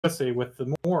pussy with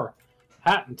the more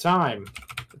hat in time.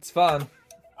 It's fun.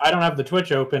 I don't have the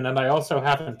Twitch open, and I also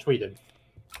haven't tweeted.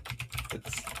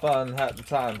 It's fun, hat in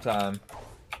time.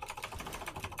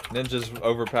 Ninja's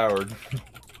overpowered.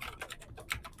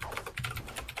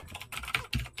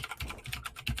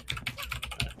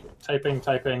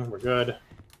 Typing, we're good.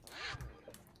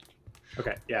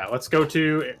 Okay, yeah, let's go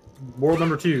to world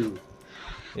number 2.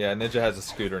 Yeah, Ninja has a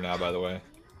scooter now, by the way.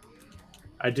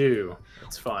 I do.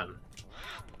 It's fun.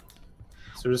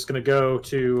 So we're just gonna go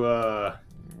to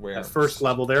that first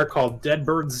level there called Dead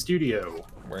Bird Studio.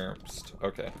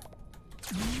 Okay.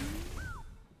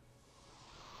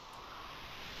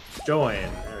 Join.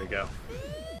 There we go.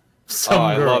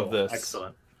 I love this.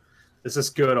 Excellent. This is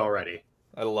good already.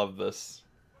 I love this.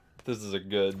 This is a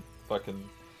good fucking...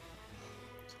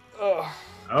 Oh,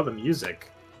 the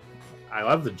music. I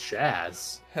love the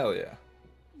jazz. Hell yeah.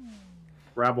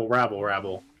 Rabble, rabble,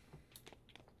 rabble.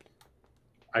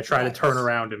 I try to turn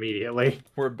around immediately.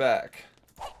 We're back.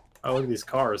 Oh, look at these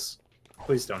cars.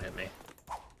 Please don't hit me.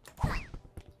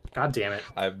 God damn it.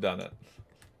 I've done it.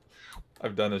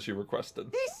 I've done as you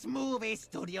requested. This movie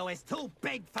studio is too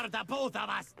big for the both of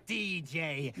us,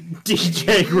 DJ.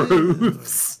 DJ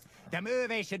Grooves. The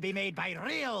movie should be made by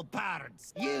real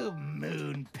birds. You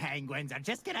moon penguins are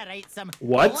just gonna write some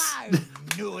loud,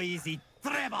 noisy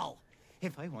dribble.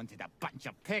 If I wanted a bunch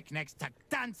of picnics to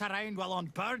dance around while on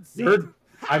birds,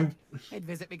 I'd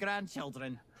visit my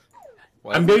grandchildren.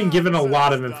 What? I'm being given a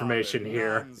lot of information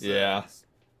here. Yeah.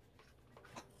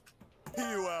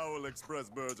 You Owl Express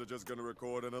birds are just gonna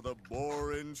record another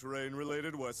boring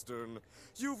train-related western.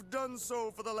 You've done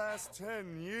so for the last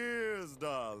 10 years,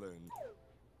 darling.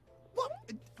 What?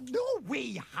 No,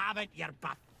 we haven't, you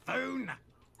buffoon!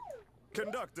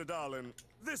 Conductor, darling,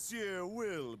 this year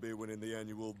we'll be winning the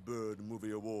annual Bird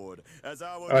Movie Award as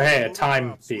our a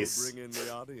timepiece. Bring in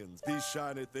the audience. These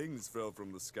shiny things fell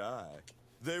from the sky.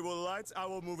 They will light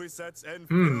our movie sets and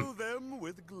fill them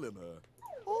with glimmer.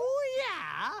 Oh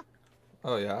yeah?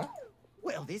 Oh yeah?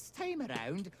 Well, this time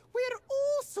around, we're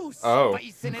also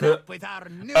spicing it up with our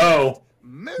new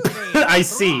movie. I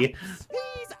see.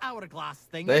 These hourglass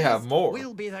things they have more.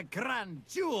 Will be the grand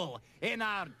jewel in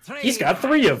our train. He's got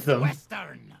 3 of them.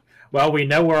 Western. Well, we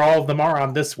know where all of them are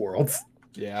on this world.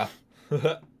 Yeah.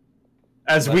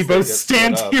 As we both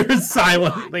stand here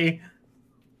silently.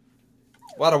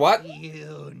 What?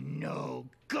 You know,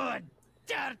 good,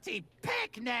 dirty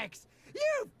picnics.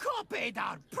 You've copied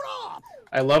our prop.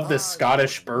 I love this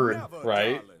Scottish bird.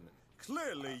 Right?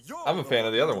 Clearly, I'm a fan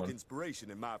of the other one.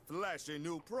 Inspiration in my flashy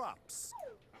new props.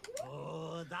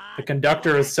 Oh, the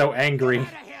conductor is so angry.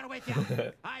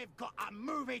 I've got a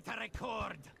movie to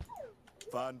record.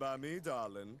 Fine by me,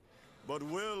 darling. But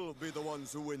we'll be the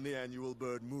ones who win the annual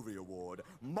Bird Movie Award.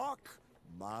 Mark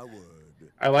my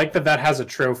word. I like that has a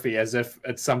trophy, as if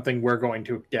it's something we're going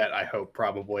to get, I hope,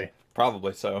 probably.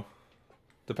 Probably so.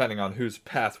 Depending on whose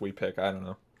path we pick, I don't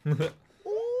know.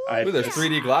 Ooh, there's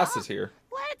 3D glasses here.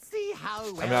 Let's see how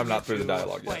well I mean, I'm not through the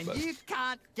dialogue yet, but... You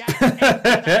can't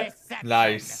get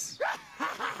Nice.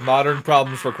 Modern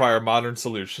problems require modern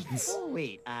solutions. Oh,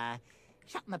 wait,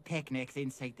 shutting the picnics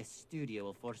inside the studio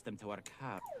will force them to work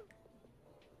hard.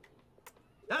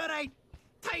 Alright,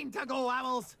 time to go,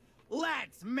 owls.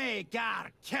 Let's make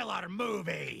our killer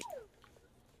movie.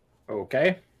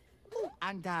 Okay.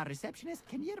 And, receptionist,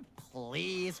 can you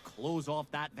please close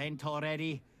off that vent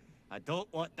already? I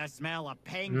don't want the smell of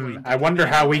penguin. I wonder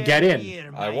how we get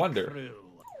in. I wonder. Crew.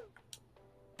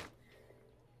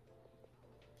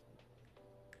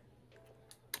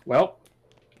 Well,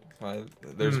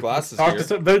 there's glasses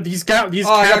here. These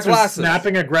cats are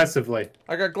snapping aggressively.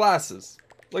 I got glasses.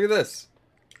 Look at this.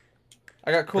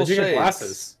 I got cool shades. Where'd you get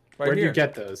glasses? Right Where'd here. you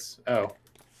get those? Oh.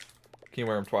 Can you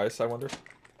wear them twice, I wonder?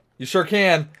 You sure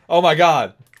can. Oh my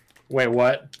god. Wait,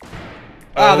 what?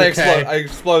 Ah, they exploded. I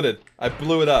exploded. I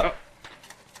blew it up.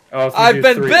 Oh, I've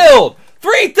been billed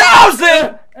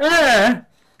 3,000.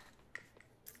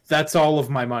 That's all of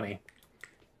my money.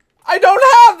 I don't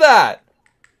have that.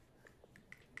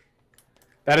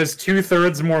 That is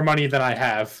 2/3 more money than I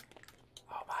have.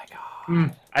 Oh my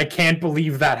god. I can't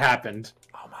believe that happened.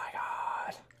 Oh my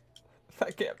god.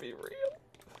 That can't be real.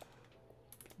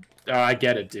 Oh, I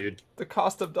get it, dude. The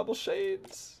cost of double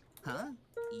shades. Huh?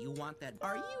 You want that?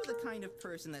 Are you the kind of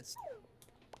person that's...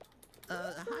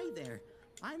 hi there.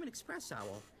 I'm an express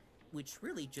owl. Which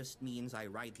really just means I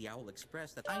ride the Owl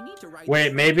Express that I need to ride...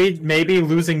 Wait, maybe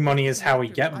losing money is how we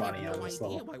get money on this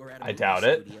level. I doubt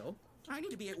it. I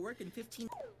need to be at work in 15...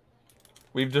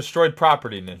 We've destroyed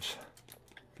property, Ninja.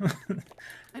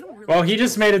 Well, he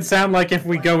just made it sound like if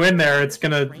we go in there, it's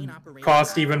gonna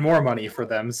cost even more money for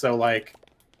them, so like...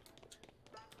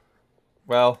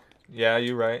 Well, yeah,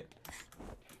 you're right.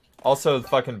 Also, the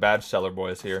fucking badge seller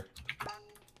boy is here.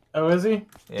 Oh, is he?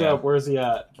 Yeah. Dope. Where's he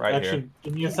at? Right Actually, here.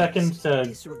 give me a second to.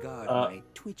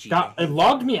 It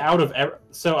logged me out of.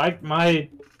 My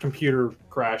computer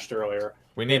crashed earlier.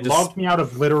 We need it to logged me out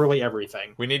of literally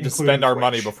everything. We need to spend our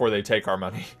money before they take our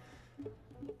money.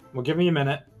 Well, give me a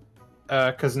minute,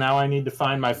 because now I need to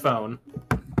find my phone.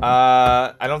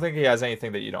 I don't think he has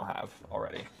anything that you don't have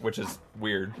already, which is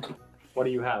weird. What do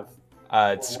you have?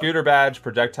 It's scooter badge,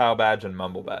 projectile badge, and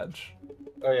mumble badge.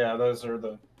 Oh yeah, those are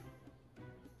the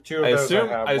two of those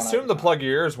I assume the plug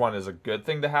your ears one is a good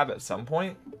thing to have at some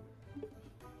point.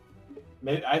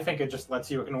 I think it just lets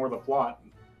you ignore the plot.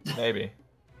 Maybe.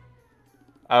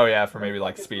 Oh yeah, for maybe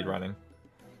like speed running.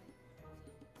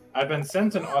 I've been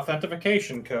sent an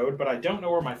authentication code, but I don't know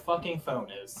where my fucking phone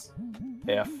is.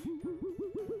 F.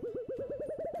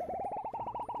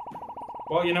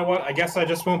 Well, you know what? I guess I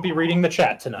just won't be reading the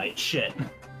chat tonight. Shit.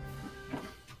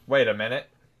 Wait a minute.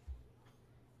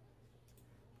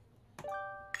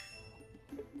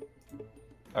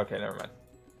 Okay, never mind.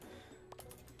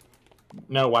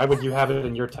 No, why would you have it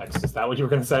in your text? Is that what you were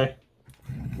going to say?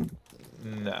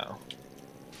 No.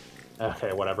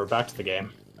 Okay, whatever. Back to the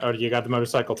game. Oh, you got the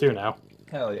motorcycle too now?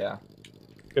 Hell yeah.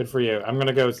 Good for you. I'm going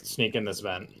to go sneak in this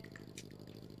vent.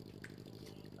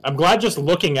 I'm glad just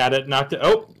looking at it knocked it...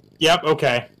 Oh! Yep,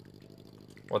 okay.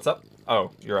 What's up? Oh,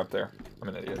 you're up there. I'm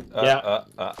an idiot. Yeah.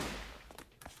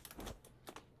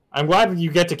 I'm glad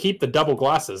you get to keep the double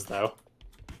glasses, though.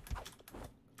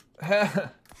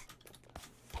 I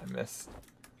missed.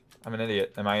 I'm an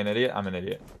idiot. Am I an idiot? I'm an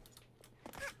idiot.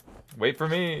 Wait for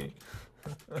me.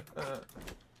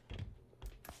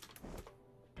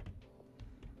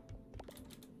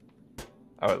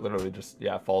 Oh, it literally just,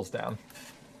 yeah, falls down.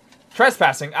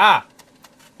 Trespassing! Ah!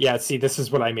 Yeah, see, this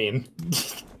is what I mean.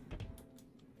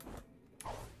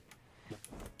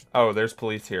 Oh, there's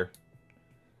police here.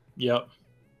 Yep.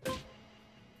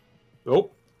 Oh,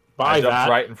 I jumped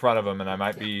right in front of him, and I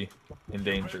might be in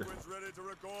danger.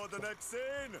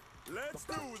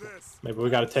 Maybe we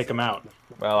gotta take him out.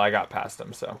 Well, I got past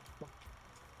him, so.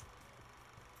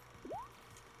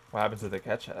 What happens if they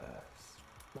catch us?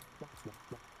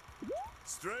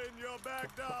 Strain your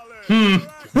back, darling.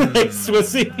 Hey,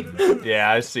 Swissy.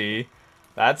 Yeah, I see.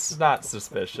 That's not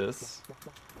suspicious.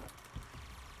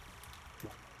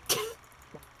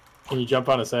 Can you jump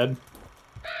on his head?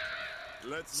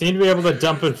 Seem to be able to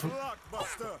dump it.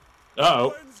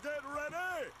 Uh-oh.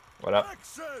 What up?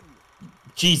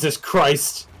 Jesus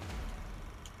Christ.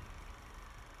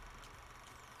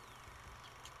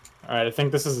 Alright, I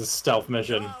think this is a stealth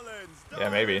mission. Yeah,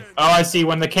 maybe. Oh, I see.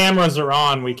 When the cameras are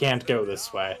on, we can't go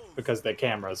this way, because the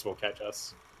cameras will catch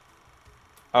us.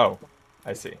 Oh,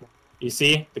 I see. You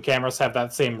see? The cameras have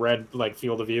that same red, like,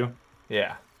 field of view.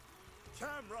 Yeah.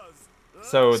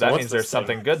 So that means there's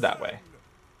something good that way.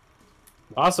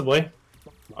 Possibly.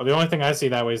 Oh, the only thing I see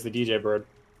that way is the DJ bird.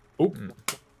 Oop.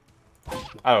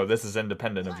 Oh, this is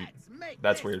independent of you.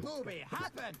 That's weird.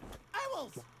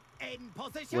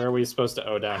 Where are we supposed to...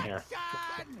 Oh, down here.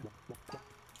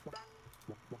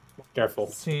 Careful.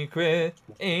 Secret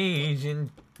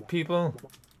Asian people.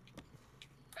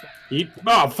 Eat.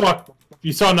 Oh, fuck!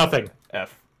 You saw nothing.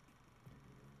 F.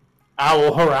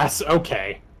 Owl harass.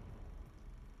 Okay.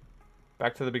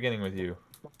 Back to the beginning with you.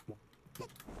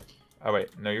 Oh,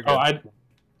 wait. No, you're good. Oh,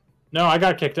 No, I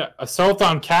got kicked out. Assault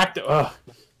on cactus. Ugh.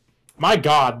 My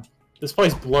god. This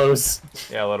place blows.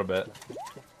 Yeah, a little bit.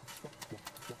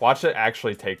 Watch it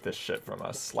actually take this shit from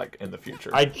us, like, in the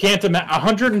future. I can't imagine.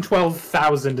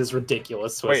 112,000 is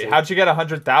ridiculous. Wait, how'd you get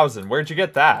 100,000? Where'd you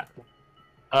get that?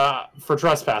 For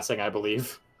trespassing, I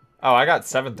believe. Oh, I got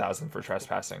 7,000 for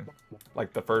trespassing.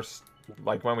 Like, the first...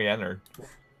 Like, when we entered.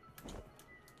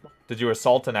 Did you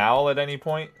assault an owl at any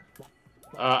point?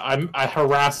 I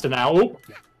harassed an owl.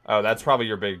 Oh, that's probably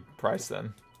your big price,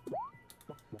 then.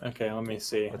 Okay, let me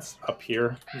see. It's up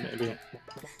here, maybe.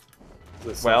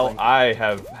 Well, I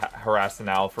have harassed an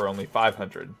owl for only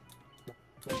 500.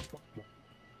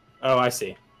 Oh, I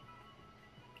see.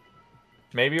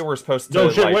 Maybe we're supposed to.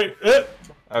 No shit! Like... Wait.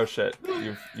 Oh shit!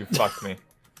 You fucked me.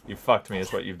 You fucked me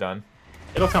is what you've done.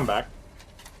 It'll come back.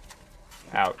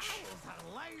 Ouch.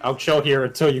 I'll chill here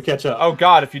until you catch up. Oh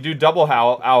god! If you do double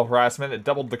owl harassment, it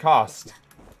doubled the cost.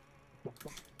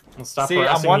 Well, stop See,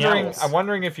 I'm wondering. owls. I'm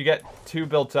wondering if you get too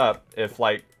built up, if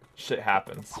like shit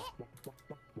happens.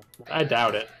 I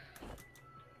doubt it.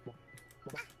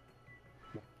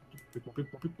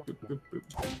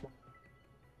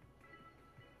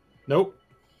 Nope.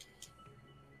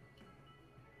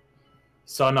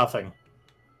 Saw nothing.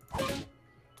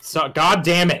 God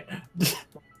damn it.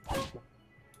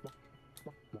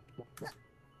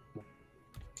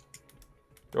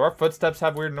 Do our footsteps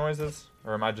have weird noises?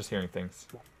 Or am I just hearing things?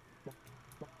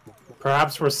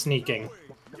 Perhaps we're sneaking.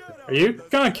 Are you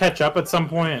gonna catch up at some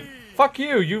point? Fuck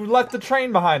you! You left the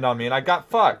train behind on me and I got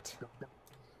fucked.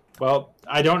 Well,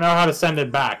 I don't know how to send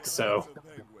it back, so...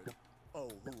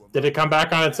 Did it come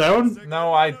back on its own?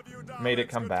 No, I made it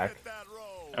come back.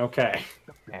 Okay.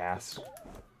 Ass.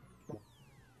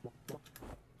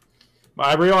 Well,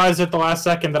 I realized at the last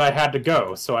second that I had to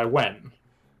go, so I went.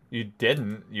 You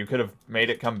didn't. You could have made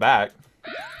it come back.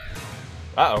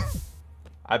 Uh-oh.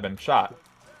 I've been shot.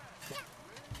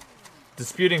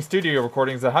 Disputing studio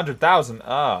recordings 100,000.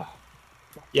 Ugh.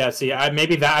 Yeah, see,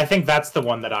 I think that's the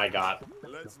one that I got.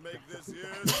 Let's make this year's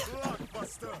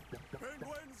blockbuster.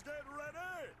 Penguins, get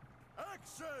ready.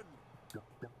 Action.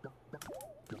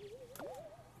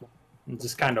 I'm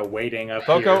just kind of waiting up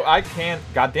Boko, here. I can't.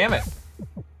 God damn it. This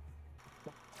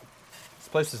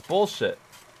place is bullshit.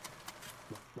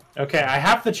 Okay, I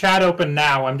have the chat open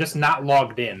now. I'm just not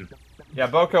logged in. Yeah,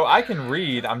 Boko, I can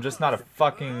read. I'm just not a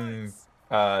fucking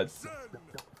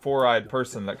four-eyed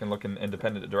person that can look in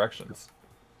independent directions.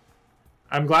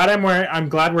 I'm glad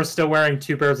we're still wearing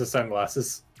 2 pairs of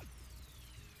sunglasses.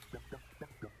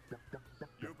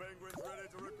 You penguins ready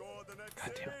to record the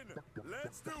next scene?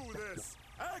 Let's do this.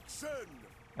 Action.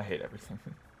 I hate everything.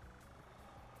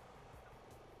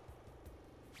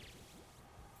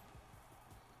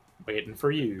 Waiting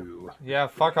for you. Yeah,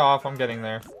 fuck off. I'm getting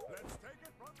there.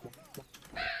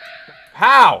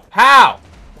 How? How?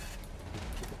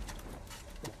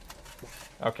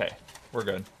 Okay, we're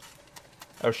good.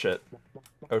 Oh shit.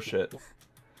 Oh shit.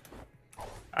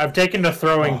 I've taken to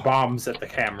throwing bombs at the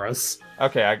cameras.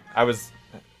 Okay, I was...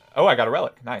 Oh, I got a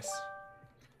relic. Nice.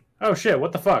 Oh shit,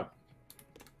 what the fuck?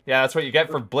 Yeah, that's what you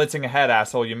get for blitzing ahead,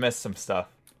 asshole. You missed some stuff.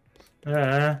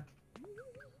 I'll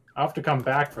have to come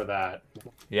back for that.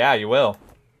 Yeah, you will.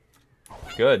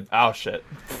 Good. Oh, shit.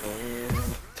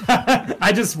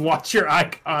 I just watch your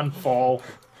icon fall.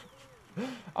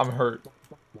 I'm hurt.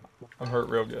 I'm hurt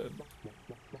real good.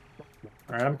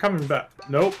 Alright, I'm coming back.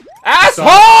 Nope.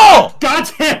 Asshole! God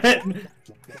damn it!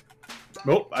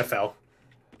 Nope, I fell.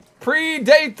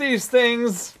 Predate these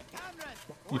things!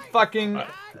 You fucking...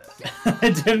 I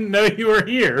didn't know you were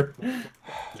here.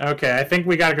 Okay, I think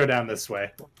we gotta go down this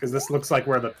way. Because this looks like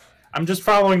where the... I'm just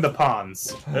following the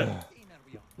pawns.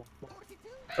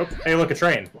 Oh, hey, look, a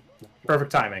train.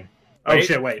 Perfect timing. Oh, Wait.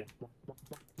 shit, wait.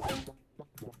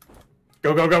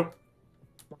 Go, go, go.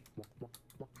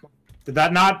 Did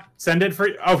that not send it for...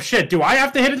 Oh, shit, do I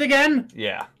have to hit it again?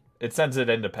 Yeah. It sends it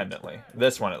independently.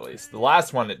 This one, at least. The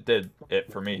last one, it did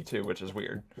it for me, too, which is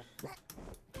weird.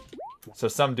 So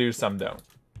some do, some don't.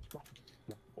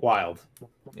 Wild.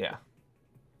 Yeah.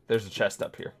 There's a chest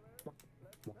up here.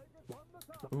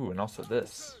 Ooh, and also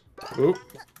this. Oop.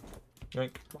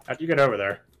 Yoink. How'd you get over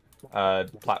there?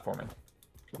 Platforming.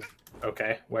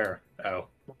 Okay, where? Oh,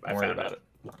 I Don't worry found about it.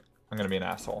 I'm gonna be an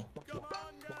asshole.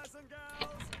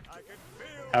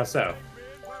 How so?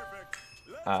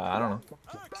 I don't know.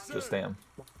 Just am.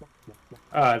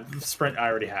 Sprint, I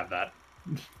already have that.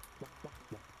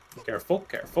 Careful,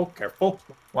 careful, careful.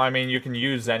 Well, I mean, you can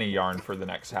use any yarn for the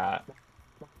next hat.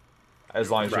 As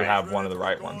long as you have one of the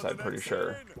right ones, I'm pretty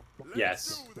sure.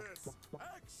 Yes.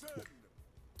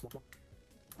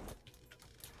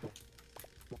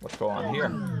 What's going on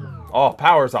here? Oh,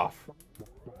 power's off.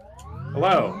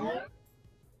 Hello.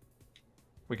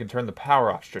 We can turn the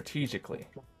power off strategically.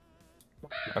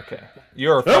 Okay.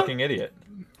 You're a fucking idiot.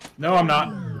 No, I'm not.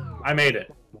 I made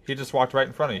it. He just walked right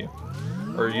in front of you.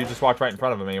 Or you just walked right in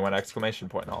front of him and he went exclamation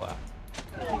point and all that.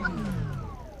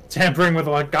 Tampering with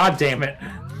a... God damn it.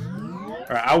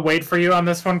 Alright, I'll wait for you on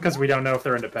this one because we don't know if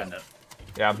they're independent.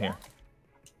 Yeah, I'm here.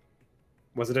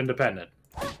 Was it independent?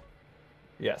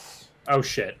 Yes. Oh,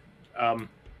 shit. I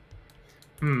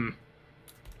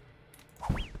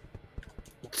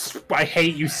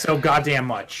hate you so goddamn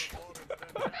much.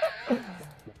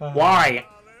 Why?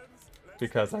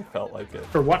 Because I felt like it.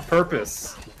 For what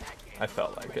purpose? I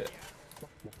felt like it.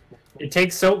 It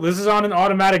takes so... This is on an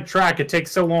automatic track. It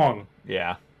takes so long.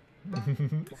 Yeah.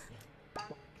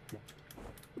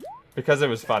 Because it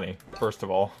was funny, first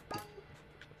of all.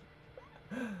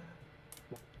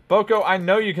 Boko, I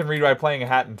know you can read by playing a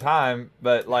hat in time,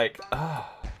 but like...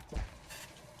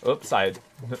 Oops, I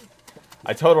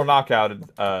total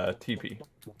knockouted TP,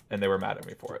 and they were mad at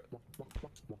me for it.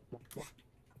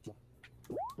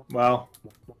 Well...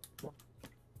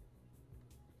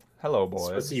 Hello,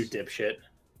 boys. Swissy, you dipshit.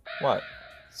 What?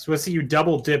 Swissy, you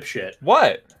double dipshit.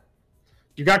 What?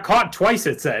 You got caught twice,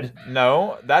 it said.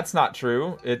 No, that's not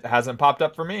true. It hasn't popped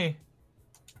up for me.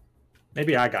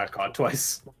 Maybe I got caught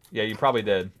twice. Yeah, you probably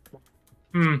did.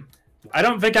 I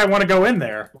don't think I want to go in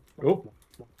there. Oh.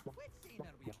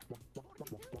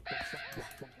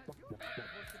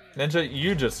 Ninja,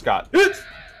 you just got...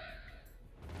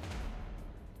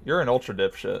 You're an ultra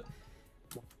dipshit.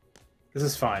 This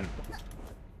is fine.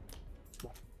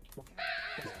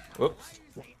 Whoops.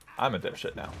 I'm a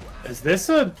dipshit now. Is this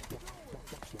a...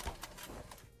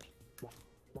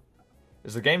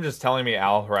 Is the game just telling me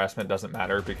owl harassment doesn't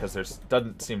matter because there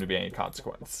doesn't seem to be any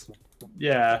consequence?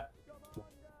 Yeah.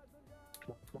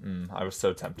 I was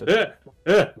so tempted.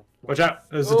 Watch out.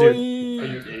 There's a dude. Are you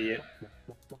an idiot?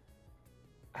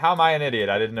 How am I an idiot?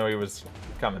 I didn't know he was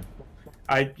coming.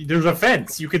 There's a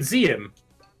fence. You can see him.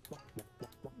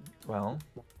 Well.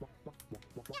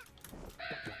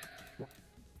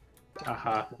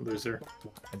 Aha, loser.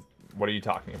 What are you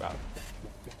talking about?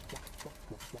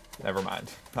 Never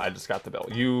mind. I just got the bill.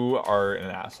 You are an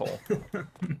asshole.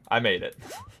 I made it.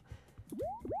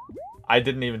 I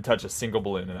didn't even touch a single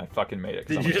balloon and I fucking made it.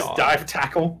 Did you just dive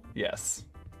tackle? Yes.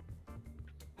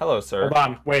 Hello, sir. Hold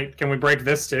on. Wait, can we break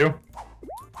this too?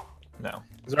 No.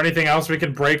 Is there anything else we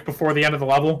can break before the end of the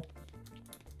level?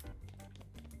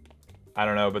 I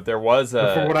don't know, but there was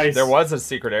a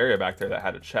secret area back there that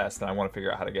had a chest, and I want to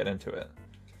figure out how to get into it.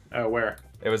 Oh, where?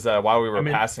 It was while we were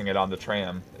passing it on the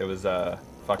tram. It was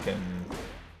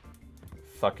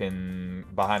fucking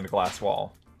behind the glass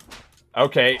wall.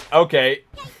 Okay.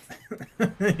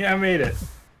 Yeah, I made it.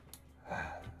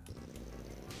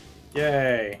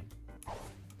 Yay.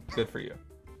 Good for you.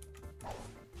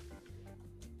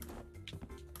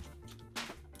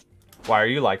 Why are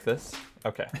you like this?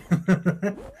 Okay.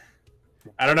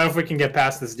 I don't know if we can get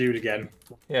past this dude again.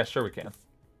 Yeah, sure we can.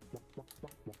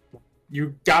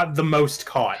 You got the most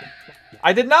caught.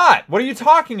 I did not! What are you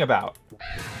talking about?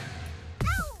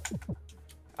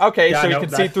 Okay, yeah, so you can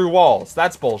see through walls.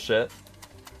 That's bullshit.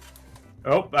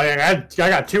 Oh, I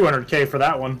got 200k for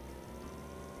that one.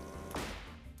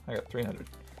 I got 300.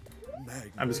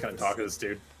 I'm just gonna talk to this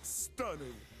dude.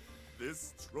 Stunning.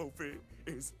 This trophy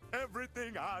is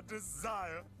everything I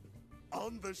desire.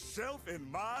 On the shelf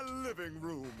in my living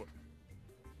room.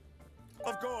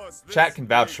 Of course, Chat can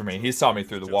vouch for me. He saw me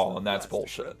through the wall, and that's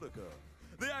bullshit. Replica.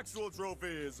 The actual trophy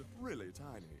is really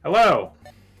tiny. Hello.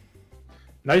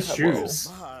 Nice shoes.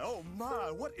 Oh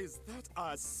my, what is that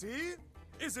I see?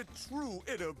 Is it true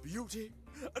inner beauty?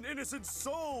 An innocent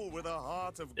soul with a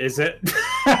heart of... Is it?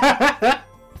 Yes.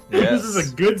 This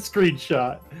is a good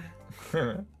screenshot.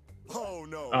 Oh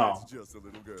no, it's just a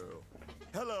little girl.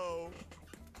 Hello.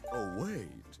 Oh wait,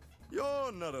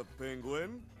 you're not a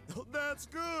penguin. That's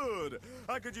good.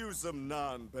 I could use some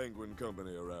non-penguin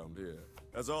company around here,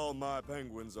 as all my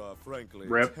penguins are frankly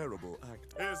terrible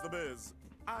actors. Here's the biz.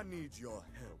 I need your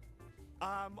help.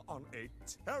 I'm on a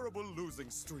terrible losing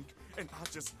streak, and I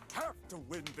just have to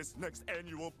win this next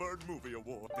annual Bird Movie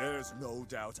Award. There's no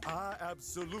doubt I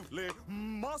absolutely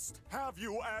must have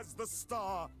you as the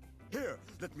star. Here,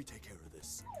 let me take care of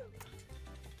this.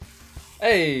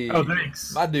 Hey! Oh,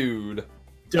 thanks. My dude.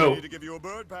 Dope. I need to give you a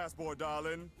bird passport,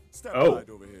 darling. Step right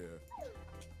over here.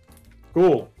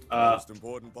 Cool. The most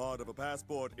important part of a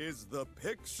passport is the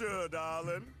picture,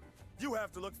 darling. You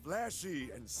have to look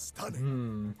flashy and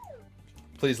stunning.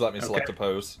 Please let me select a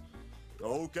pose.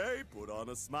 Okay, put on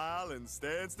a smile and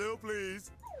stand still, please.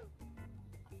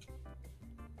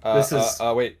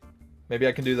 Wait. Maybe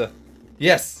I can do the...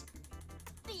 Yes!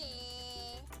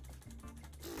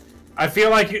 I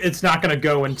feel like it's not gonna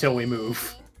go until we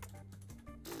move.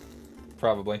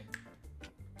 Probably.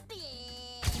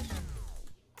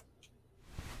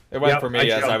 It went for me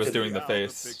as I was doing the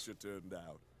face.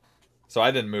 So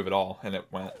I didn't move at all, and it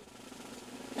went.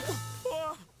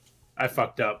 I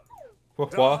fucked up.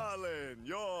 Darling,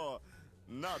 you're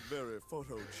not very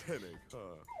photogenic, huh?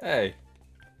 Hey.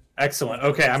 Excellent.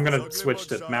 Okay, I'm gonna switch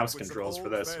to mouse controls for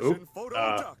this. Oop.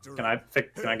 Can I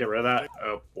get rid of that?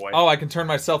 Oh boy. Oh, I can turn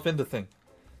myself into thing.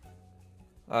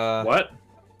 What?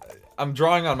 I'm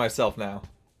drawing on myself now.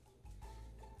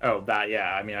 Oh, that,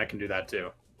 yeah. I mean, I can do that too.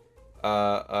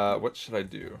 What should I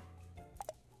do?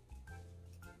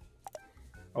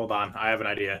 Hold on, I have an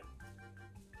idea.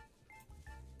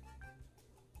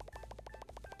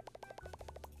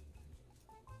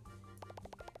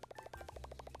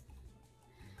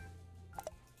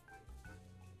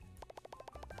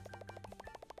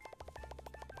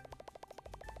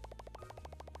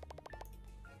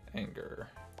 Anger.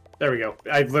 There we go.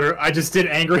 I just did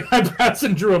angry eyebrows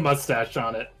and drew a mustache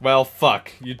on it. Well,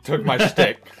 fuck. You took my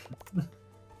shtick.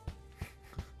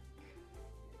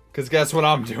 Cause guess what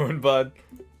I'm doing, bud?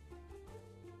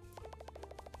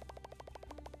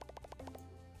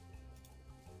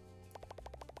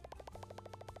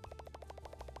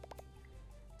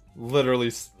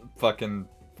 Literally fucking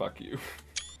fuck you.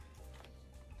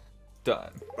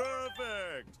 Done.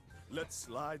 Perfect. Let's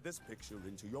slide this picture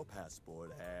into your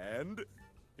passport and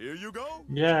here you go.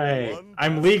 Yay.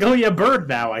 I'm legally a bird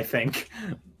now, I think.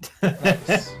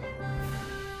 Nice.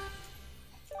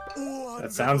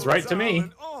 That sounds right to me.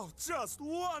 Oh, just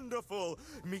wonderful.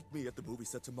 Meet me at the movie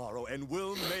set tomorrow and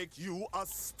we'll make you a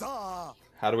star.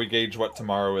 How do we gauge what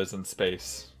tomorrow is in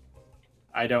space?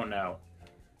 I don't know.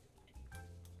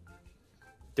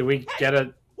 Do we get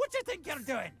a... What you think you're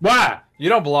doing? What? You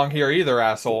don't belong here either,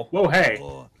 asshole. Whoa, hey.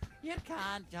 Oh, you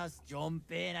can't just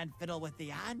jump in and fiddle with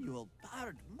the annual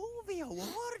Bird Movie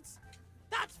Awards.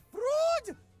 That's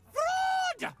fraud!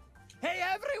 Fraud! Hey,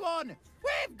 everyone!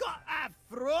 We've got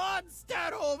a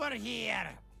fraudster over here!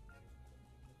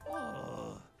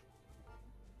 Oh.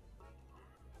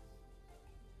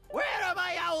 Where are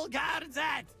my owl guards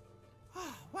at?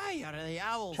 Why are the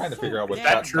owls Trying to figure out what so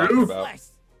that's talking about.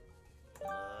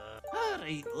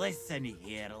 Alright, listen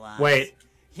here, lads. Wait.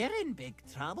 You're in big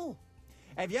trouble.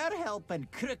 If you're helping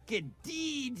crooked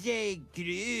DJ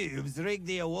Grooves rig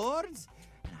the awards,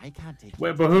 and I can't take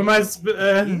Wait, but who am I...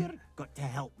 You're got to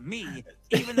help me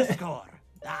even the score.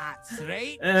 That's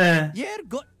right. You're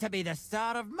got to be the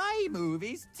star of my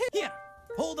movies too. Here,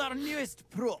 hold our newest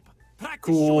prop.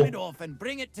 Practice showing it off and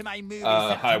bring it to my movie.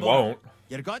 I won't.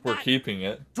 You got We're that? keeping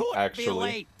it, Don't actually. be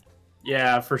late.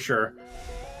 Yeah, for sure.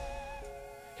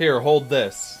 Here, hold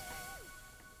this.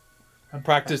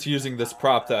 Practice using this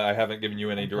prop that I haven't given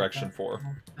you any direction for.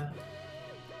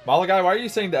 Malagai, why are you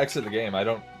saying to exit the game? I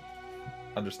don't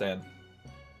understand.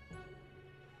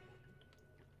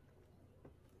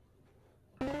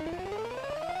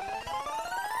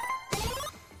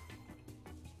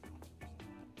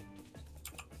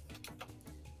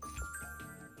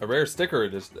 A rare sticker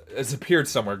has appeared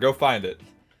somewhere. Go find it.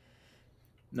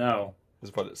 No.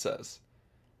 Is what it says.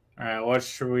 Alright, what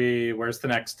should we... Where's the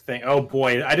next thing? Oh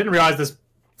boy, I didn't realize this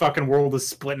fucking world is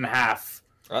split in half.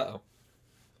 Uh-oh.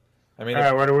 I mean...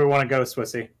 Alright, where do we want to go,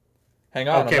 Swissy? Hang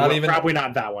on, okay, I'm not well, even... probably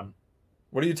not that one.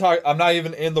 What are you talking... I'm not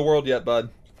even in the world yet, bud.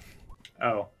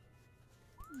 Oh.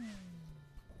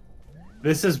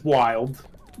 This is wild.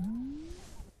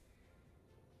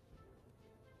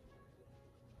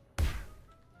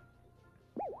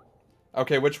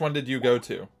 Okay, which one did you go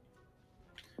to?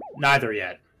 Neither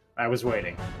yet. I was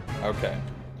waiting. Okay.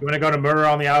 You want to go to Murder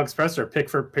on the AliExpress or Pick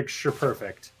for Picture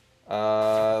Perfect?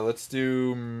 Let's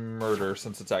do Murder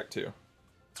since it's Act 2.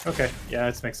 Okay, yeah,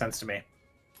 that makes sense to me.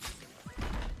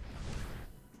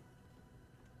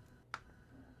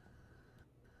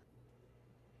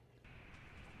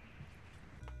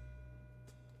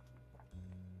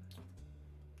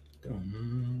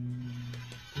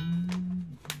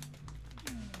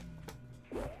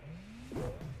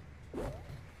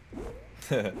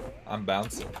 I'm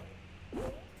bouncing.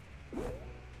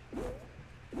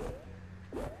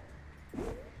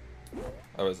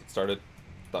 Oh, has it started?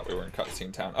 Thought we were in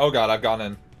cutscene town. Oh god, I've gone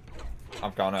in.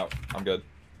 I've gone out. I'm good.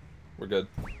 We're good.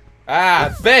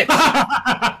 Ah, bitch!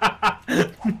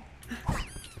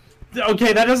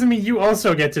 Okay, that doesn't mean you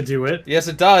also get to do it. Yes,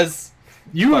 it does.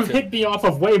 You have hit me off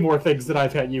of way more things than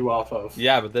I've hit you off of.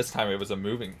 Yeah, but this time it was a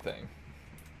moving thing.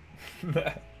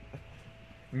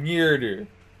 Murder.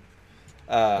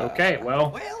 Okay,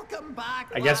 well, Welcome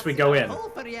back, I guess we go in.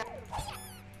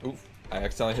 Oof, I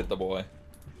accidentally hit the boy.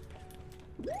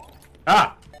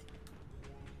 Ah!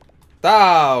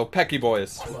 Oh, Pecky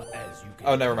boys. Well, as you can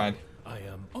Oh, never mind. I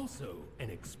am also an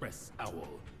express owl.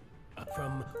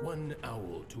 From one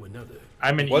owl to another.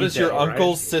 I'm an What is your right?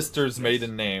 uncle's sister's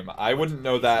maiden name? I wouldn't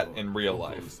know that in real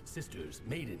life. Sister's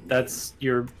maiden name. That's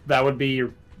your... That would be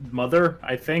your mother,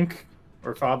 I think?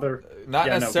 Or father? Not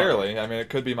Yeah, necessarily. No, I mean, it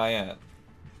could be my aunt.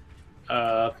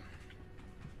 I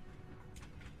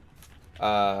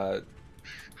Uh...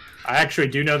 actually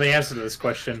do know the answer to this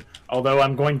question, although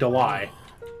I'm going to lie.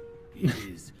 It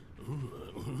is.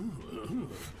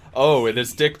 Oh, it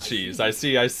is dick cheese. I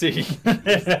see, I see.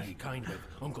 The kind of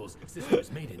uncle's sister's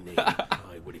maiden name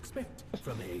I would expect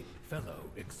from a fellow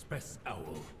express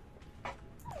owl.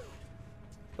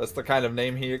 That's the kind of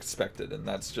name he expected, and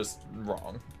that's just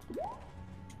wrong.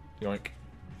 Yoink.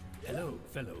 Hello,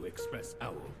 fellow express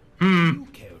owl. You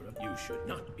care of you should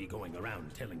not be going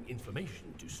around telling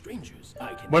information to strangers.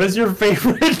 I can. What is your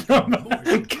favorite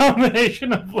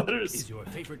combination of letters? Is your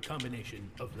favorite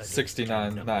combination of letters?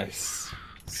 69, nice.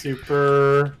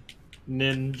 Super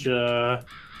Ninja.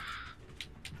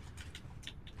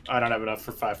 I don't have enough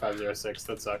for 5506.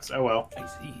 That sucks. Oh well. I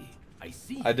see. I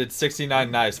see. I did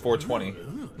 69 nice,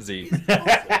 420. Z.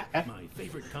 My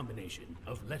favorite combination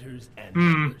of letters and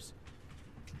numbers.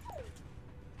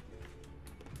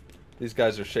 These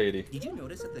guys are shady. Did you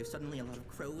notice that there's suddenly a lot of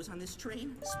crows on this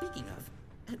train? Speaking of,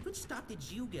 at which stop did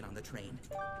you get on the train?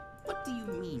 What do you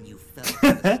mean you fell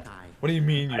from the sky? What do you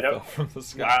mean you fell from the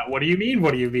sky? What do you mean?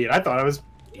 What do you mean? I thought I was...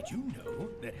 Did you know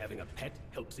that having a pet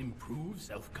helps improve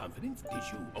self-confidence? Did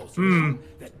you also know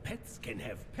that pets can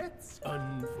have pets?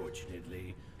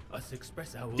 Unfortunately, us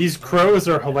express owls... These crows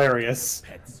are hilarious.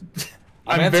 Pets.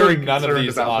 I'm very none of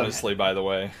these, honestly, by the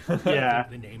way. Yeah.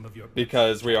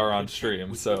 Because we are on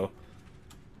stream, so...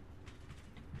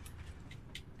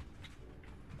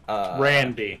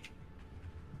 Randy.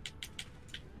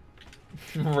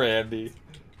 Randy.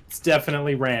 It's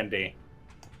definitely Randy.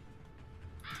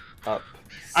 Up.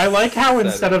 I like how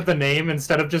instead of the name,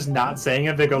 instead of just not saying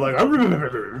it, they go like...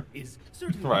 Is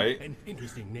certainly right. An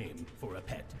interesting name for a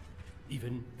pet.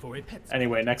 Even for a pet.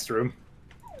 Anyway, next room.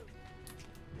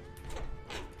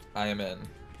 I am in.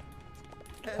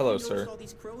 Hello, sir. All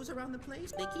these crows around the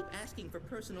place? They keep asking for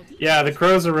personal details. Yeah, the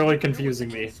crows are really confusing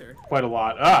me quite a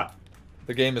lot. Ah!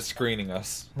 The game is screening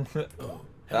us. Oh,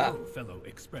 hello, fellow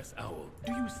Express Owl.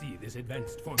 Do you see this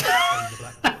advanced formula on the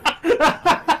blackboard?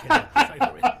 I cannot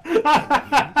decipher it.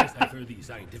 Can you decipher the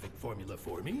scientific formula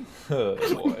for me? Oh,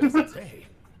 boy. What does it say?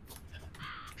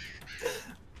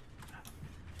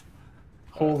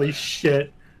 Holy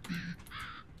shit.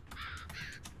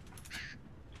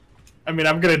 I mean,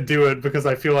 I'm gonna do it because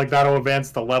I feel like that'll advance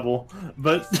the level,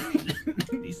 but...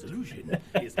 The solution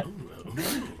is...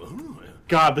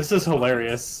 God, this is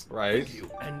hilarious. Right.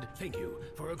 Thank you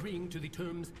for agreeing to the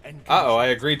terms and Uh-oh, I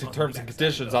agreed to terms and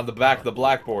conditions on the back of the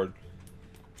blackboard.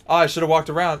 Oh, I should have walked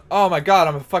around. Oh my god,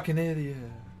 I'm a fucking idiot.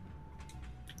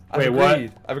 Wait, what?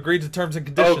 I've agreed to terms and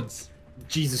conditions. Oh,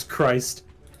 Jesus Christ.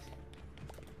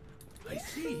 I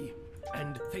see.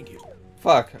 And thank you.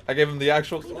 Fuck, I gave him the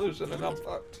actual solution and I'm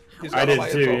fucked. I did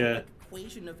too, yeah.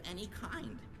 Equation of any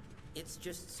kind. It's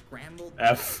just scrambled.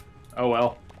 F. Oh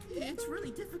well. It's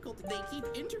really difficult. They keep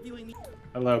interviewing me.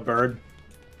 Hello, bird.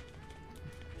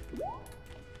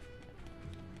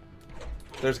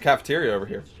 There's a cafeteria over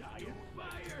here.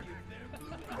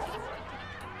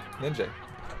 Ninja.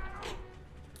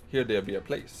 Here there be a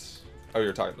place. Oh,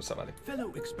 you're talking to somebody.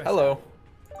 Fellow Express. Hello.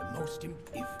 The most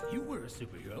if you were a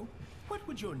superhero, what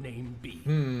would your name be?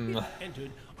 If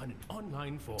entered on an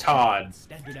online form. Todd.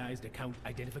 Standardized account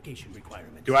identification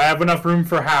requirements. Do I have enough room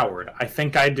for Howard? I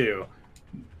think I do.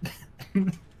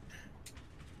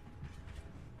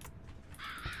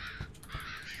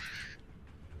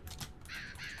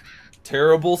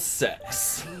 Terrible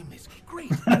sex. Name is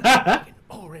great. I can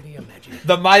already imagine.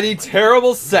 The mighty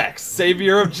terrible sex,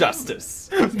 savior of justice.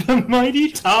 The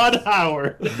mighty Todd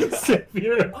Howard,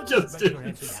 savior of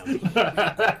justice.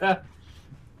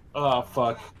 Oh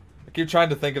fuck. I keep trying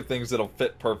to think of things that'll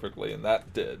fit perfectly, and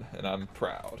that did, and I'm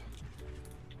proud.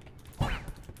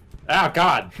 Oh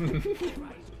god.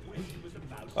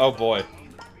 Oh boy.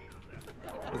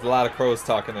 There's a lot of crows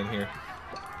talking in here.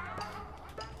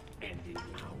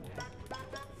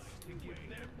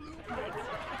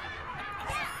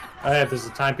 Oh yeah, there's a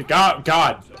time.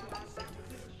 God.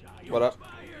 What up?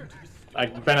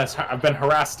 I've been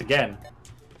harassed again.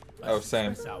 Oh,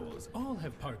 same.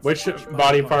 Which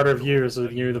body part of yours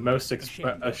are you the most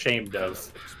ashamed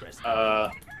of?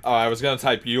 Oh, I was gonna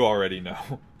type you already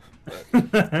know.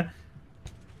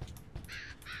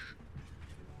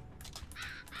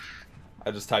 I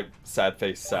just typed sad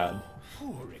face sad.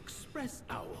 Poor Express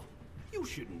Owl. You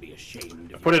shouldn't be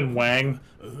ashamed of Put in Wang.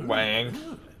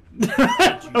 Wang.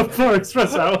 Poor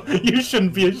Express Owl. You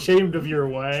shouldn't be ashamed of your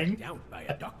Wang.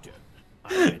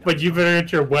 But you better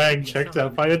get your Wang checked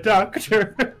out by a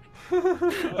doctor.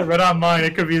 I read online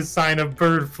it could be a sign of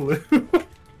bird flu.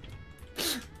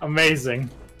 Amazing.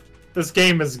 This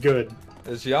game is good.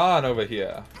 There's Jan over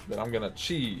here that I'm gonna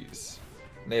cheese.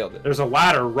 Nailed it. There's a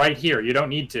ladder right here. You don't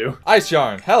need to. Ice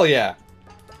yarn. Hell yeah.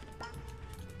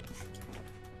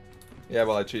 Yeah,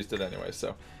 well I cheesed it anyway,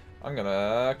 so I'm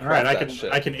gonna craft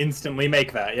I can instantly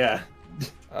make that. Yeah.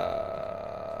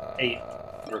 8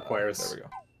 requires. There we go.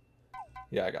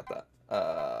 Yeah, I got that.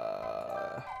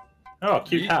 Oh,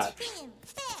 cute hat.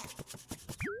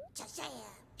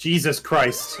 Jesus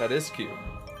Christ. That is cute.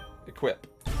 Equip.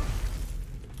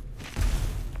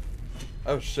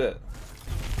 Oh shit.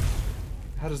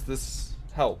 How does this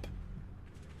help?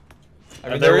 I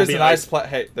mean, there is an ice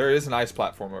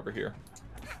platform over here.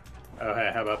 Oh, hey,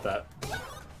 how about that?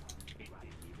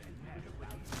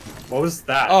 What was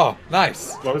that? Oh,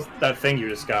 nice. What was that thing you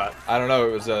just got? I don't know.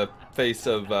 It was a face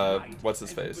of, what's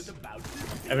his face?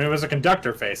 I mean, it was a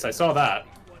conductor face. I saw that.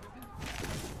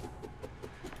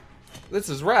 This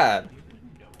is rad.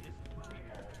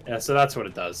 Yeah, so that's what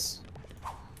it does.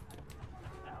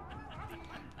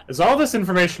 Is all this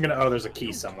information gonna... Oh, there's a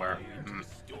key somewhere.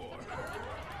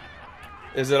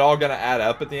 Is it all gonna add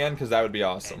up at the end? Because that would be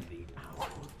awesome.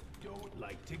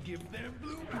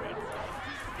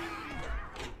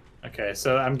 Okay,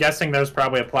 so I'm guessing there's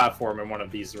probably a platform in one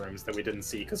of these rooms that we didn't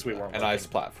see because we weren't An looking. ice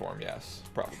platform, yes,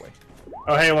 probably.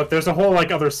 Oh, hey, look, there's a whole,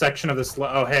 like, other section of this...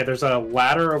 Oh, hey, there's a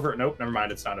ladder over... Nope, never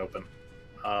mind, it's not open.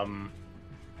 Well,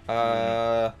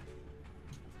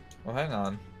 hang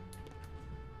on.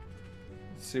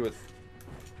 Let's see what...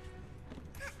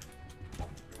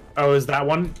 Oh, is that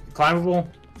one climbable?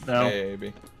 No.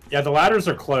 Maybe. Yeah, the ladders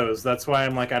are closed. That's why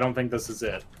I'm like, I don't think this is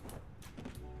it.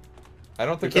 I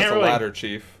don't think We that's can't a really ladder,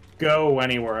 Chief. Go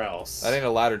anywhere else. That ain't a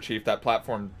ladder, Chief. That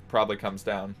platform probably comes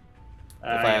down.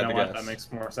 If I had to guess. That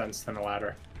makes more sense than a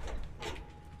ladder.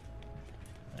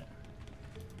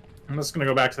 I'm just gonna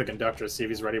go back to the conductor to see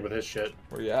if he's ready with his shit.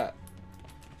 Where you at?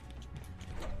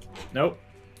 Nope,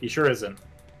 he sure isn't.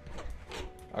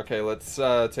 Okay, let's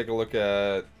take a look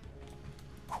at...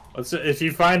 If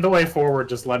you find the way forward,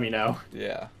 just let me know.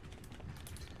 Yeah.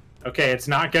 Okay, it's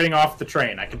not getting off the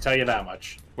train, I can tell you that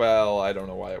much. Well, I don't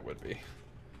know why it would be.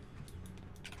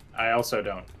 I also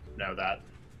don't know that.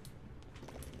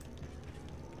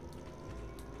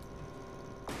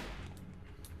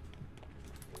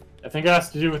 I think it has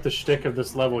to do with the shtick of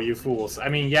this level, you fools. I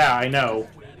mean, yeah, I know.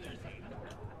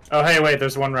 Oh, hey, wait,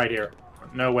 there's one right here.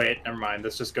 No, wait, never mind.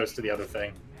 This just goes to the other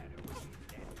thing.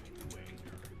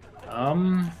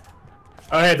 Oh,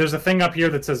 hey, there's a thing up here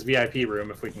that says VIP room,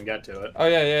 if we can get to it. Oh,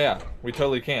 yeah. We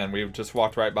totally can. We just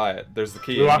walked right by it. There's the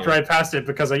key. We walked right past it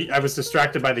because I was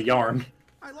distracted by the yarn.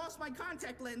 I lost my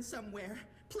contact lens somewhere.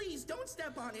 Please don't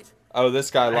step on it. Oh,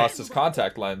 this guy lost his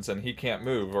contact lens and he can't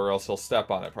move or else he'll step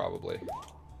on it probably.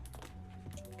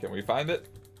 Can we find it?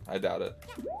 I doubt it.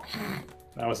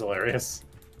 That was hilarious.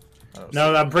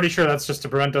 No, I'm pretty sure that's just to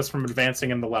prevent us from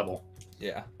advancing in the level.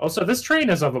 Yeah. Also, this train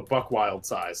is of a buck wild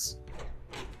size.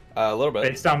 A little bit.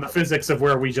 Based on the physics of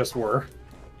where we just were.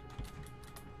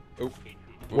 Oop.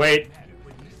 Wait.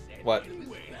 What?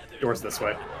 Door's this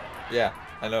way. Yeah,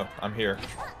 I know. I'm here.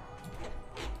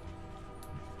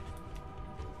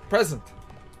 Present.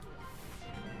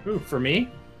 Ooh, for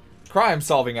me?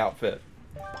 Crime-solving outfit.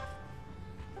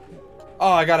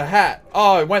 Oh, I got a hat.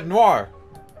 Oh, it went noir.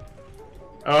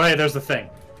 Oh, hey, there's the thing.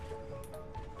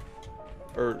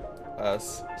 Or,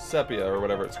 sepia, or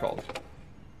whatever it's called.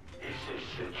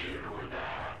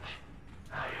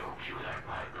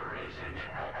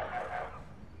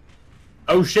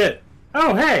 Oh, shit.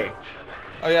 Oh, hey.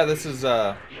 Oh, yeah, this is,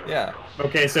 yeah.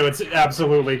 Okay, so it's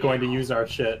absolutely going to use our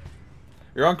shit.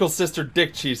 Your uncle's sister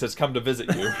Dick Cheese has come to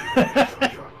visit you.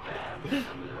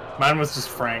 Mine was just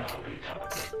Frank.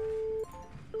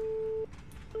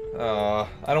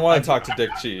 I don't want to talk to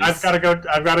Dick Cheese. I've got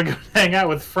to go hang out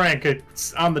with Frank.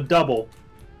 It's on the double.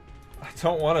 I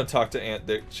don't want to talk to Aunt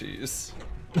Dick Cheese.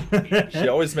 She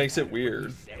always makes it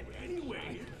weird.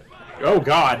 Oh,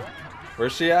 God.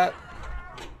 Where's she at?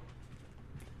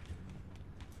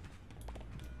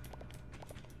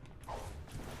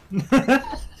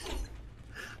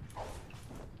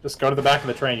 Just go to the back of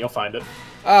the train, you'll find it.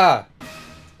 Ah!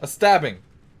 A stabbing.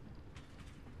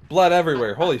 Blood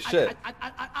everywhere. Holy shit.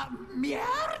 Murder!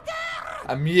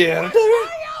 A murder?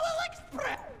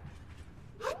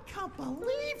 I can't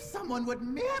believe someone would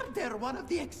murder one of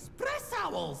the express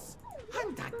owls.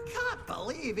 And I can't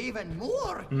believe even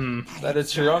more That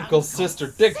it's your uncle's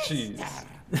sister, Dick Cheese.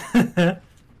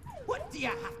 What do you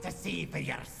have to say for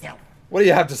yourself? What do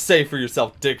you have to say for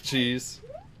yourself, Dick Cheese?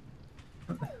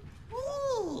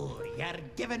 Ooh, you're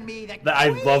giving me the I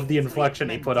love the inflection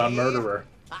he put on murderer.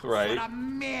 Right. A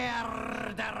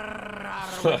murderer.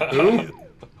 Who?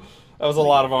 That was a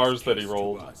lot of R's that he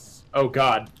rolled. Oh,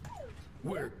 God.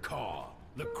 We're Caw,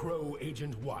 the Crow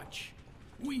Agent Watch.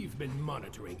 We've been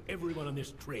monitoring everyone on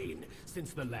this train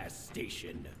since the last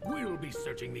station. We'll be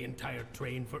searching the entire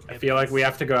train for I feel like we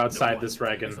have to go outside this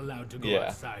wagon. is allowed to go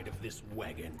outside of this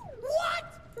wagon. What?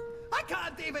 I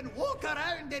can't even walk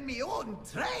around in my own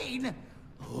train.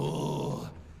 Oh,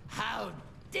 how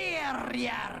dare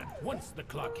ya! Once the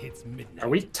clock hits midnight, Are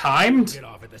we timed? get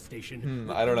off at the station.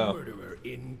 with I don't the know. Murderer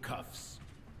in cuffs.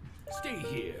 Stay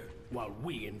here while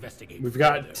we investigate. We've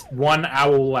got further. one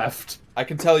owl left. I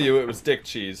can tell you it was Dick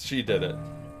Cheese. She did it.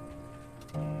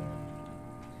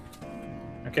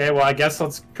 Okay, well, I guess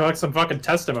let's collect some fucking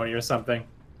testimony or something.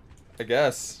 I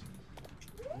guess.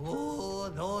 Oh,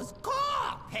 those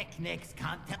car picnics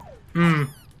can't tell.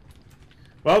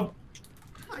 Well,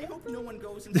 I hope no one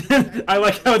goes into I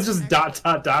like how it's just ...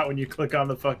 when you click on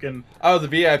the fucking... Oh, the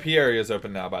VIP area is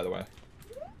open now, by the way.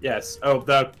 Yes. Oh,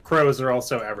 the crows are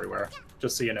also everywhere.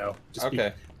 Just so you know. Just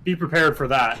Okay. be prepared for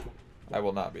that. I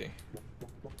will not be.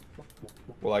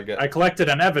 Will I get... I collected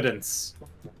an evidence.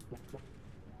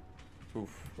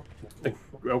 Oof.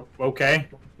 Oh, okay.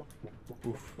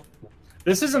 Oof.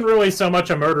 This isn't really so much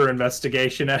a murder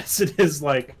investigation as it is,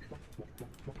 like,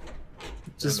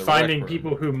 just finding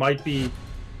people who might be...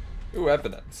 Ooh,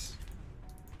 evidence.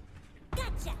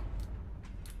 Gotcha.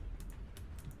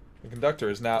 The conductor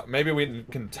is now... Maybe we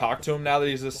can talk to him now that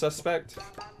he's a suspect?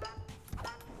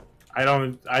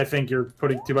 I think you're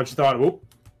putting too much thought. Oop.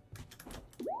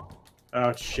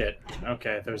 Oh, shit.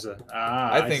 Okay, there's a...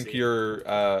 I think you're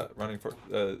running for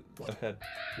ahead.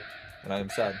 And I am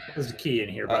sad. There's a key in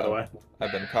here, by the way.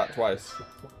 I've been caught twice.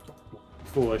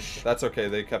 Foolish. That's okay,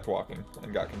 they kept walking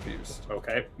and got confused.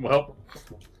 Okay, well...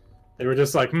 They were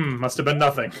just like, must have been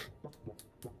nothing.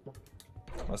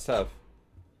 Must have.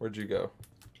 Where'd you go?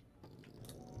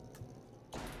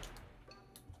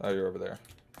 Oh, you're over there.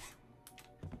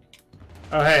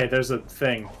 Oh, hey, there's a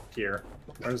thing here.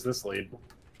 Where's this lead?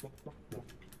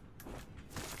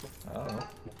 I don't know.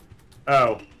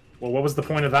 Oh, well, what was the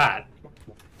point of that?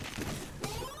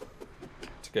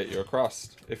 To get you across,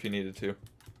 if you needed to.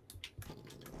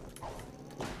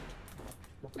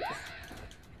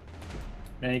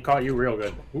 Man, he caught you real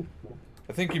good. Oop.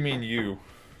 I think you mean you.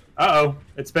 Uh-oh,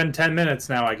 it's been 10 minutes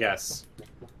now, I guess.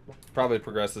 Probably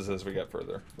progresses as we get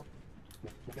further.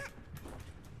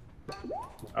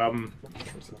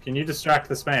 Can you distract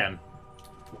this man?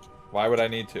 Why would I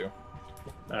need to?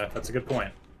 That's a good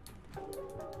point.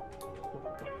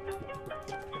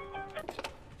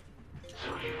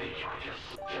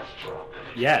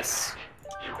 Yes.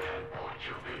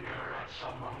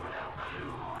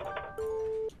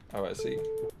 Oh, I see.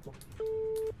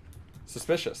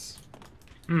 Suspicious.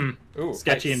 Hmm. Ooh,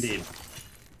 sketchy ice. indeed.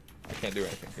 I can't do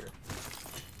anything here.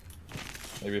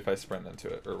 Maybe if I sprint into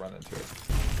it or run into it.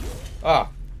 Ah!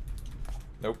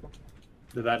 Nope.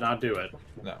 Did that not do it?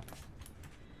 No.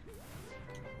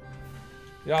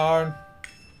 Yarn!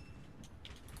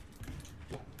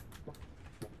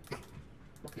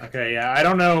 Okay, yeah, I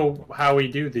don't know how we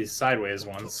do these sideways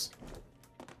ones.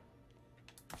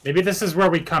 Maybe this is where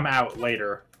we come out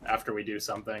later, after we do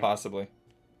something. Possibly.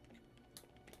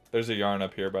 There's a yarn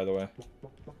up here, by the way.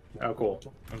 Oh, cool.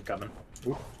 I'm coming.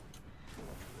 Oop.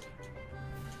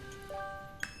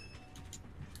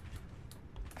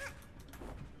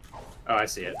 Oh, I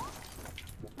see it.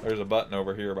 There's a button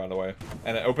over here, by the way.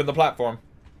 And it opened the platform.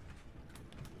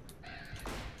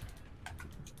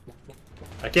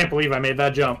 I can't believe I made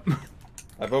that jump.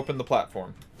 I've opened the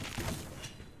platform.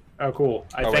 Oh, cool.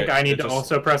 I think wait, I need to just,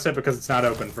 also press it because it's not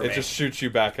open for me. It just shoots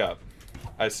you back up.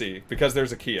 I see. Because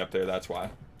there's a key up there, that's why.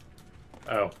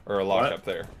 Oh. Or a lock What? up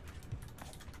there.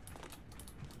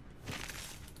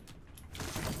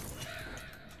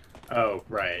 Oh,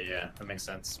 right, yeah. That makes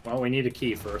sense. Well, we need a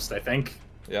key first, I think.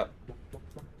 Yep.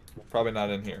 Probably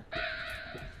not in here.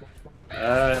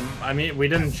 I mean, we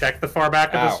didn't check the far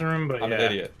back of this room, but I'm yeah. an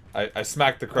idiot. I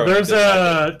smacked the crow. There's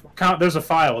a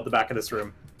file at the back of this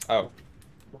room. Oh.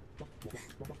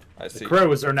 I see. The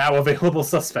crows are now available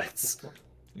suspects.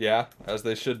 Yeah, as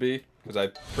they should be, because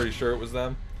I'm pretty sure it was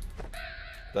them.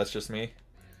 That's just me.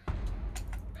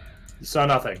 You saw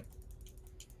nothing.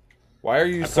 Why are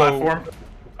you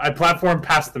I platformed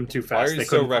past them too fast. Why are you they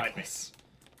so couldn't find me. reckless?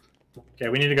 Okay,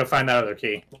 we need to go find that other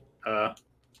key. Okay,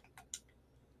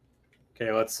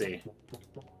 let's see.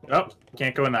 Oh,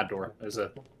 can't go in that door. There's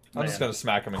a... I'm just gonna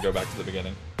smack him and go back to the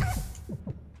beginning.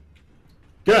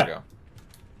 Good. There we go.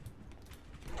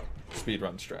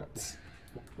 Speedrun strats.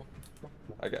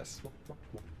 I guess.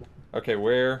 Okay,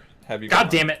 where have you God gone?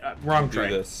 damn it! Wrong Do train.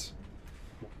 this.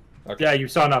 Okay. Yeah, you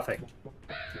saw nothing.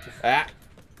 Ah!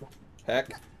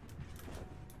 Heck.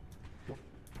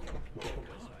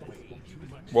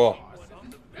 Whoa.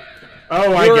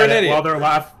 Oh, I You're get an it. idiot.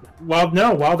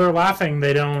 While they're laughing,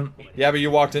 they don't... Yeah, but you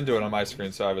walked into it on my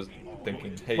screen, so I was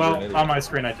thinking, hey, you're an Well, idiot. on my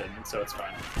screen I didn't, so it's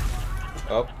fine.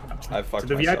 Oh, I fucked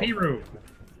To the myself. VIP room.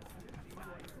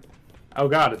 Oh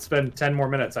god, it's been 10 more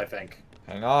minutes, I think.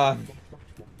 Hang on.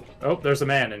 Oh, there's a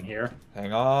man in here.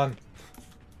 Hang on.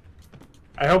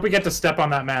 I hope we get to step on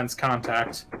that man's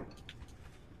contact.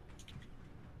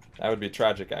 That would be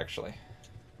tragic, actually.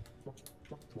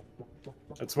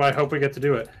 That's why I hope we get to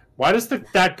do it. Why does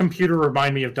that computer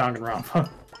remind me of Danganronpa?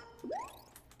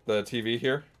 The TV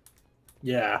here?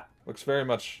 Yeah. Looks very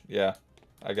much... Yeah.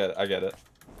 I get it.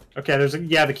 Okay,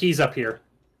 yeah, the key's up here.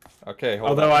 Okay, hold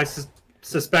Although on. I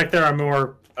suspect there are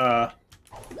more, I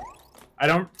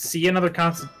don't see another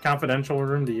confidential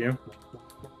room, do you?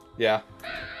 Yeah.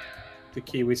 The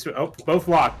key oh, both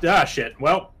locked. Ah, shit.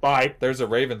 Well, bye. There's a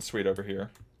Raven suite over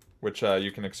here, which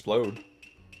you can explode.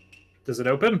 Does it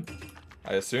open?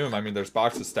 I assume. I mean, there's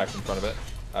boxes stacked in front of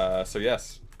it. So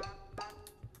yes.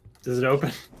 Does it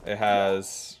open? It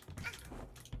has...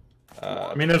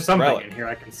 I mean, there's something relic. in here.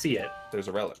 I can see it. There's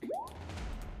a relic.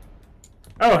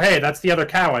 Oh, hey, that's the other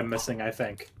cow I'm missing, I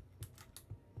think.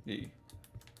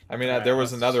 I mean, there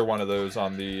was another one of those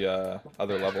on the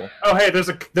other level. Oh, hey,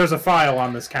 there's a file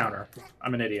on this counter.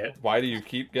 I'm an idiot. Why do you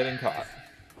keep getting caught?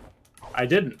 I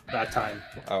didn't that time.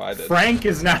 Oh, I did. Frank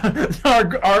is now...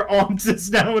 our aunt is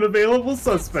now an available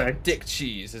suspect. Dick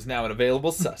Cheese is now an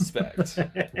available suspect.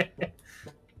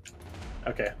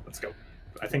 Okay, let's go.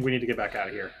 I think we need to get back out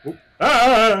of here. Oop.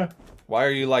 Ah! Why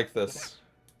are you like this?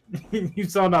 You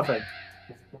saw nothing.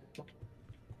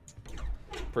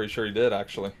 Pretty sure you did,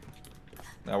 actually.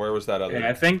 Now, where was that other? Okay,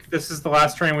 I think this is the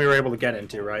last train we were able to get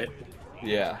into, right?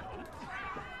 Yeah.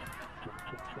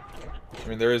 I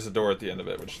mean, there is a door at the end of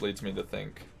it, which leads me to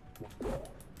think...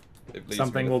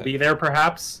 Something will be there,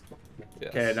 perhaps?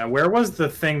 Yes. Okay, now where was the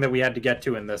thing that we had to get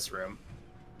to in this room?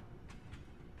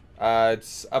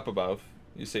 It's up above,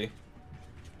 you see.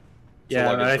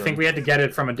 Yeah, I think we had to get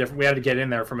it from a different... We had to get in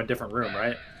there from a different room,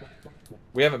 right?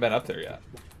 We haven't been up there yet.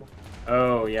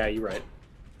 Oh, yeah, you're right.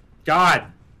 God!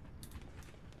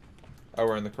 Oh,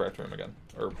 we're in the correct room again.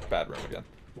 Or bad room again.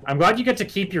 I'm glad you get to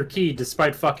keep your key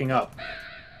despite fucking up.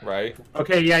 Right?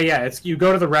 Okay, yeah. It's you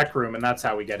go to the rec room, and that's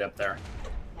how we get up there.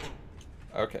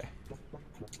 Okay.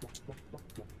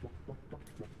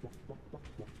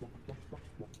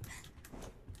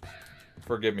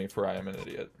 Forgive me, for I am an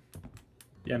idiot.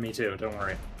 Yeah, me too. Don't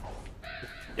worry.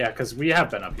 Yeah, because we have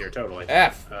been up here, totally.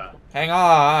 F! Hang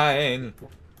on!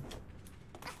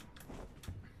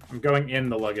 I'm going in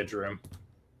the luggage room.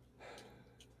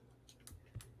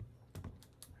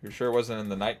 You sure it wasn't in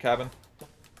the night cabin?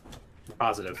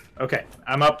 Positive. Okay,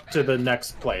 I'm up to the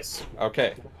next place.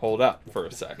 Okay, hold up for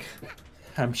a sec.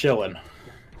 I'm chilling.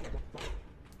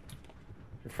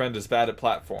 Your friend is bad at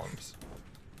platforms.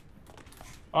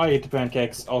 I eat the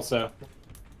pancakes, also.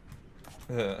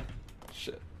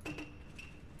 Shit.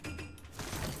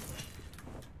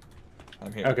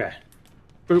 I'm here. Okay.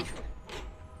 Boop.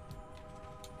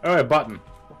 Oh, a button.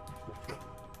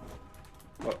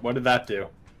 What did that do?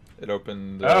 It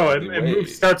opened. It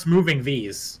starts moving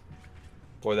these.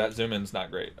 Boy, that zoom in's not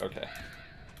great. Okay.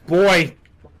 Boy,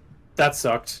 that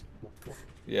sucked.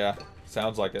 Yeah,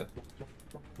 sounds like it.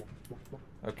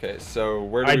 Okay, so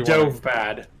where do I we dove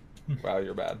bad. Wow,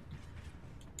 you're bad.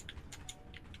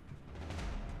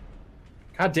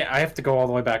 God damn, I have to go all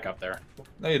the way back up there.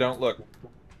 No, you don't. Look.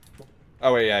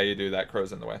 Oh, wait, yeah, you do. That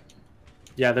crow's in the way.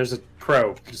 Yeah, there's a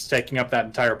crow just taking up that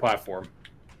entire platform.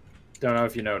 Don't know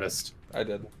if you noticed. I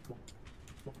did.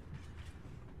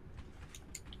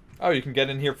 Oh, you can get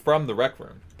in here from the rec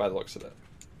room, by the looks of it.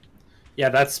 Yeah,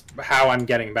 that's how I'm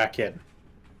getting back in.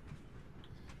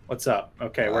 What's up?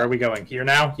 Okay, where are we going? Here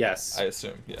now? Yes. I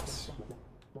assume, yes.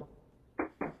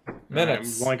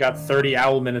 Minutes. We've only got 30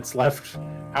 owl minutes left.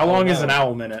 How long is an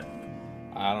owl minute?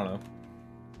 I don't know.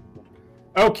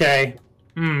 Okay.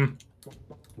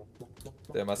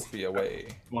 There must be a way.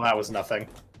 Well, that was nothing.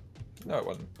 No, it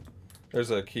wasn't.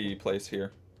 There's a key place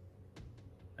here.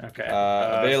 Okay.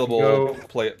 Available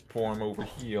platform over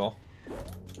here.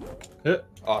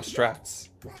 Oh, strats.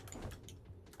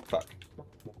 Fuck.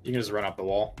 You can just run up the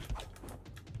wall.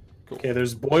 Cool. Okay,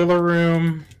 there's boiler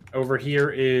room. Over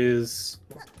here is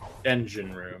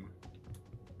engine room.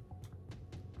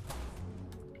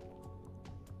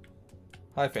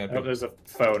 Hi, Fanpy. Oh, there's a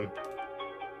phone.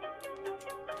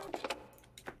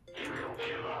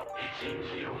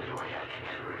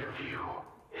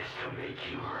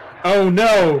 Oh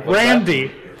no,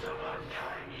 Randy!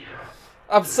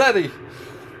 Upsetty!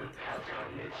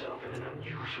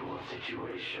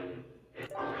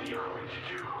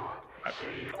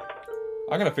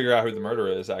 I'm gonna figure out who the murderer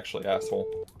is, actually,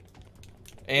 asshole.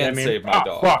 And save my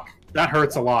dog. Fuck! That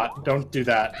hurts a lot. Don't do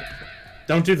that.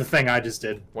 Don't do the thing I just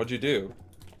did. What'd you do?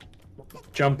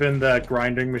 Jump in the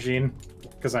grinding machine,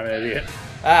 because I'm an idiot.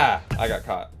 Ah! I got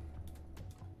caught.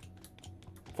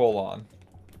 Full on.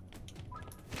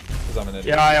 Because I'm an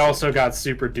idiot. Yeah, I also got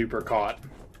super duper caught.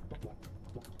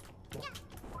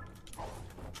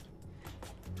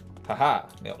 Haha!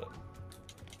 Nailed it.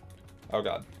 Oh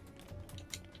god.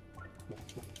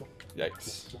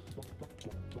 Yikes.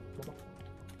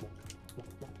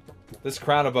 This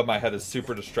crown above my head is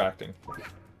super distracting.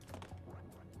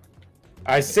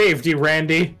 I saved you,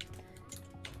 Randy.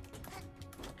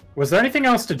 Was there anything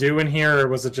else to do in here, or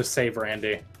was it just save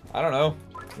Randy? I don't know.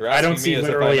 You're I don't asking see me as if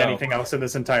literally I know. anything else in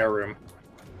this entire room.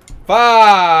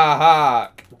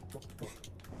 Fuck!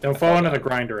 Don't fall into the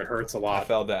grinder, it hurts a I lot.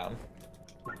 fell down.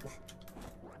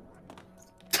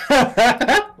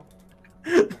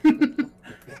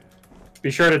 Be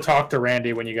sure to talk to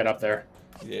Randy when you get up there.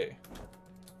 Yeah.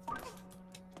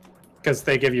 Because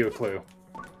they give you a clue.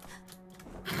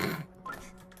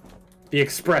 The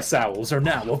express owls are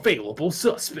now available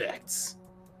suspects.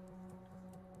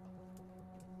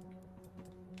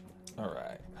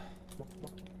 Alright.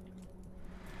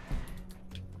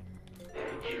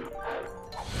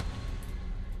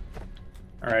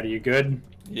 Alright, are you good?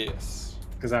 Yes.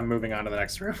 Because I'm moving on to the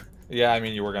next room. Yeah, I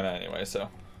mean, you were gonna anyway, so.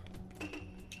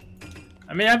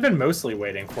 I mean, I've been mostly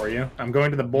waiting for you. I'm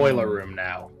going to the boiler room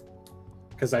now.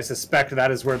 Because I suspect that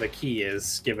is where the key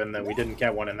is, given that we didn't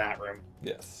get one in that room.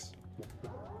 Yes.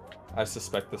 I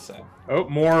suspect the same. Oh,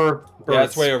 more birds. Yeah,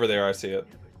 it's way over there. I see it.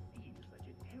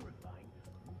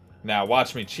 Now,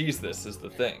 watch me cheese this is the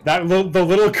thing. The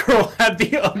little girl had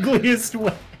the ugliest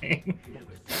wang.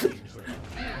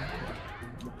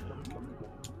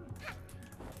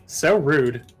 So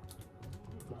rude.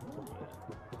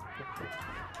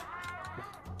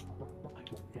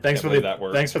 Thanks for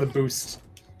the boost.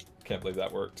 Can't believe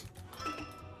that worked.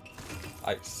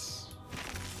 Ice.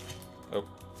 Oh.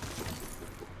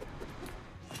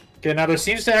 Okay, now there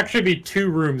seems to actually be 2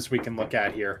 rooms we can look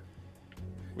at here.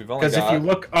 We've only got... Because if you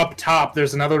look up top,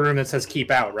 there's another room that says keep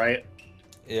out, right?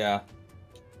 Yeah.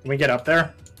 Can we get up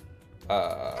there?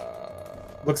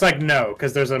 Looks like no,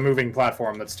 because there's a moving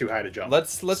platform that's too high to jump.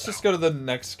 Let's just go to the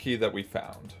next key that we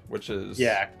found, which is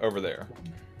over there.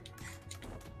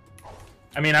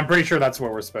 I mean, I'm pretty sure that's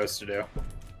what we're supposed to do.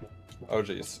 Oh,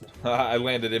 jeez. I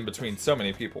landed in between so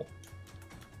many people.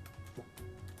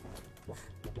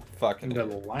 Fucking Into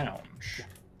the lounge.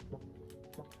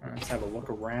 Alright, let's have a look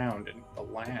around in the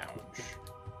lounge.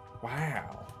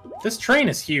 Wow. This train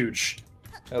is huge.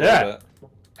 I love it.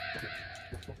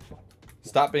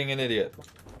 Stop being an idiot.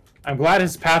 I'm glad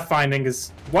his pathfinding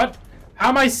is... What? How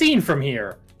am I seen from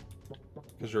here?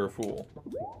 Because you're a fool.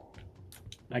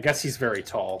 I guess he's very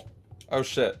tall. Oh,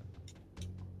 shit.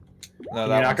 No, Can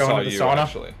that you not one go saw into the you, sauna?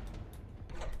 actually.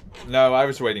 No, I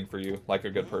was waiting for you, like a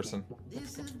good person.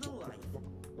 This is the life.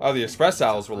 Oh, the express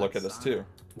owls will look at us, too.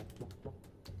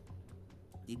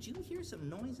 Did you hear some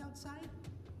noise outside?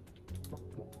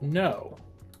 No.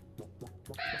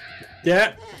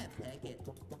 Yeah. Heck it.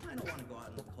 I don't want to go out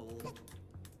in the cold.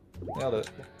 Nailed it.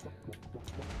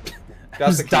 Got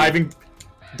Just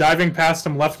diving past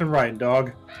him left and right,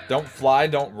 dog. Don't fly,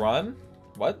 don't run?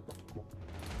 What?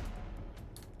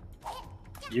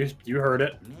 You heard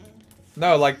it.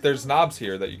 No, like, there's knobs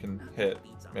here that you can hit.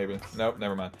 Maybe. Nope,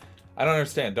 never mind. I don't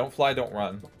understand. Don't fly, don't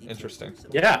run. Interesting.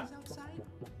 Yeah.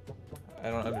 I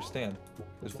don't understand.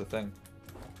 Is the thing.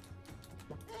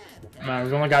 Man,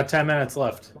 we've only got 10 minutes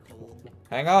left.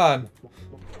 Hang on.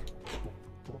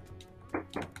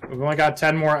 We've only got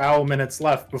 10 more owl minutes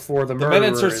left before the murderer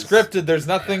minutes are scripted. There's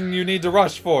nothing you need to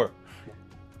rush for.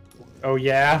 Oh,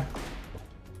 yeah?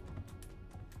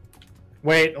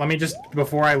 Wait, let me just...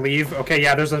 Before I leave... Okay,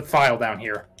 yeah, there's a file down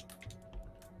here.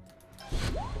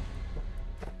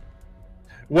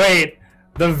 Wait,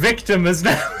 the victim is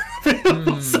now...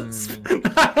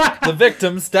 The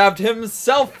victim stabbed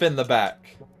himself in the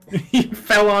back. He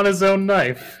fell on his own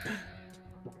knife.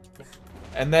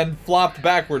 And then flopped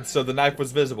backwards so the knife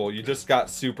was visible. You just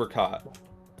got super caught.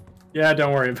 Yeah,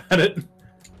 don't worry about it.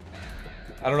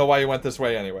 I don't know why you went this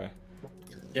way anyway.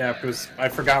 Yeah, because I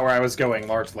forgot where I was going,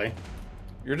 largely.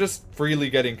 You're just freely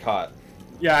getting caught.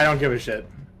 Yeah, I don't give a shit.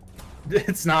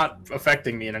 It's not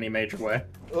affecting me in any major way.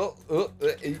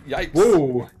 Yikes.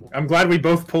 Whoa! I'm glad we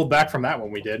both pulled back from that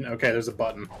one we did. Okay, there's a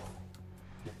button.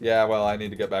 Yeah, well, I need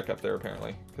to get back up there,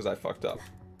 apparently, because I fucked up.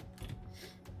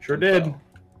 Sure did.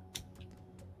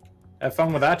 Have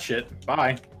fun with that shit.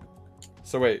 Bye.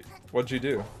 So wait, what'd you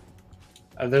do?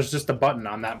 There's just a button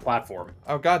on that platform.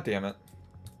 Oh, god damn it.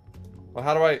 Well,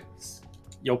 how do I...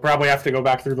 You'll probably have to go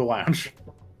back through the lounge.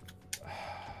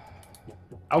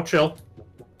 I'll chill.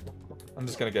 I'm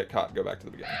just gonna get caught and go back to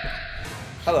the beginning.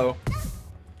 Hello.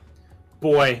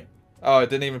 Boy. Oh, it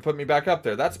didn't even put me back up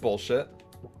there. That's bullshit.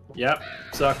 Yep.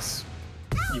 Sucks.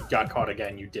 You got caught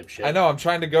again, you dipshit. I know, I'm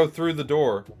trying to go through the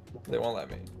door. They won't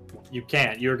let me. You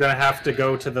can't. You're gonna have to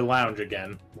go to the lounge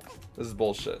again. This is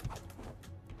bullshit.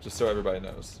 Just so everybody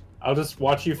knows. I'll just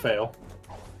watch you fail.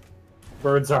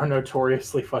 Birds are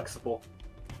notoriously flexible.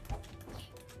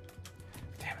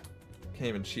 Damn it. Can't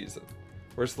even cheese it.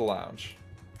 Where's the lounge?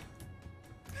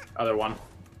 Other one.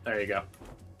 There you go.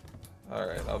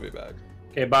 Alright, I'll be back.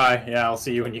 Okay, bye. Yeah, I'll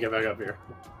see you when you get back up here.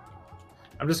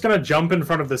 I'm just gonna jump in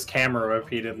front of this camera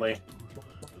repeatedly.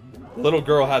 Little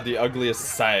girl had the ugliest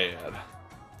side.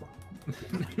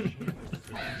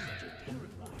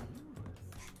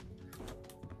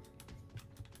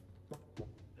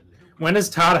 When is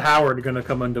Todd Howard gonna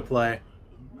come into play?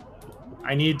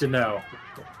 I need to know.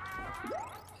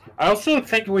 I also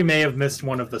think we may have missed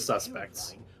one of the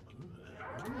suspects.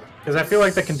 Because I feel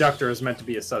like the conductor is meant to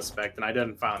be a suspect, and I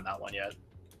didn't find that one yet.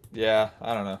 Yeah,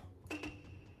 I don't know.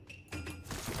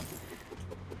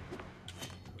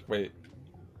 Wait.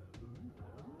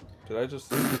 Did I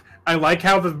just... I like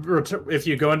how if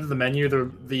you go into the menu,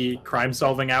 the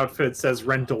crime-solving outfit says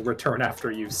rental return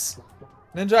after use.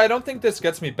 Ninja, I don't think this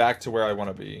gets me back to where I want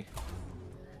to be.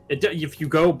 If you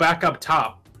go back up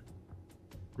top,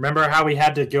 remember how we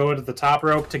had to go to the top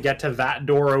rope to get to that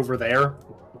door over there?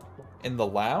 In the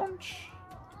lounge?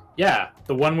 Yeah,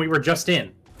 the one we were just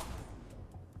in.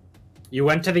 You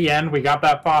went to the end, we got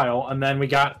that file, and then we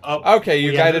got up... Okay,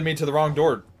 you guided me to the wrong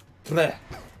door. Blech.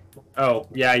 Oh,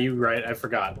 yeah, you're right, I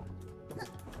forgot.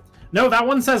 No, that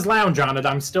one says lounge on it,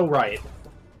 I'm still right.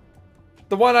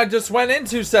 The one I just went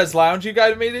into says lounge, you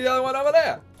guided me to the other one over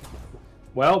there.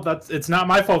 Well, it's not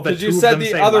my fault that you said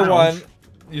the other one.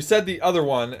 You said the other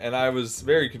one, and I was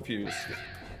very confused.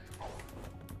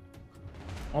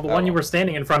 Well, the one you were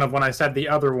standing in front of when I said the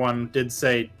other one did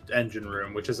say engine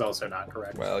room, which is also not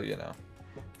correct. Well, you know.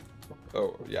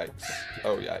 Oh, yikes.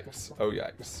 Oh, yikes. Oh,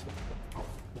 yikes.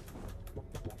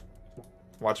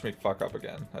 Watch me fuck up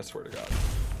again, I swear to God.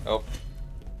 Oh.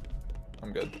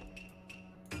 I'm good.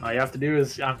 All you have to do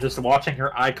is, I'm just watching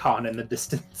her icon in the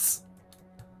distance.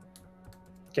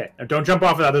 Okay, now don't jump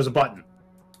off of that, there's a button.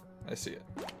 I see it.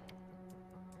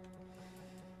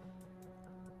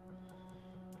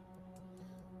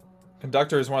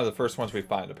 Conductor is one of the first ones we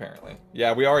find, apparently.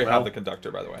 Yeah, we already have the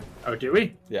conductor, by the way. Oh, do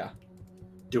we? Yeah.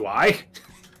 Do I?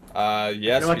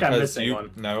 Yes, like because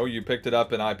you picked it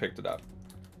up and I picked it up.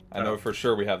 I know Oh. for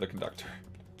sure we have the conductor.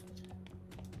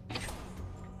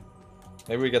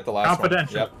 Maybe we get the last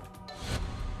Confidential. one. Yep.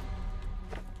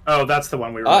 Oh, that's the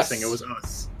one we were missing. It was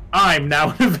us. I'm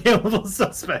now an available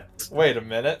suspect. Wait a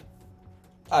minute.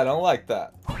 I don't like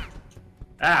that.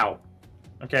 Ow.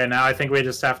 Okay, now I think we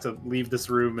just have to leave this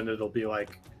room and it'll be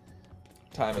like...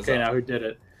 Time is okay, up. now who did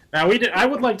it? Now, I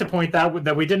would like to point out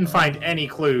that we didn't find any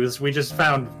clues. We just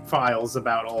found files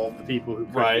about all the people who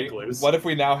put the clues. What if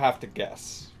we now have to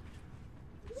guess?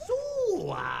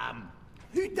 So,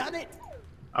 who done it?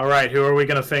 All right, who are we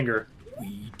gonna finger?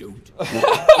 We don't.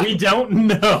 We don't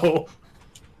know.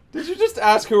 Did you just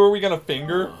ask who are we gonna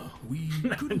finger? We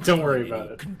couldn't Don't worry find any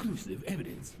about it. conclusive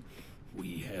evidence.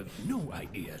 We have no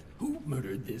idea who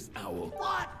murdered this owl.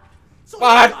 What? So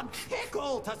What? you're on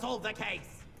pickle to solve the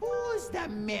case. Who's the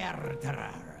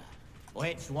murderer?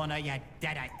 Which one of you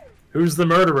did it? Who's the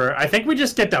murderer? I think we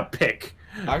just get to pick.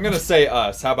 I'm gonna say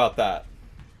us. How about that?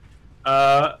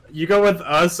 You go with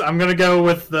us. I'm gonna go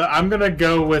with the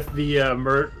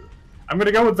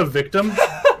victim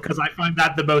because I find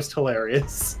that the most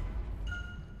hilarious.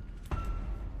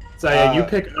 So yeah, you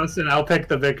pick us and I'll pick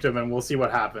the victim and we'll see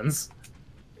what happens.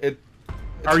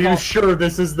 Are you sure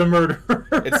this is the murderer?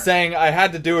 It's saying I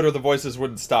had to do it or the voices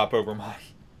wouldn't stop over mine.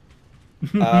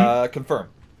 Confirm.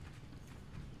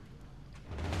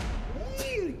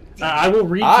 I will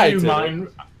read to you mine.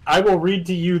 I will read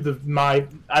to you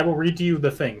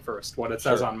the thing first, what it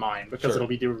says on mine, because it'll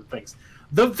be different things.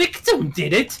 The victim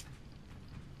did it.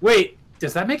 Wait,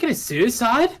 does that make it a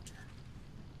suicide?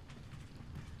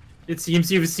 It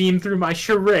seems you've seen through my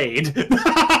charade.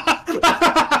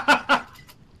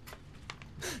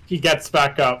 He gets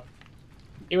back up.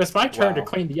 It was my turn to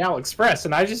clean the Owl Express,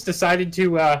 and I just decided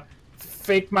to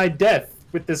fake my death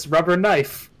with this rubber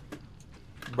knife.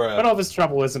 Bruh. But all this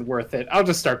trouble isn't worth it. I'll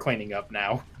just start cleaning up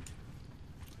now.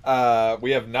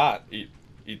 We have not eat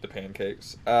the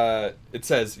pancakes. It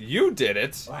says you did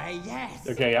it. Why, yes.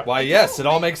 Okay, yep. Why, yes, it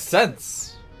all makes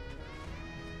sense.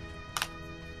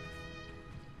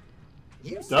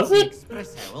 Does it?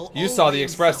 You saw the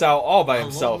Express Owl all by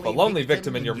himself, a lonely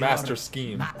victim in your master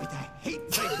scheme.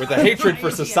 With a hatred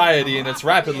for society and its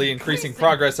rapidly increasing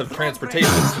progress of transportation,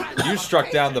 you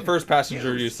struck down the first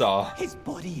passenger you saw. His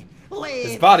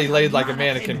body laid like a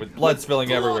mannequin with blood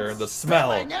spilling everywhere, and the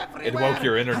smell, it woke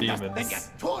your inner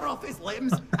demons.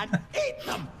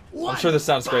 I'm sure this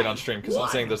sounds great on stream because I'm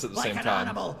saying this at the same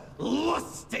time.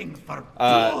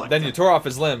 Then you tore off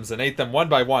his limbs and ate them one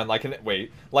by one like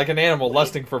an animal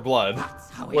lusting for blood.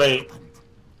 Wait.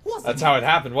 That's how it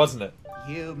happened, wasn't it?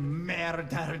 You murdered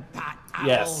that owl.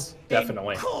 Yes,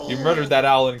 definitely. You murdered that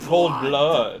owl in cold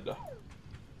blood.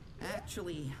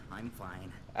 Actually, I'm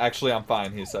fine. Actually, I'm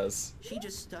fine, he says. She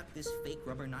just stuck this fake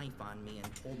rubber knife on me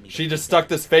and told me. She just stuck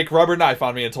this fake rubber knife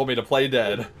on me and told me to play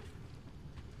dead.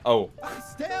 Oh.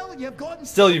 Still, you've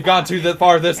gone too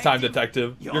far this time,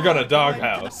 detective. You're going to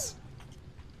doghouse.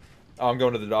 Oh, I'm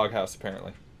going to the doghouse,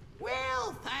 apparently.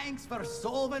 Well, thanks for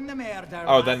solving the murder.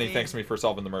 Oh, then he thanks me for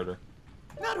solving the murder.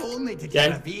 Not only did you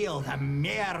reveal the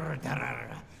murderer,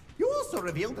 you also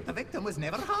revealed that the victim was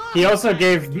never harmed. He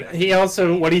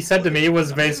also what he said to me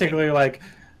was basically like,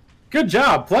 good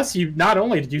job. Plus, you not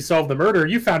only did you solve the murder,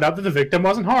 you found out that the victim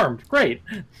wasn't harmed. Great.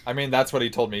 I mean, that's what he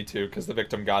told me too, because the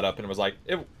victim got up and was like,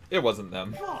 it wasn't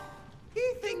them. What?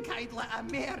 You think I'd let a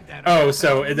murderer? Oh,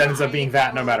 so it ends up being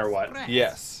that no matter what.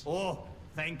 Yes. Oh,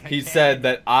 he said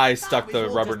that I stuck the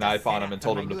rubber knife on him and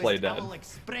told him to play dead.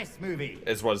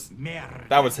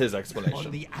 That was his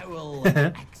explanation.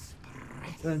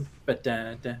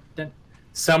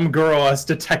 Some girl as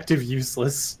detective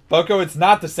useless. Boko, it's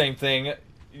not the same thing.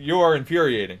 You are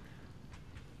infuriating.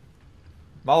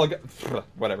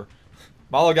 Whatever.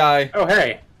 Malagai. Oh,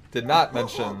 hey. Did not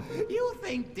mention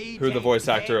who the voice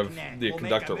actor of the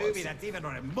conductor was.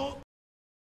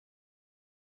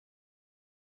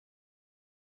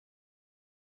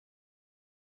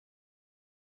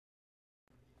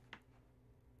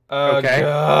 Okay.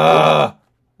 I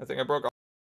think I broke off.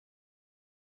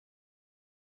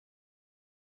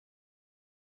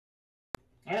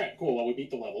 Alright, cool. Well, we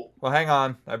beat the level. Well, hang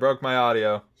on. I broke my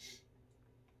audio.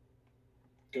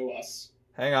 Go us.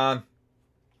 Hang on.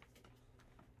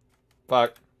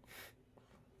 Fuck.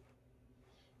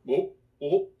 Whoop,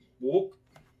 whoop, whoop.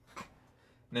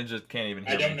 Ninja can't even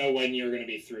hear me. I don't know when you're going to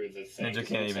be through the thing. Ninja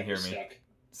can't even hear me. Stuck.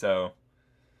 So.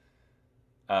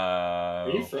 Are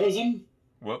you frozen?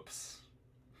 Whoops.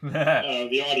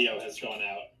 The audio has gone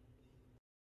out.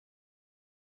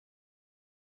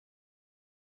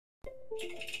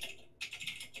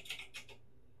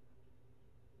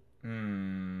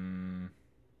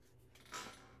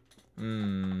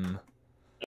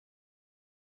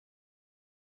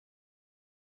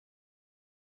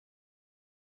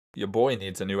 Your boy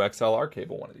needs a new XLR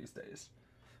cable one of these days.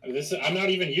 I'm not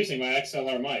even using my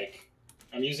XLR mic.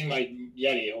 I'm using my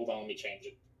Yeti. Hold on, let me change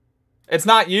it. It's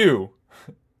not you.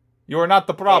 You are not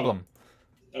the problem.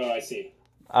 Oh, I see.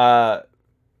 I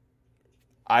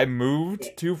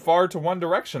moved too far to one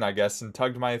direction, I guess, and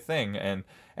tugged my thing. And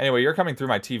anyway, you're coming through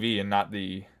my TV and not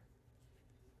the...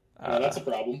 that's a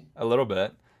problem. A little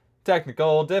bit.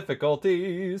 Technical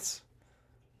difficulties.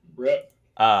 Rip.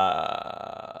 Hang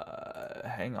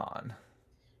on.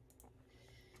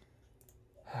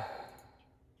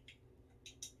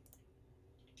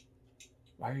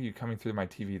 Why are you coming through my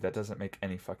TV? That doesn't make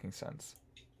any fucking sense.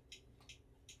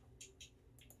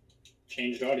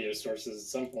 Changed audio sources at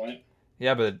some point.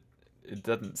 Yeah, but it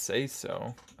doesn't say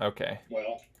so. Okay.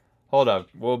 Well. Hold up.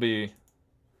 We'll be...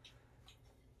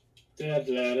 Okay, enough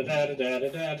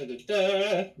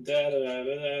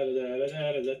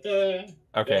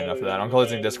of that. I'm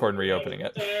closing Discord and reopening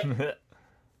it.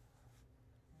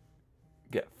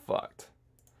 Get fucked.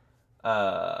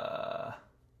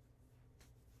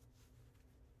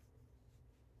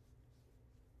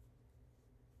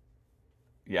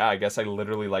 Yeah, I guess I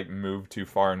literally, like, moved too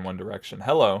far in one direction.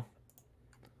 Hello.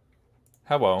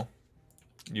 Hello.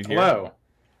 You hear? Hello.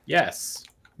 Yes.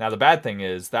 Now, the bad thing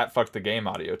is, that fucked the game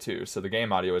audio, too. So the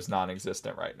game audio is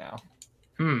non-existent right now.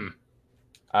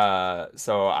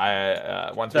 So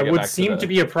I... once that we get would back seem to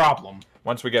be a problem.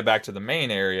 Once we get back to the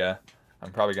main area,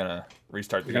 I'm probably going to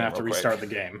restart the game You're going to have to restart the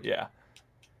game. Yeah.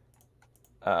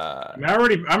 I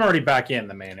mean, I'm already back in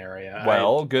the main area.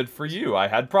 Well, good for you. I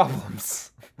had problems.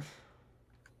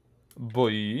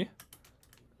 Boy.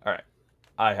 Alright.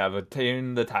 I have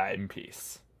attained the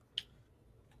timepiece.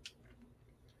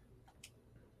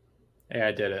 Hey,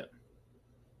 I did it.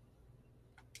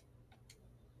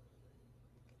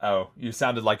 Oh, you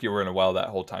sounded like you were in a well that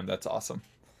whole time. That's awesome.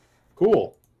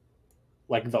 Cool.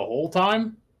 Like the whole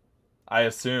time? I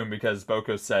assume because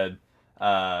Boko said,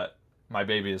 my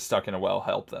baby is stuck in a well,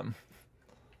 help them.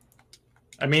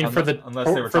 I mean, for the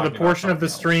portion of the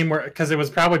stream where, because it was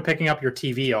probably picking up your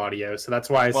TV audio, so that's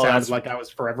why it sounded like I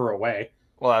was forever away.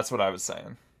 Well, that's what I was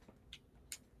saying.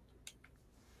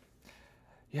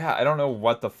 Yeah, I don't know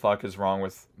what the fuck is wrong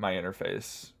with my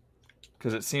interface,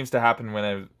 because it seems to happen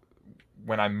when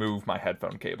I move my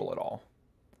headphone cable at all.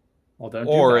 Well, don't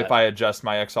or do that. If I adjust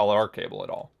my XLR cable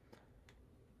at all.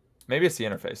 Maybe it's the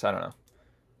interface. I don't know.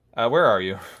 Where are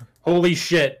you? Holy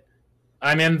shit!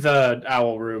 I'm in the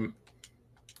owl room.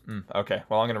 Okay,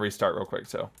 well, I'm going to restart real quick,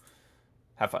 so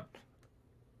have fun.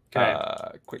 Okay.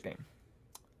 Quick game.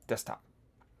 Desktop.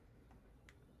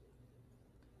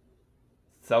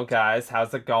 So, guys,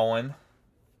 how's it going?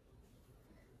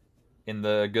 In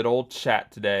the good old chat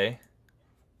today.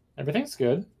 Everything's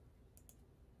good.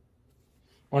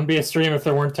 Wouldn't be a stream if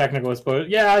there weren't technical exposure.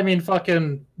 Yeah, I mean,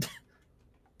 fucking...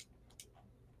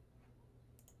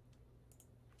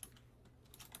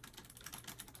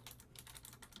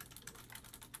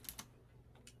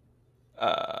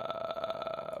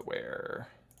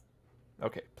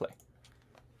 Okay, play.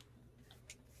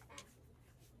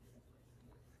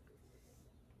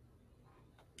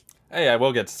 Hey, I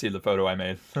will get to see the photo I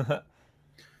made.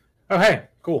 Oh, hey,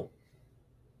 cool.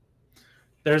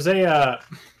 There's a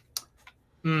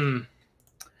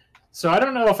So I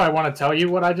don't know if I want to tell you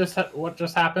what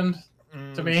just happened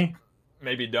to me.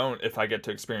 Maybe don't if I get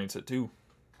to experience it too.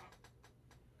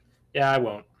 Yeah, I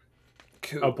won't.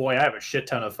 Cool. Oh boy, I have a shit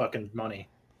ton of fucking money.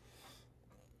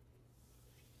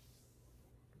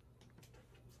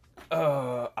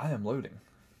 I am loading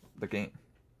the game,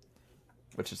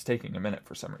 which is taking a minute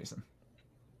for some reason.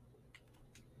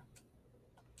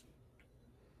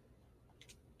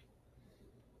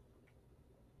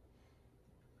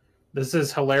 This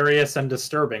is hilarious and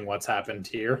disturbing what's happened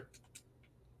here.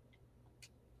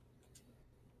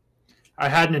 I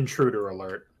had an intruder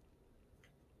alert.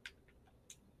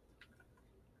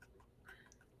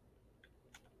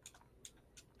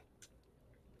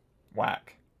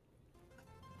 Whack.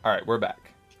 Alright, we're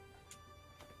back.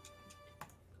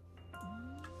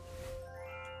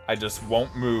 I just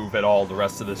won't move at all the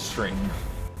rest of this stream.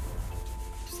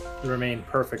 Just remain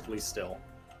perfectly still.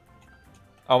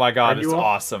 Oh my god, it's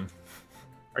awesome.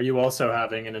 Are you also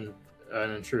having an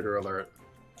intruder alert?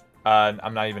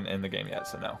 I'm not even in the game yet,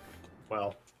 so no.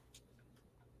 Well.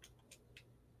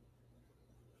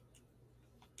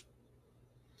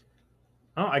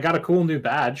 Oh, I got a cool new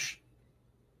badge.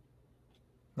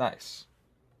 Nice.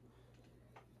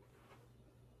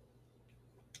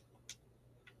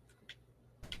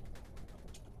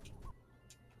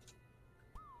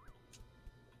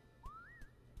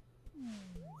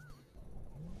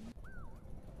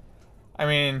 I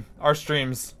mean, our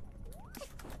streams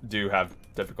do have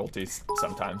difficulties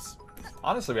sometimes.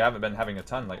 Honestly, we haven't been having a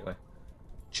ton lately.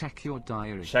 Check your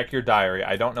diary. Check your diary.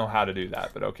 I don't know how to do that,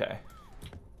 but okay.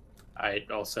 I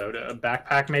also a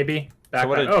backpack maybe.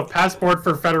 Backpack. So passport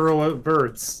for federal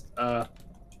birds.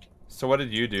 So what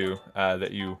did you do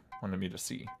that you wanted me to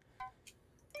see?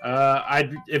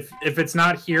 If it's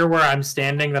not here where I'm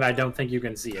standing, then I don't think you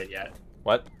can see it yet.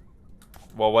 What?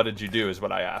 Well, what did you do is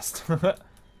what I asked.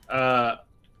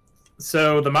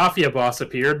 So the Mafia boss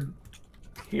appeared.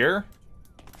 Here?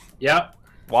 Yep.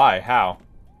 Why? How?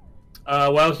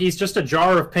 Well, he's just a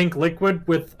jar of pink liquid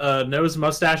with a nose,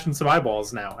 mustache, and some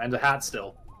eyeballs now, and a hat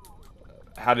still.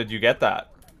 How did you get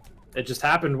that? It just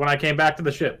happened when I came back to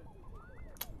the ship.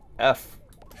 F.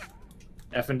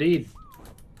 F indeed.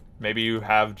 Maybe you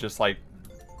have just, like,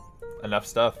 enough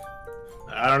stuff.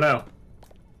 I don't know.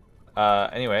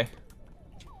 Anyway.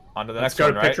 On to the Let's next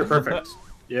one, go right? picture perfect.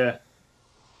 Yeah.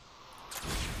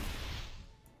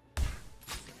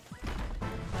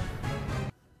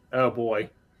 Oh boy.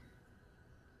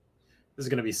 This is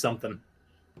gonna be something.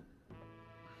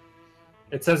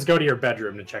 It says go to your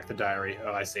bedroom to check the diary.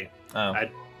 Oh, I see. Oh.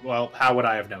 Well, how would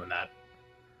I have known that?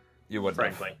 You wouldn't.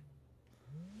 Frankly.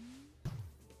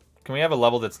 Can we have a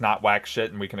level that's not whack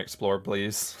shit and we can explore,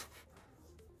 please?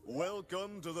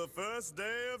 Welcome to the first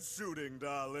day of shooting,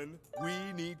 darling. We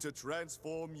need to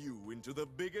transform you into the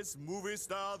biggest movie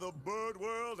star the bird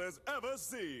world has ever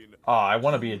seen. Oh, I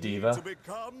want to be a diva. To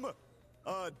become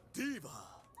a diva.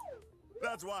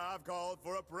 That's why I've called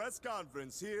for a press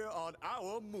conference here on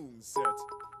our moon set.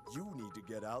 You need to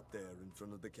get out there in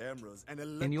front of the cameras and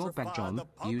electrify in your bedroom, the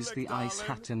public, use the ice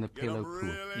darling. hat in the pillow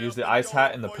pool. Use the ice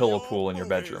hat in the pillow pool in your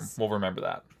bedroom. We'll remember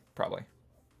that, probably.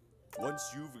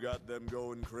 Once you've got them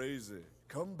going crazy,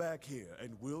 come back here and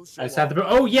we'll show. I just had to.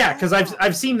 Oh yeah, because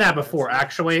I've seen that before.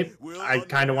 Actually, I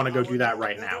kind of want to go do that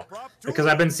right now because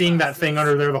I've been seeing that thing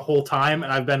under there the whole time,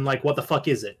 and I've been like, "What the fuck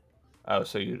is it?" Oh,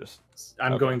 so you just...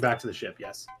 I'm going back to the ship.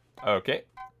 Yes. Okay.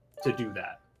 To do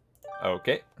that.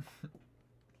 Okay.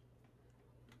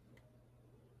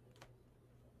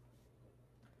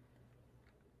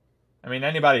 I mean,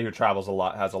 anybody who travels a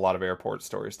lot has a lot of airport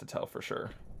stories to tell for sure.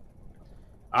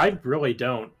 I really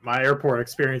don't. My airport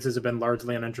experiences have been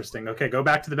largely uninteresting. Okay, go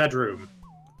back to the bedroom.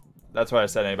 That's why I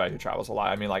said anybody who travels a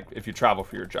lot. I mean, like, if you travel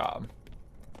for your job.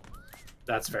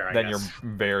 That's fair, I then guess.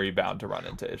 You're very bound to run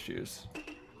into issues.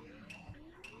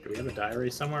 Do we have a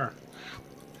diary somewhere?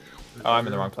 Oh, I'm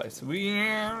in the wrong place.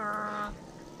 I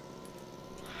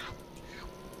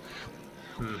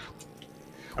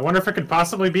wonder if it could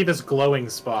possibly be this glowing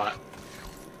spot.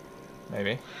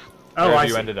 Maybe. Oh, Where I have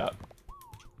you see. ended up?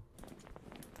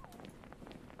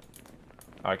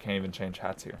 Oh, I can't even change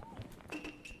hats here.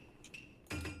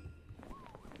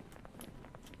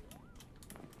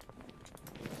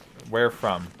 Where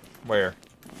from? Where?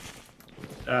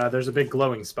 There's a big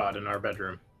glowing spot in our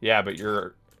bedroom. Yeah, but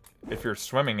if you're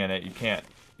swimming in it, you can't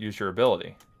use your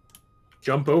ability.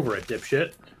 Jump over it,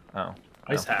 dipshit. Oh.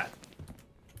 Ice hat.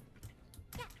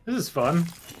 This is fun.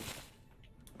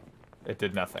 It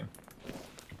did nothing.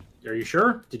 Are you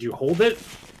sure? Did you hold it?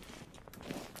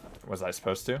 Was I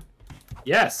supposed to?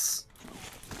 Yes.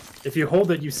 If you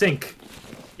hold it, you sink.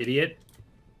 Idiot.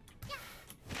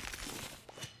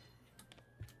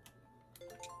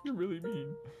 You're really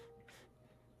mean.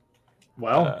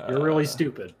 Well, you're really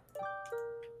stupid.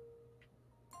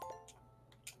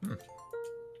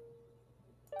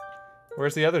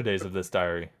 Where's the other days of this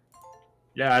diary?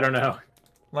 Yeah, I don't know.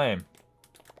 Lame.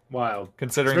 Wild.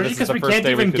 Considering Especially this is the because first we can't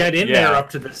day even we could... get in there up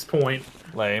to this point.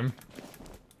 Lame.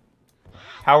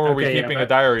 How are we Okay, keeping yeah, a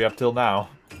diary up till now?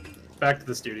 Back to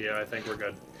the studio. I think we're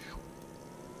good.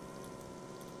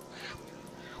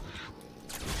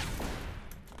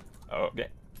 Okay.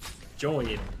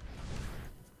 Join.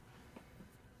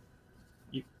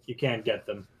 You can't get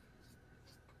them.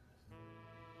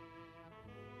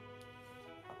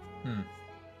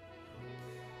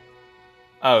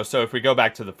 Oh, so if we go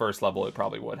back to the first level, it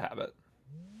probably would have it.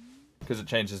 Because it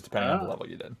changes depending on the level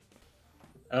you did.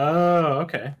 Oh,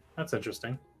 okay. That's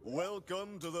interesting.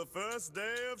 Welcome to the first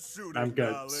day of shooting. I'm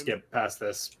gonna darling. skip past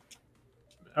this.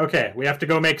 Okay, we have to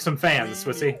go make some fans,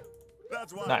 Swissy.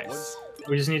 That's why Nice.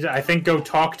 We just need to, I think, go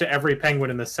talk to every penguin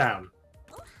in this sound.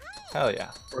 Hell yeah.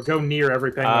 Or go near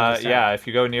every penguin in this sound. Yeah, if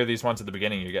you go near these ones at the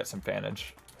beginning, you get some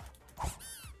fanage.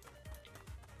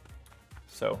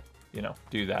 So, you know,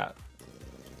 do that.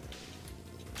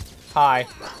 Hi.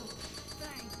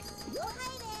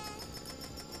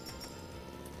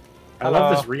 I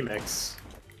love this remix.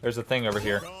 There's a thing over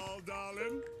here.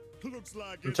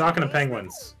 I'm talking to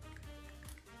penguins.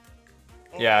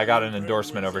 Yeah, I got an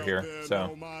endorsement over here,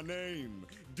 so.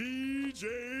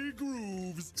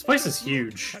 This place is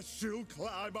huge.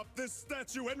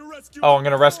 Oh, I'm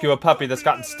gonna rescue a puppy that's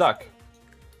gotten stuck.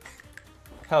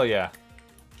 Hell yeah.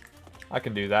 I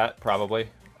can do that, probably.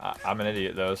 I'm an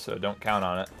idiot, though, so don't count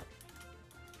on it.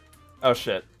 Oh,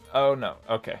 shit. Oh, no.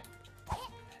 Okay.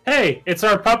 Hey, it's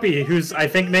our puppy, whose, I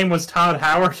think, name was Todd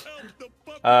Howard.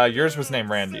 Yours was named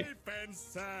Randy.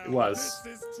 It was.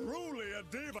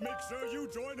 Make sure you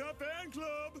join our fan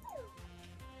club.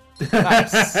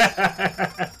 Nice.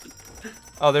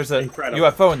 Oh, there's a Incredible.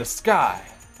 UFO in the sky.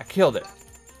 I killed it.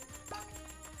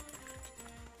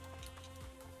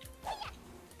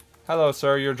 Hello,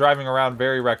 sir. You're driving around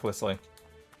very recklessly.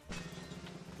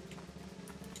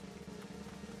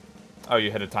 Oh, you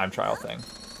hit a time trial thing.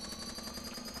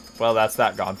 Well, that's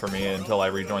that gone for me until I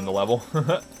rejoin the level.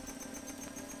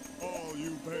 All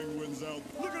you penguins out,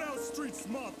 look at how street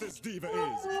smart this diva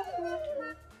is.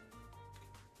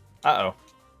 Uh-oh.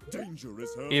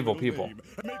 Dangerous her Evil little people. name.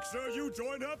 Make sure you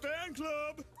join our fan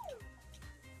club.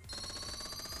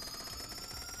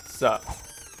 Sup?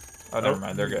 Oh, never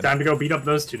mind. They're good. Time to go beat up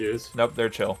those two dudes. Nope, they're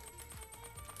chill.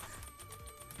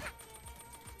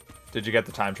 Did you get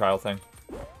the time trial thing?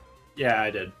 Yeah,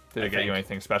 I did. Did it get you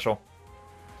anything special?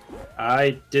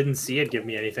 I didn't see it give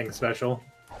me anything special.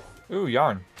 Ooh,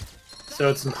 yarn. So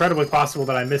it's incredibly possible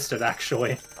that I missed it,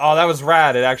 actually. Oh, that was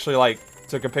rad. It actually, like,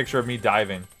 took a picture of me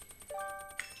diving.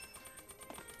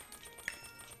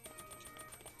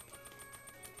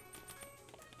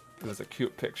 It was a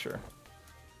cute picture.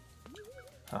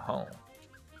 Oh.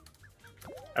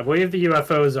 I believe the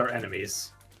UFOs are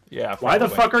enemies. Yeah, Why the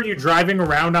probably. fuck are you driving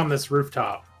around on this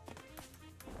rooftop?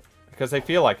 Because they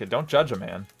feel like it. Don't judge a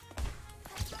man.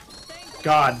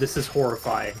 God, this is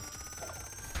horrifying.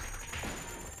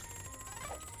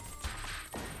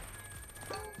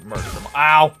 Murder them.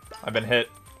 Ow! I've been hit.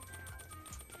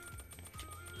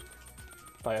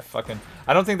 By a fucking...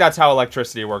 I don't think that's how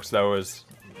electricity works, though, is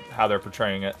how they're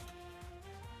portraying it.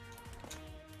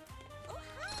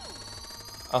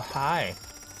 Oh, hi.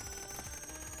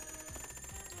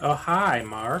 Oh, hi,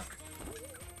 Mark.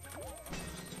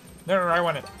 No, I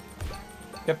want it.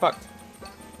 Get fucked.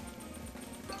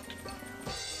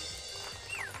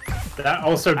 That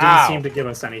also didn't Ow. seem to give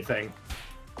us anything.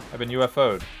 I've been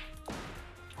UFO'd.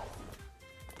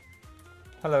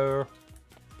 Hello.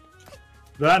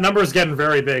 That number's getting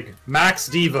very big. Max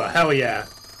Diva, hell yeah.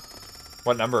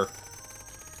 What number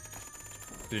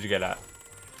did you get at?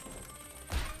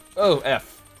 Oh,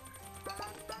 F.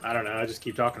 I don't know, I just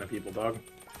keep talking to people, dog.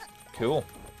 Cool.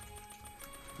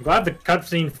 I'm glad the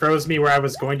cutscene froze me where I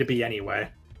was going to be anyway.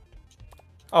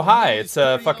 Oh, hi. It's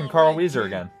fucking Carl Weezer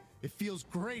again. It feels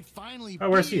great finally. Oh,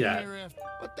 where's he being at? here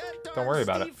but that Don't darn worry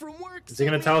about Steve it. from work Is he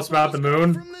gonna said tell I'm us about the supposed to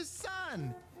moon? From the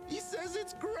sun. He says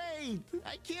it's great.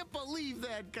 I can't believe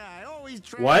that guy. Always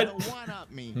trying What? to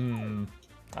one-up me.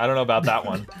 I don't know about that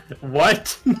one.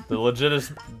 What?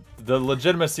 The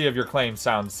legitimacy of your claim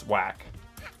sounds whack.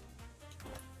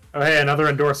 Oh, hey, another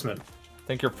endorsement.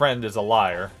 Think your friend is a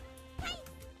liar.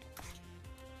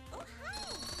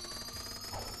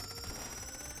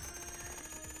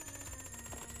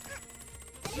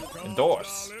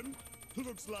 Endorse. Darling.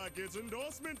 Looks like it's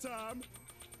endorsement time.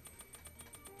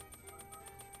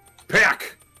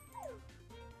 Pack!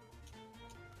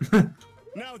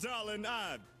 Now, darling,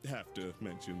 I have to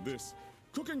mention this.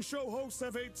 Cooking show hosts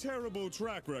have a terrible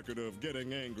track record of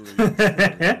getting angry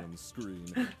on screen.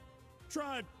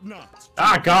 Try not.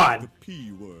 Ah, God. The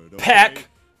P word. Okay? Peck.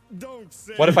 Don't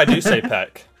say. What if I do say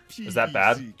peck? Is that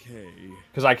bad?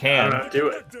 Because I I can. don't know, do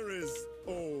it.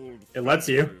 It lets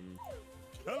you.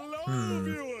 Hello,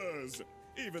 viewers.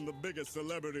 Even the biggest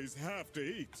celebrities have to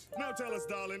eat. Now tell us,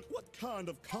 darling, what kind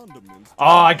of condiments?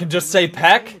 Oh, I can just say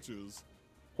peck?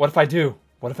 What if I do?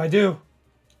 What if I do?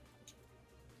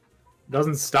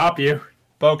 Doesn't stop you.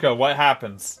 Boca, what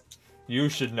happens? You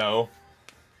should know.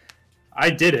 I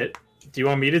did it. Do you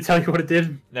want me to tell you what it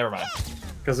did? Never mind.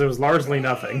 Because it was largely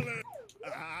nothing.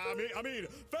 I mean,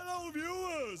 fellow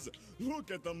viewers,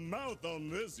 look at the mouth on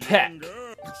this Peck. young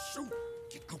girl. Shoot,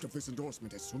 get out of this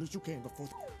endorsement as soon as you can before.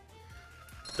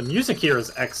 The music here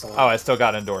is excellent. Oh, I still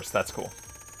got endorsed. That's cool.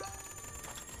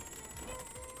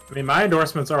 I mean, my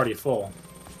endorsement's already full.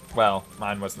 Well,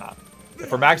 mine was not.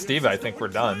 If we're Max Diva, I think we're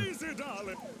done.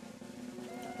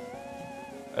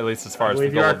 At least as far I as the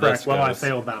believe you goal are of this correct. Well, I goes.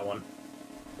 failed that one.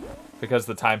 Because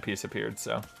the timepiece appeared,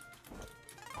 so.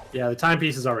 Yeah, the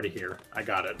timepiece is already here. I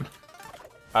got it.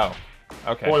 Oh,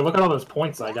 okay. Boy, look at all those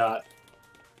points I got.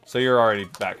 So you're already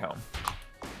back home.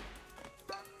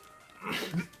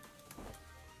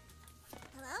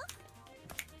 Hello?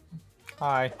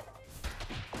 Hi.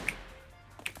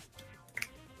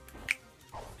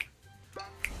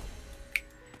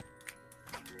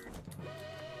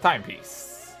 Timepiece.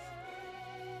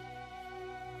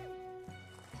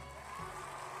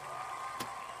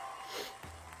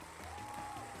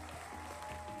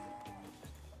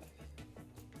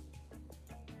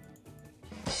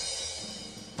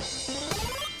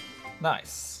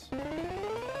 Nice.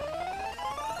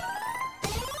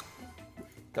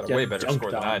 Got a Get way better dunked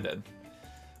score than I on. did.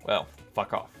 Well,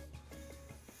 fuck off.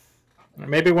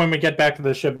 Maybe when we get back to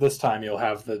the ship this time, you'll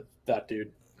have that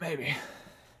dude. Maybe.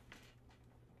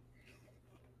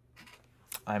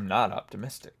 I'm not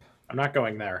optimistic. I'm not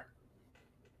going there.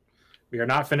 We are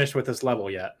not finished with this level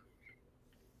yet.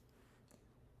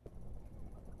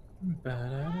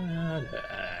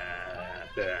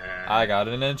 I got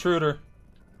an intruder.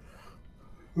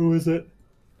 Who is it?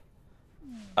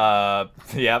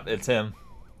 Yep, it's him.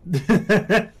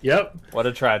 Yep. What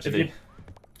a tragedy.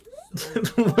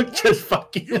 Look, just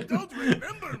fucking.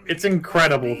 It's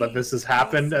incredible that this has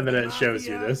happened and then it shows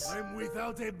you this. I'm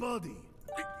without a body.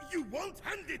 You won't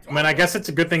hand it I mean, I guess it's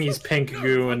a good thing he's pink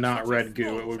goo and not red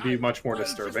goo. It would be much more I'll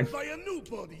just disturbing. buy a new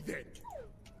body then.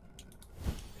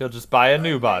 He'll just buy a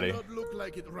new body. Not look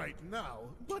like it right now,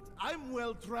 but I'm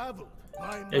well traveled.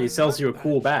 Yeah, he sells you a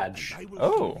cool badge.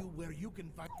 Oh.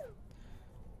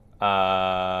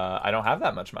 I don't have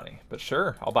that much money, but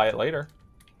sure, I'll buy it later.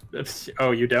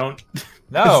 Oh, you don't?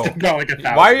 No. It's got like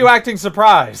 1,000. Why are you acting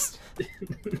surprised?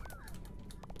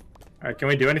 Alright, can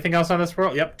we do anything else on this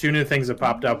world? Yep, 2 new things have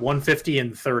popped up. 150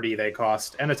 and 30 they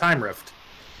cost, and a time rift.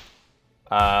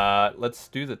 Let's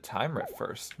do the time rift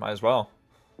first. Might as well.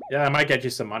 Yeah, I might get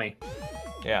you some money.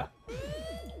 Yeah.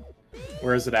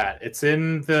 Where is it at? It's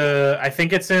in the... I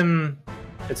think it's in...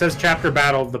 It says Chapter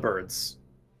Battle of the Birds.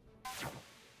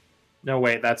 No,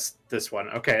 wait, that's this one.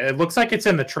 Okay, it looks like it's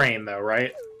in the train, though,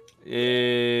 right?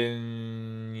 Yes,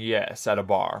 at a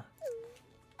bar.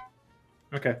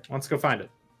 Okay, let's go find it.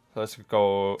 Let's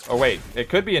go... Oh, wait. It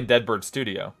could be in Deadbird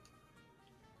Studio.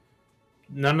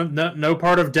 No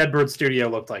part of Deadbird Studio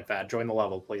looked like that. Join the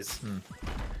level, please.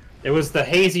 It was the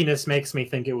haziness makes me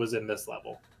think it was in this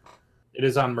level. It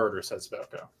is on Murder, says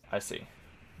Boko. I see.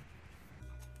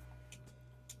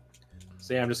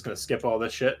 So yeah, I'm just going to skip all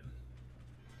this shit.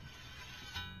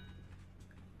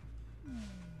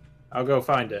 I'll go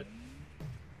find it.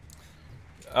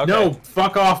 Okay. No,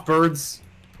 fuck off, birds.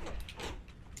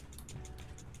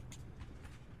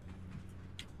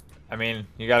 I mean,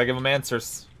 you gotta give them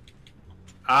answers.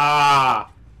 Ah.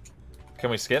 Can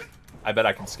we skip? I bet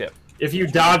I can skip. If you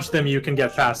dodge them, you can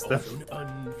get past them.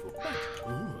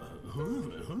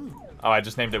 Oh, I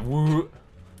just named it Woo,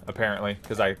 apparently,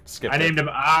 because I skipped I named him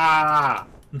Ah.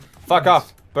 Fuck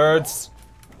off, birds.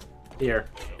 Here.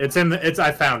 It's in the...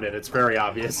 I found it. It's very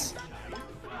obvious.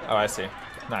 Oh, I see.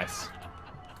 Nice.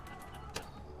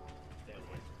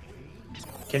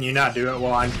 Can you not do it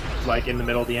while I'm, like, in the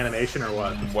middle of the animation, or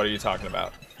what? What are you talking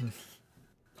about?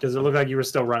 Because it looked like you were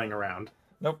still running around.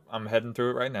 Nope, I'm heading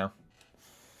through it right now.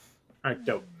 Alright,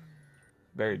 dope.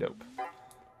 Very dope.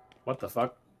 What the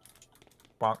fuck?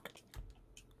 Bonk.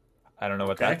 I don't know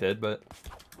what Okay. that did, but...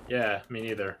 Yeah, me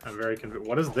neither. I'm very confused.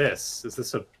 What is this? Is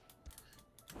this a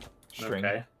String.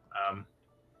 Okay.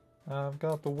 I've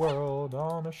got the world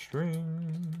on a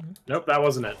string. Nope, that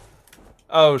wasn't it.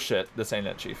 Oh shit, this ain't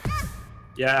it, Chief.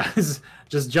 Yeah,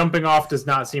 just jumping off does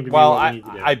not seem to be Well, what we need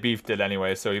to do. I beefed it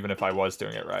anyway, so even if I was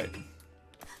doing it right.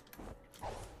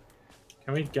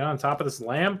 Can we get on top of this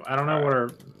lamp? I don't know what our...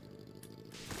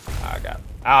 I got it.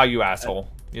 Ow, you asshole.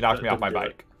 You knocked me off my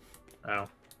bike. Oh.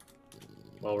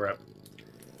 Well, rip.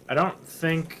 I don't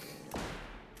think...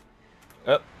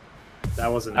 Oh. That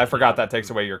wasn't... I forgot that takes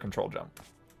away your control jump.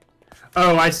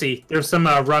 Oh, I see. There's some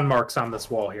run marks on this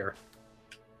wall here.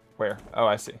 Where? Oh,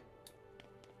 I see.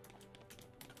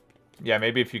 Yeah,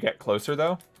 maybe if you get closer,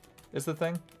 though, is the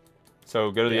thing. So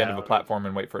go to the end of the platform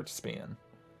and wait for it to spin.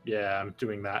 Yeah, I'm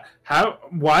doing that.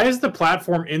 Why is the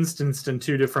platform instanced in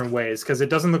 2 different ways? Because it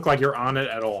doesn't look like you're on it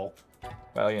at all.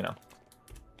 Well, you know.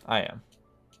 I am.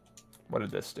 What did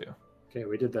this do? Okay,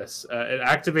 we did this. It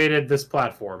activated this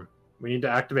platform. We need to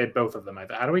activate both of them.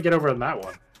 How do we get over on that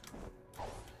one?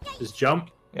 Just jump?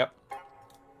 Yep.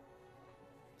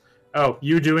 Oh,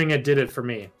 you doing it did it for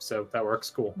me. So that works.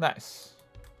 Cool. Nice.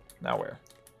 Now where?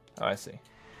 Oh, I see.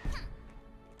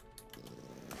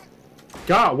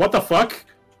 God, what the fuck?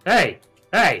 Hey!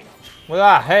 Hey!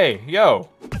 Well, hey, yo.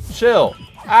 Chill.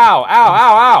 Ow, ow, ow,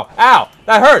 ow, ow!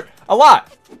 That hurt! A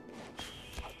lot!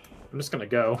 I'm just gonna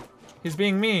go. He's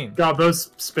being mean. God,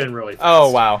 those spin really fast.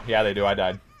 Oh, wow. Yeah, they do. I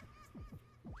died.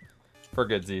 For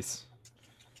goodsies.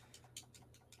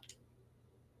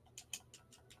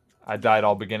 I died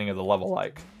all beginning of the level,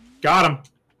 like. Got him!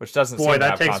 Which doesn't Boy, seem to that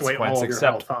have takes away consequence, all of your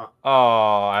except... health, huh?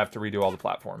 Oh, I have to redo all the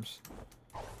platforms.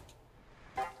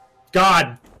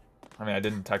 God! I mean, I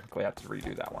didn't technically have to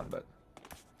redo that one, but...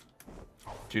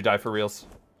 Did you die for reals?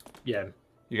 Yeah.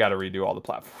 You gotta redo all the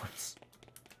platforms.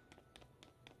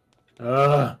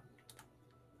 Well,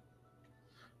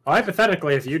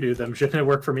 hypothetically, if you do them, shouldn't it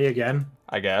work for me again?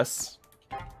 I guess.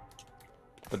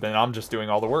 But then I'm just doing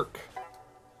all the work.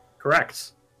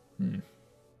 Correct.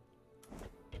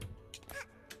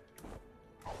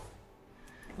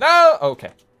 No!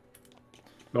 Okay.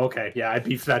 Okay, yeah, I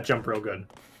beefed that jump real good.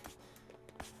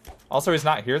 Also, he's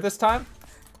not here this time?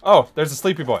 Oh, there's a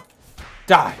sleepy boy.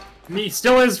 Die! He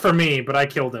still is for me, but I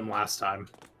killed him last time.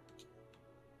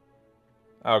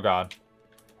 Oh, God.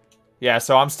 Yeah,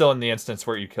 so I'm still in the instance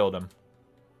where you killed him.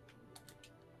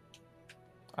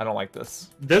 I don't like this.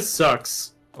 This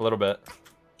sucks. A little bit.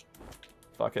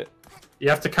 Fuck it. You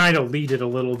have to kind of lead it a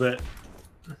little bit.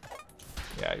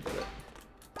 Yeah, you did it.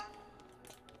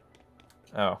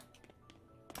 Oh.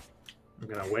 I'm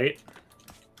gonna wait.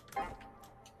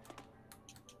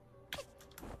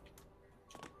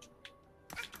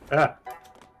 Ah.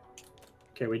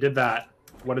 Okay, we did that.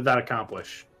 What did that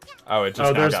accomplish? Oh, it just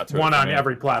now there's got to one it for on me.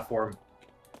 every platform.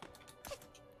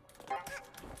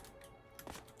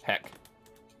 Heck.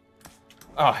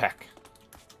 Oh, heck.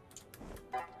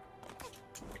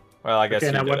 Well, I guess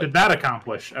Okay, now what did that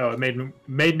accomplish? Oh, it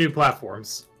made new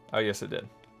platforms. Oh, yes, it did.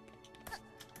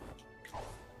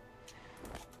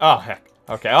 Oh, heck.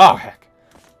 Okay, oh, heck.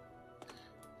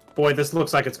 Boy, this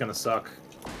looks like it's gonna suck.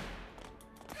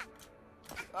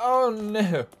 Oh,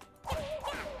 no.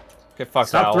 Okay, fuck that.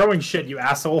 Stop throwing shit, you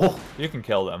asshole. You can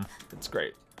kill them. It's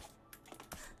great.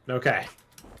 Okay.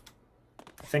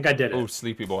 I think I did it. Ooh,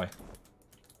 sleepy boy.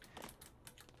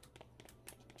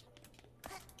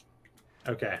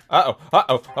 Okay. Uh-oh.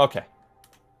 Uh-oh. Okay.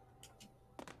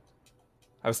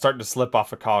 I was starting to slip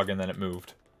off a cog and then it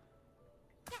moved.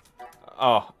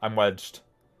 Oh, I'm wedged.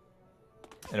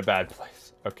 In a bad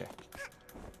place. Okay.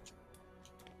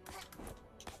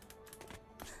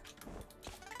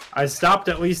 I stopped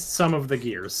at least some of the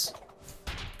gears.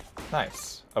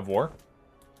 Nice. Of war?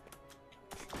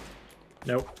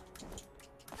 Nope.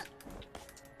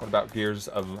 What about Gears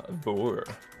of War?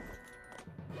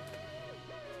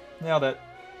 Nailed it.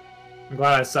 I'm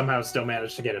glad I somehow still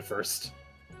managed to get it first.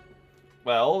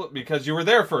 Well, because you were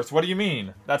there first. What do you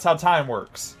mean? That's how time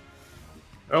works.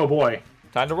 Oh boy.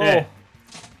 Time to roll. Eh.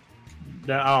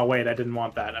 Oh wait, I didn't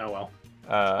want that. Oh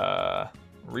well.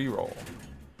 Reroll.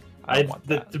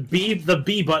 The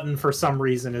B button for some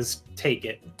reason is take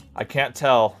it. I can't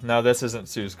tell. No, this isn't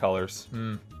Sue's colors.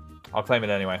 I'll claim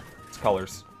it anyway. It's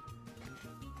colors.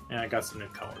 Yeah, I got some new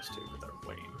colors too, but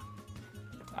they're lame.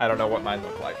 I don't know what mine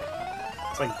look like.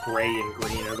 It's like gray and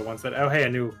green are the ones that... Oh, hey, a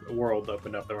new world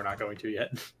opened up that we're not going to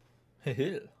yet.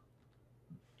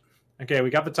 Okay, we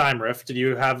got the time rift. Did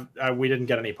you have... we didn't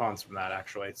get any pawns from that,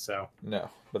 actually, so... No.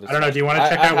 But I don't know, do you want to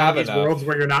check out one of these worlds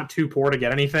where you're not too poor to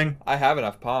get anything? I have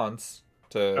enough pawns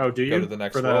to go to the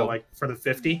next for the, world. like, for the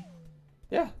 50?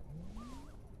 Yeah.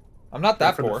 I'm not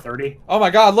that for poor. The 30? Oh my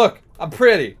god, look! I'm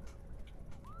pretty!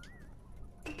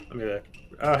 Let me look.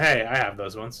 Oh, hey, I have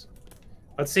those ones.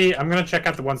 Let's see. I'm gonna check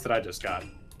out the ones that I just got.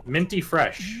 Minty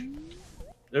fresh.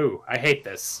 Ooh, I hate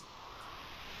this.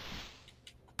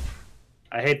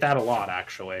 I hate that a lot,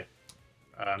 actually.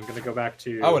 I'm gonna go back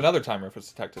to... Oh, another time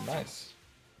reference detected. Nice.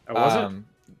 Oh, was it?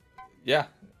 Yeah.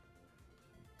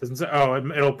 Doesn't say... Oh,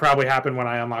 it'll probably happen when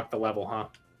I unlock the level, huh?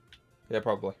 Yeah,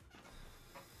 probably.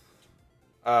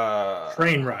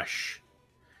 Train rush.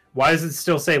 Why does it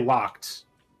still say locked?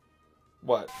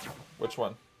 What? Which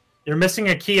one? You're missing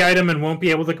a key item and won't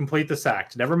be able to complete this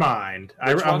act. Never mind.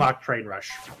 I unlocked train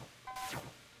rush.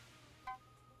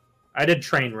 I did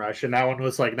train rush, and that one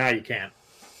was like, nah, you can't.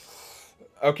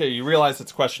 Okay, you realize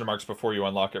it's question marks before you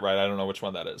unlock it, right? I don't know which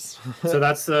one that is. So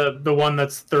that's the one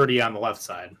that's 30 on the left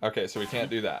side. Okay, so we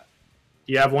can't do that.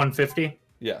 Do you have 150?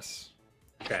 Yes.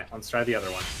 Okay, let's try the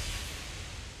other one.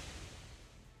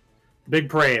 Big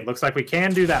parade. Looks like we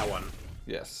can do that one.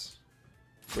 Yes.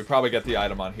 We'd probably get the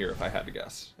item on here if I had to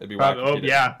guess. It'd be Oh,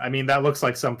 yeah. I mean, that looks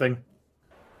like something.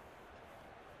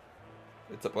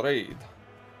 It's a parade.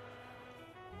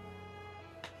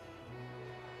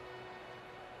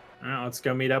 Well, let's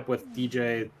go meet up with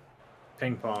DJ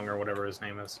Ping Pong or whatever his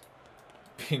name is.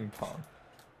 Ping Pong.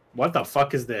 What the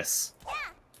fuck is this?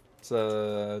 It's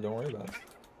don't worry about it.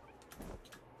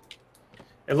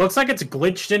 It looks like it's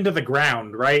glitched into the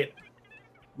ground, right?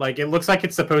 Like, it looks like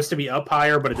it's supposed to be up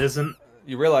higher, but it isn't.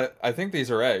 You realize, I think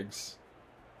these are eggs.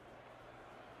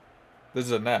 This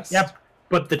is a nest. Yep,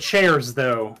 but the chairs,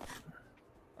 though.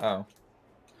 Oh.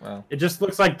 Well. It just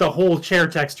looks like the whole chair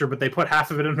texture, but they put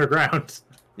half of it underground.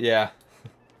 Yeah.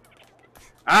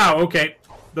 Oh, okay.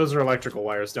 Those are electrical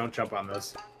wires. Don't jump on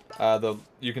those.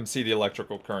 You can see the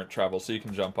electrical current travel, so you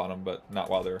can jump on them, but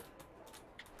not while they're...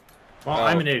 Well,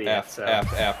 I'm an idiot, F, so...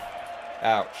 F, F.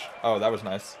 Ouch. Oh, that was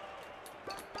nice.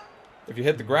 If you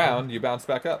hit the ground, you bounce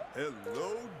back up.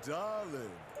 Hello, darling.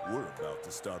 We're about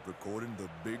to start recording the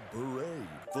big parade.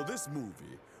 For this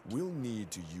movie, we'll need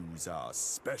to use our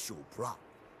special prop.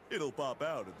 It'll pop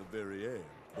out at the very end.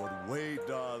 But wait,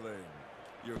 darling.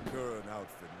 Your current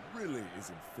outfit really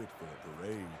isn't fit for a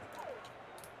parade.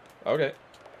 Okay.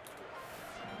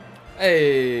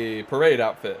 Hey, parade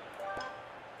outfit.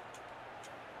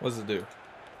 What does it do?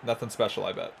 Nothing special,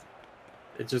 I bet.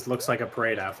 It just looks like a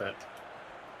parade outfit.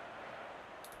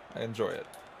 I enjoy it.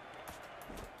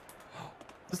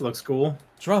 This looks cool.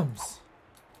 Drums.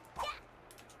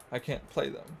 I can't play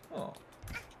them. Oh.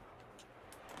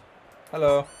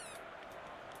 Hello.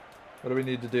 What do we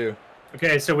need to do?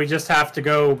 Okay, so we just have to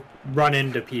go run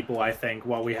into people, I think,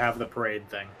 while we have the parade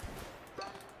thing.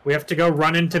 We have to go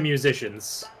run into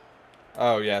musicians.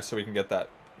 Oh, yeah, so we can get that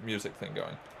music thing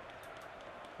going.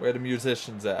 Where are the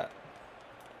musicians at?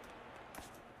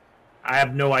 I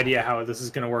have no idea how this is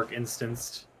going to work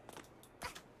instanced.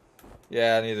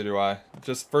 Yeah, neither do I.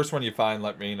 Just first one you find,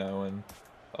 let me know, and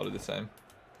I'll do the same.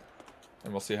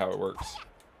 And we'll see how it works.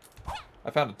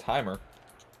 I found a timer.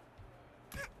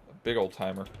 A big old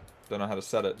timer. Don't know how to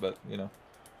set it, but, you know.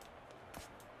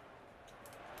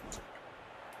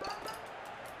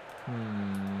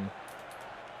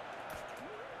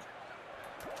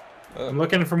 I'm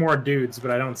looking for more dudes,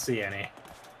 but I don't see any.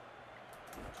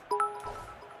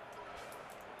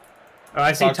 Oh,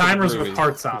 I see timers with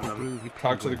hearts on them.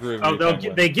 Talk to the groovy.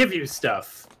 Oh, they give you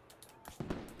stuff.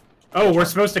 Oh, we're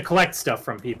supposed to collect stuff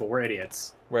from people. We're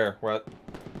idiots. Where? What?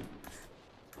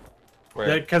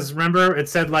 Where? Because remember, it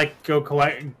said, like, go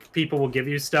collect... People will give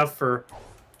you stuff for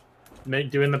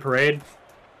doing the parade.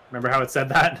 Remember how it said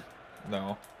that?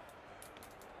 No.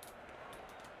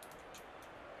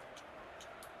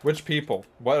 Which people?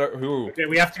 What? Who? Okay,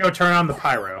 we have to go turn on the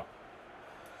pyro.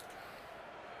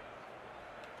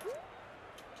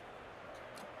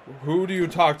 Who do you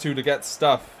talk to get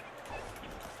stuff?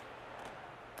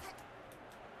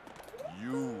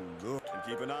 You look and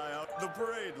keep an eye out for the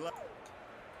parade.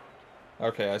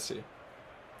 Okay, I see.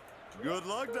 Good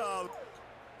luck, doll.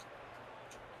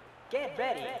 Get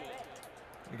ready.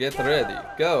 Get ready.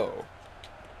 Go.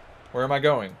 Where am I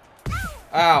going?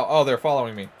 Ow! Oh, they're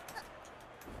following me.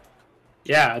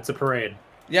 Yeah, it's a parade.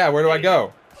 Yeah, where do I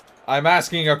go? I'm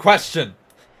asking a question.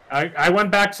 I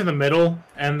went back to the middle,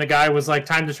 and the guy was like,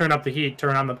 "Time to turn up the heat.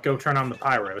 Go turn on the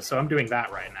pyro." So I'm doing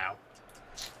that right now.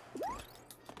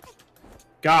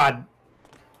 God.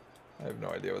 I have no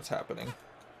idea what's happening.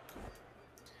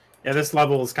 Yeah, this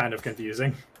level is kind of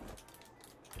confusing.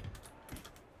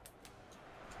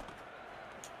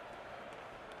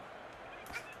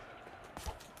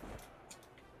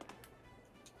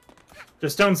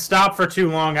 Just don't stop for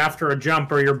too long after a jump,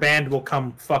 or your band will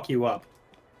come fuck you up.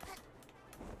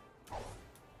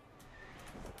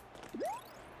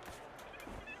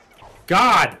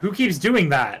 God, who keeps doing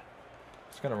that?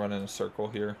 Just gonna run in a circle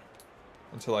here.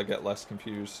 until I get less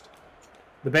confused.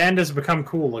 The band has become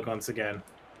cool once again.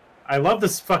 I love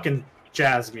this fucking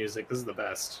jazz music. This is the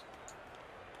best.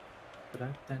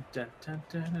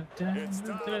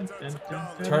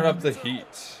 Turn up the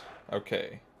heat.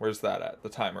 Okay, where's that at? The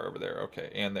timer over there.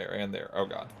 Okay, and there, and there. Oh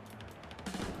god.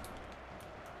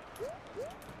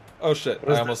 Oh shit!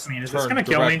 I almost turned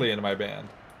directly into my band.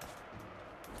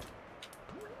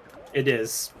 It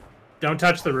is. Don't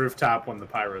touch the rooftop when the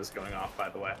pyro is going off, by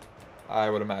the way. I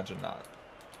would imagine not.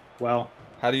 Well,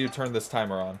 how do you turn this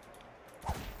timer on?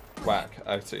 Whack.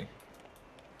 I see.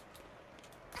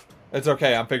 It's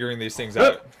okay. I'm figuring these things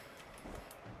out.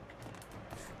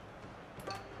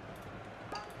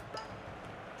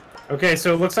 Okay,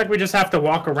 so it looks like we just have to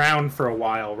walk around for a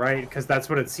while, right? Because that's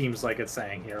what it seems like it's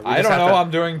saying here. I don't know.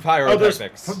 I'm doing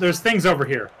pyrotechnics. Oh, there's things over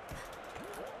here.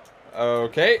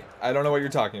 Okay. I don't know what you're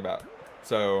talking about.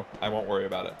 So, I won't worry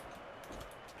about it.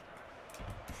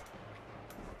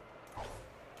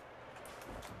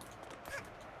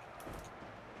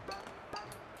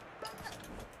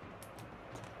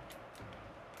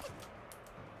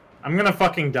 I'm gonna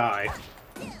fucking die.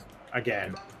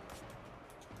 Again.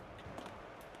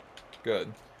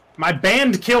 Good. My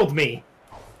band killed me!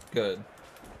 Good.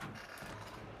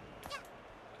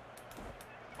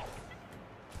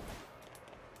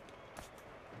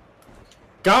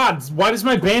 God, why does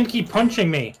my band keep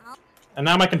punching me? And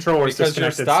now my controller is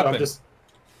disconnected, so I'm just...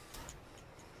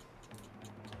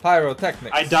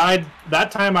 Pyrotechnics. I died... That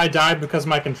time I died because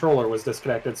my controller was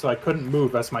disconnected, so I couldn't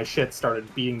move as my shit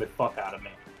started beating the fuck out of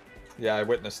me. Yeah, I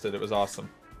witnessed it. It was awesome.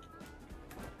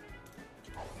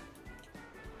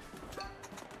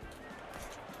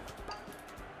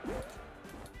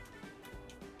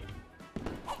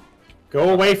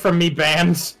 Go away from me,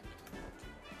 bands!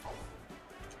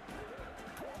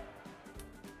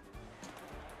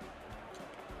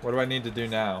 What do I need to do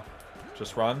now?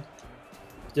 Just run?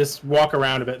 Just walk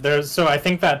around a bit. So I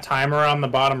think that timer on the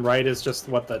bottom right is just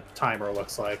what the timer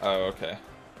looks like. Oh, okay.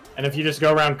 And if you just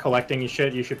go around collecting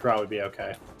shit, you should probably be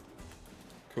okay.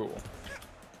 Cool.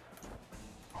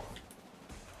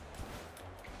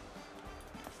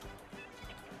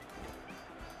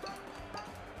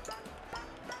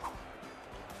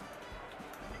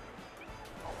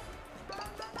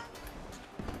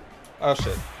 Oh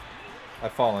shit.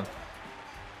 I've fallen.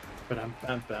 The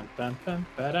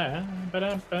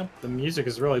music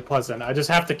is really pleasant. I just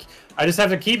have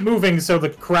to keep moving so the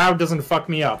crowd doesn't fuck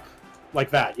me up. Like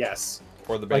that, yes.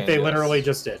 Or the band, like they literally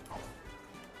just did.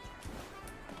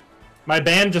 My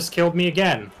band just killed me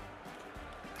again.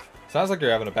 Sounds like you're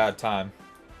having a bad time.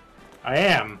 I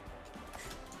am.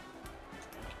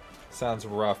 Sounds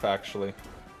rough, actually.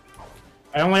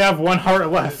 I only have one heart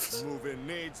left.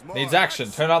 Needs action.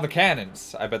 Turn on the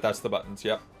cannons. I bet that's the buttons.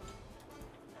 Yep.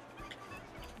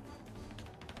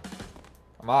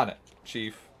 I'm on it,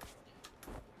 Chief.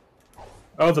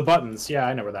 Oh, the buttons. Yeah,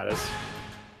 I know where that is.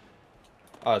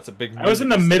 Oh, it's a big... I was in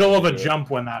the middle of a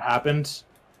jump when that happened.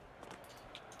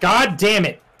 God damn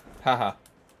it! Haha.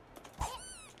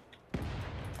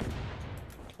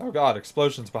 Oh god,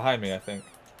 explosions behind me, I think.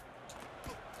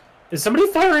 Is somebody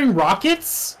firing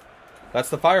rockets? That's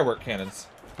the firework cannons.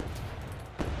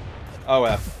 Oh,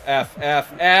 F. F,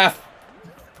 F, F!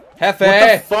 Hefe!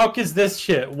 What the fuck is this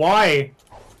shit? Why?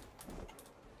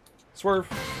 Swerve.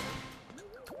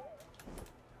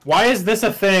 Why is this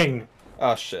a thing?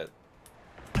 Oh, shit.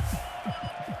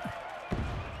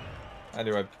 I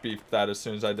knew I beefed that as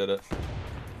soon as I did it.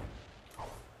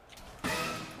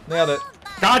 Nailed it.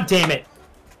 God damn it!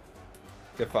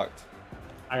 Get fucked.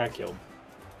 I got killed.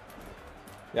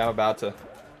 Yeah, I'm about to.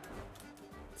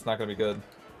 It's not gonna be good.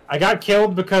 I got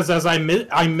killed because as I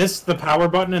missed the power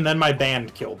button and then my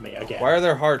band killed me again. Why are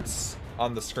there hearts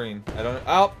on the screen? I don't...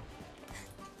 Oh!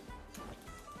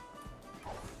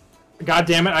 God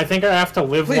damn it, I think I have to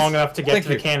live long enough to get to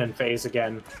the cannon phase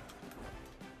again.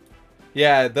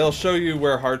 Yeah, they'll show you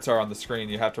where hearts are on the screen.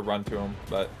 You have to run to them,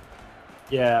 but...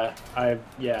 Yeah, I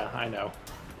know.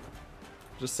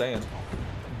 Just saying.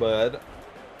 Bud.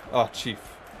 Oh, Chief.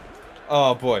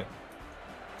 Oh, boy.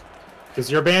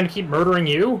 Does your band keep murdering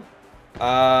you?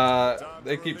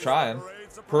 They keep trying.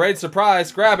 Parade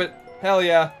surprise! Grab it! Hell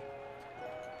yeah!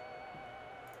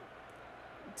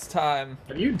 It's time.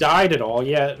 Have you died at all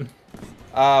yet?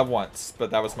 Once,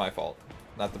 but that was my fault,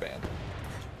 not the band.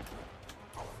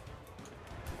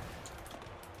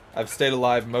 I've stayed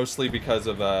alive mostly because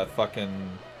of, fucking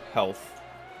health.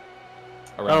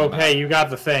 Oh, hey, you got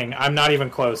the thing. I'm not even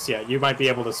close yet. You might be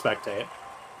able to spectate.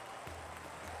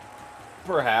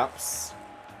 Perhaps.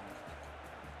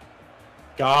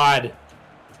 God.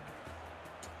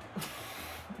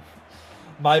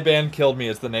 My Band Killed Me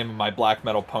is the name of my black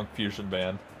metal punk fusion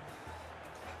band.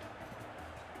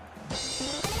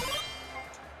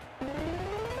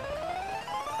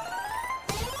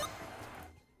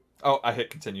 Oh, I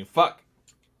hit continue. Fuck.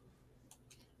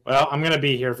 Well, I'm gonna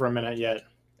be here for a minute yet.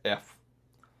 F.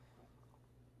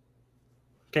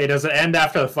 Okay, does it end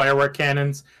after the firework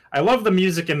cannons? I love the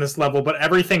music in this level, but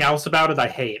everything else about it I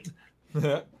hate.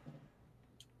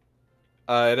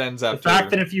 It ends after... The fact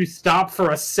that if you stop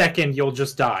for a second, you'll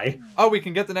just die. Oh, we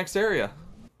can get the next area.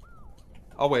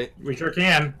 Oh, wait. We sure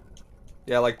can.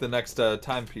 Yeah, like the next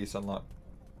timepiece unlock.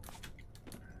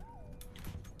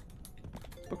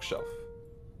 Bookshelf.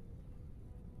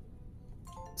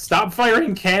 Stop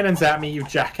firing cannons at me, you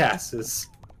jackasses.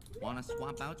 Want to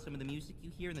swap out some of the music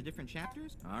you hear in the different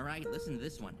chapters? All right, listen to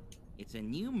this one. It's a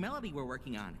new melody we're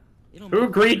working on. Who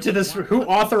agreed to this? Who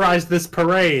authorized this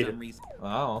parade?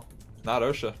 Oh, not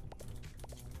OSHA.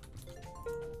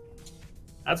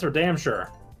 That's for damn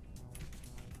sure.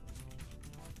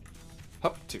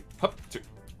 Hup two, hup two.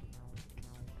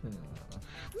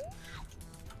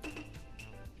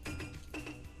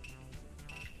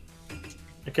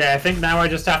 Okay, I think now I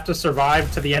just have to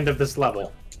survive to the end of this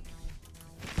level.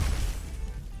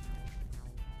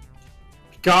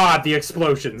 God, the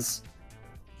explosions.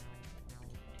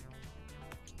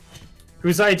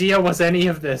 Whose idea was any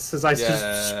of this? As I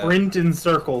just sprint in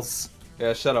circles.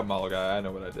 Yeah, shut up, Mall Guy. I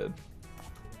know what I did.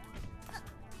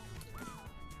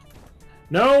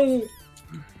 No!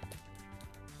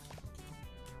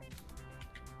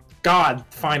 God,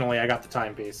 finally I got the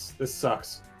timepiece. This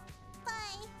sucks.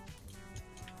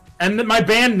 And then my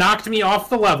band knocked me off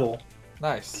the level.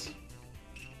 Nice.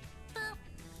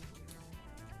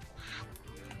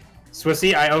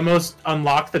 Swissy, I almost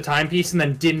unlocked the timepiece and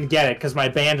then didn't get it because my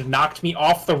band knocked me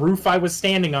off the roof I was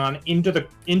standing on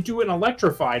into an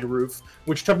electrified roof,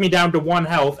 which took me down to 1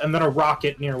 health, and then a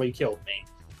rocket nearly killed me.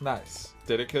 Nice.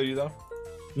 Did it kill you though?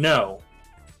 No.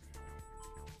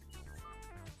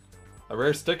 A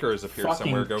rare sticker has appeared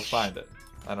somewhere. Go find it.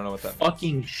 I don't know what that means.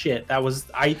 Fucking shit. That was...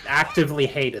 I actively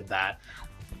hated that.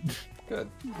 Good.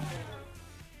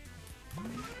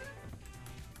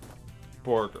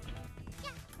 Burger.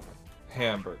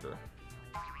 Hamburger.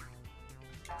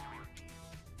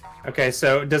 Okay,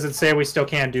 so does it say we still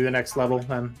can't do the next level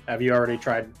then? Have you already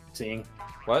tried seeing?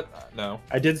 What? No.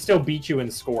 I did still beat you in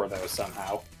score though,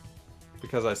 somehow.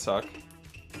 Because I suck.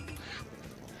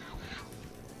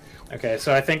 Okay,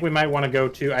 so I think we might want to go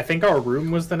to... I think our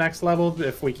room was the next level,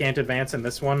 if we can't advance in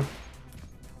this one.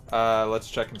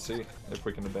 Let's check and see if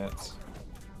we can advance.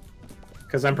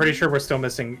 Because I'm pretty sure we're still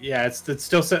missing... Yeah, it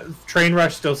still says... Train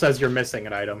Rush still says you're missing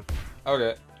an item.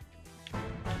 Okay.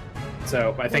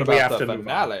 So, I think we have to move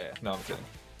on. No, I'm kidding.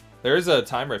 There is a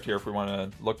time rift here if we want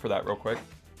to look for that real quick.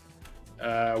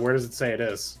 Where does it say it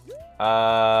is?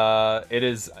 It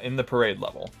is in the parade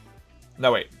level.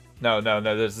 No, wait. No,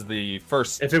 this is the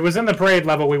first... If it was in the parade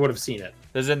level, we would have seen it.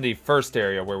 This is in the first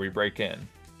area where we break in.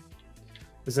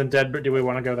 This is in Deadbird. Do we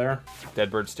want to go there?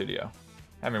 Deadbird Studio.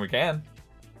 I mean, we can.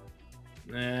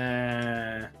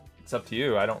 It's up to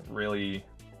you. I don't really...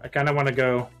 I kind of want to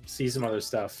go see some other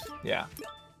stuff. Yeah.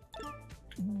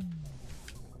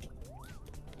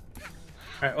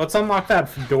 Alright, let's unlock that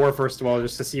door first of all,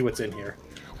 just to see what's in here.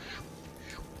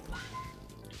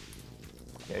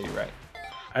 Yeah, you're right.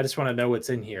 I just want to know what's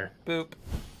in here. Boop.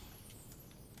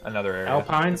 Another area.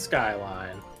 Alpine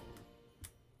Skyline.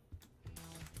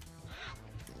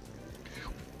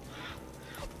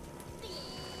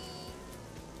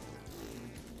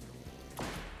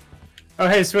 Oh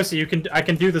hey Swissy, I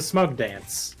can do the smug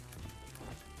dance.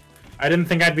 I didn't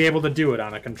think I'd be able to do it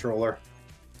on a controller.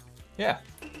 Yeah.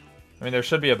 I mean, there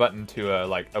should be a button to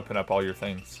like open up all your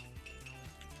things.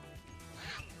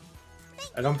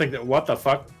 I don't think that... What the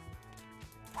fuck?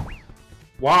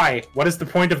 Why? What is the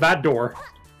point of that door?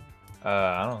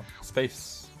 I don't know.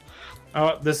 Space.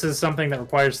 Oh, this is something that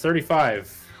requires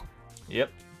 35.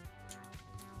 Yep.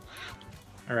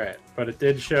 Alright, but it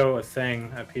did show a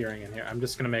thing appearing in here. I'm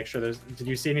just gonna make sure there's... Did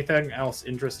you see anything else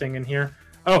interesting in here?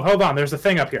 Oh, hold on, there's a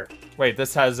thing up here. Wait,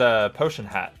 this has a potion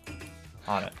hat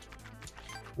on it.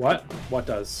 What? What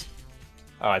does?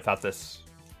 Oh, I thought this...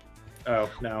 Oh,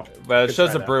 no. But it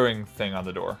shows a brewing thing on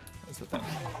the door. Is the thing.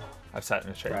 I've sat in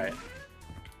a chair. Right.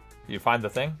 You find the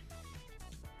thing?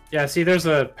 Yeah, see there's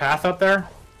a path up there?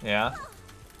 Yeah.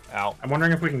 Ow. I'm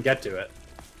wondering if we can get to it.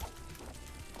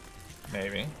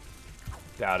 Maybe.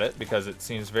 Doubt it, because it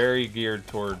seems very geared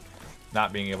toward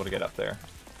not being able to get up there.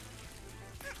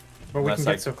 But we can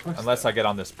get so close. Unless I get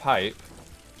on this pipe.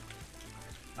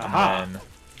 Aha. And then...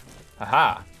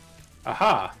 Aha.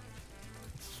 Aha.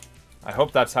 I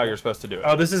hope that's how you're supposed to do it.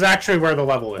 Oh, this is actually where the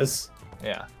level is.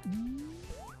 Yeah.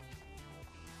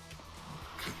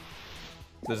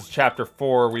 This is chapter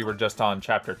 4. We were just on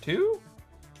chapter 2?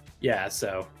 Yeah,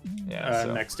 so. Yeah.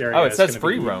 Next area. Oh, it says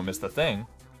free roam is the thing.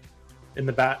 In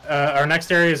the back. Our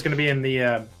next area is going to be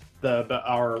in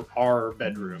our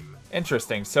bedroom.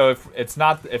 Interesting. So if it's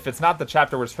not the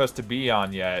chapter we're supposed to be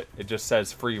on yet, it just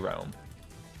says free roam.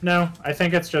 No, I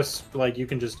think it's just like you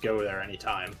can just go there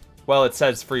anytime. Well, it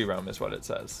says free roam is what it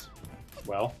says.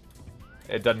 Well,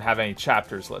 it doesn't have any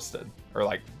chapters listed or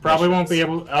like. Probably missions. won't be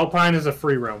able. Alpine is a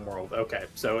free roam world. Okay,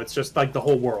 so it's just like the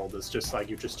whole world is just like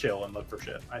you just chill and look for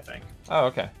shit. I think. Oh,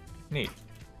 okay, neat.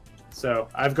 So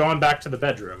I've gone back to the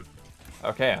bedroom.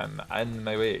 Okay, I'm on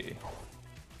my way.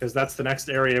 Because that's the next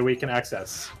area we can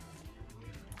access.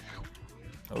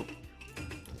 Oh.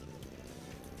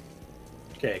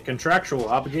 Okay, contractual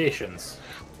obligations.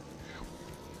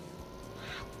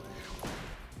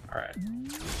 Alright.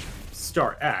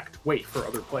 Start act. Wait for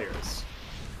other players.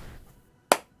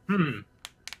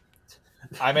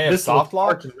 I may have soft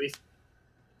locked?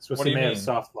 What do you mean?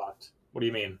 Soft locked. What do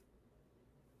you mean?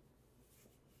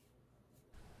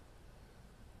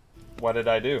 What did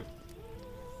I do?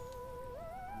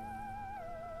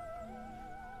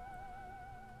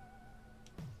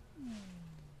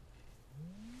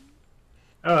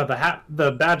 Oh,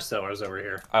 the badge seller's over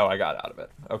here. Oh, I got out of it.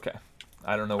 Okay.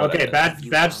 I don't know what Okay,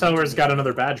 badge seller's got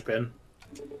another badge pin.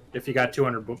 If you got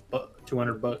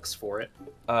 200 bucks for it.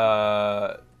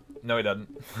 No he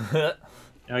doesn't.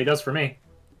 No, he does for me.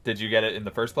 Did you get it in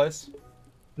the first place?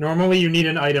 Normally you need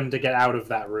an item to get out of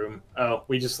that room. Oh,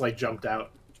 we just like jumped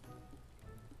out.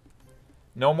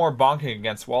 No more bonking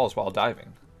against walls while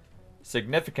diving.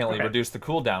 Significantly reduce the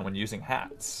cooldown when using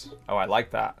hats. Oh, I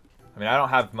like that. I mean, I don't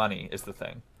have money, is the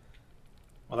thing.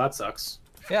 Well, that sucks.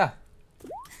 Yeah.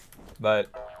 But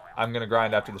I'm going to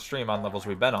grind after the stream on levels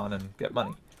we've been on and get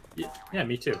money. Yeah,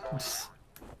 me too.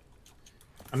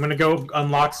 I'm going to go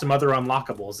unlock some other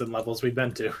unlockables in levels we've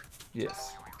been to.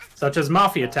 Yes. Such as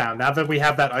Mafia Town. Now that we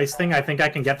have that ice thing, I think I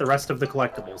can get the rest of the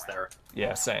collectibles there.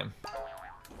 Yeah, same.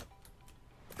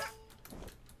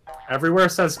 Everywhere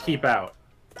says keep out.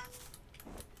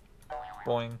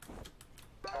 Boing.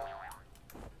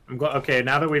 Okay,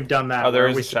 now that we've done that, oh, there where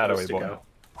is are we a shadowy supposed to boy. go?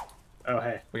 Oh,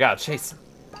 hey. We gotta chase him.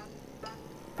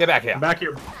 Get back here. Get back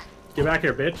here. Get back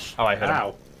here, bitch. Oh, I hit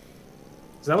him.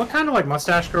 Does that look kind of like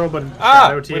Mustache Girl, but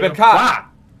Shadow to you? We've been caught. Ah!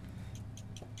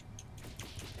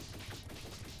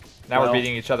 Now we're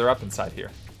beating each other up inside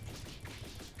here.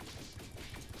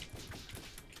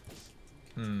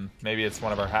 Maybe it's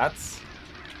one of our hats?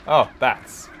 Oh,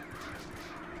 bats.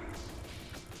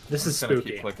 This is spooky.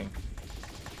 spooky. Keep clicking.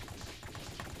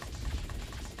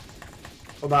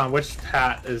 Hold on, which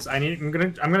hat is I'm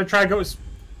gonna try go.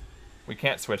 We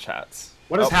can't switch hats.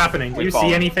 What is happening? Do you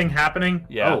see anything happening?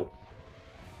 Yeah. Oh.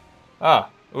 Ah.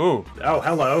 Ooh. Oh,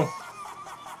 hello.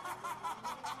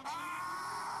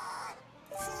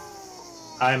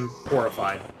 I'm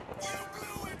horrified.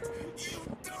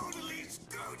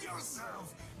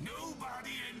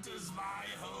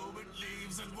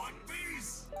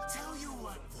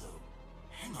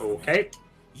 Okay.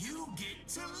 You get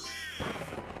to live.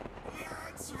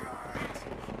 That's right.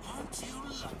 Aren't you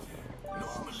lucky?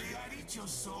 Normally I'd eat your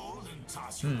soul and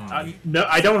toss you. No,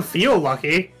 I don't feel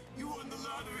lucky. You won the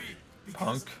lottery.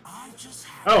 Punk.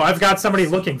 Oh, I've got somebody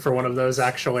looking for one of those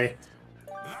actually.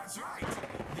 That's right.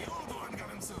 The old one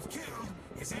got himself killed.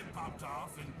 His head popped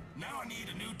off, and now I need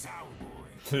a new towel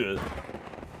boy.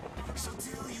 So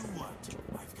tell you what,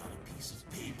 I've got a piece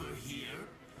of paper here.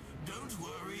 Don't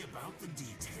worry about the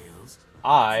details.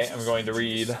 I am going to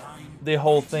read the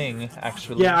whole thing,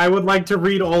 actually. Yeah, I would like to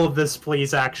read all of this,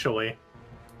 please, actually.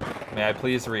 May I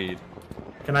please read?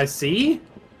 Can I see?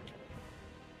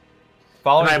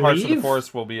 Following parts of the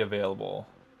forest will be available.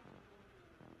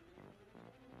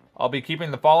 I'll be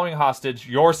keeping the following hostage,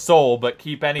 your soul, but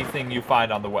keep anything you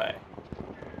find on the way.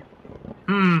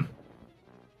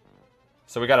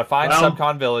 So we gotta find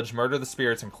Subcon Village, murder the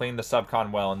spirits, and clean the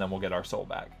Subcon well, and then we'll get our soul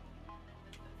back.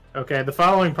 Okay, the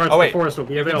following parts of the forest will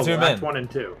be available. Zoom Act in. 1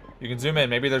 and 2. You can zoom in.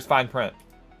 Maybe there's fine print.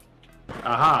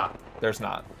 Aha. There's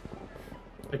not.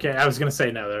 Okay, I was gonna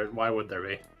say no. Why would there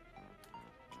be?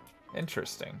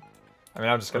 Interesting. I mean,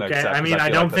 I'm just gonna Okay, accept. I mean, I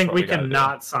feel don't like that's think what we gotta can do.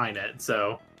 not sign it,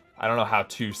 so... I don't know how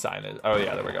to sign it. Oh,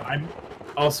 yeah, there we go. I'm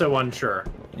also unsure.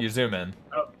 You zoom in.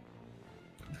 Oh.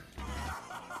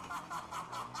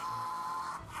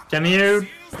 Can you...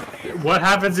 What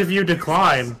happens if you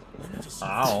decline?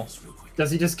 Ow. Does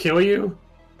he just kill you?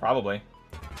 Probably.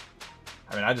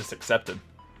 I mean, I just accepted.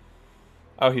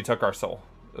 Oh, he took our soul.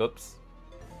 Oops.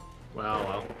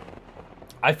 Well.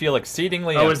 I feel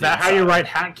exceedingly Oh, empty is that how you write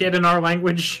hat kid in our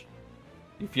language?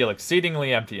 You feel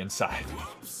exceedingly empty inside.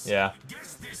 Yeah.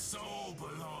 Guess this soul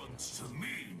belongs to me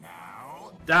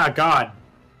now. Ah, God.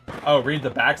 Oh, read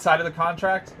the back side of the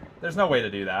contract? There's no way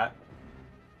to do that.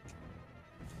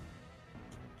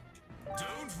 Don't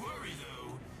worry,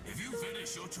 though. If you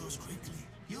finish your chores quickly,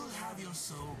 you'll have your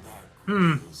soul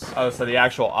back. Oh, so the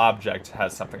actual object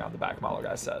has something on the back, Malo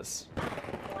guy says.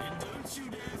 And don't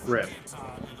you dare Rip. forget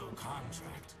our little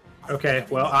contract. Okay,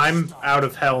 well, I'm out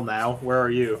of hell now. Where are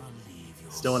you?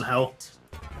 Still in hell?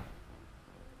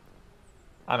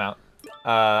 I'm out.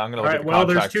 I'm gonna look at Alright, the well,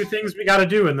 there's contract. 2 things we gotta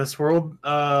do in this world.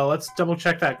 Let's double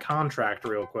check that contract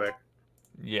real quick.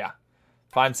 Yeah.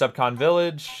 Find Subcon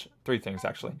Village. 3 things,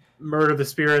 actually. Murder the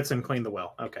spirits and clean the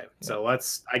well. Okay, so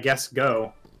let's, I guess,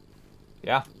 go.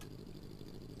 Yeah.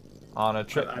 On a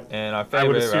trip in our I favorite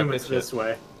would assume rapid it's ship. this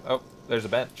way. Oh, there's a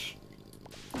bench.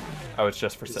 Oh, it's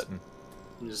just for sitting.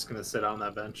 I'm just gonna sit on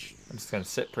that bench. I'm just gonna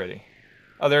sit pretty.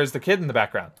 Oh, there's the kid in the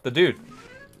background. The dude.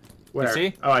 Where? You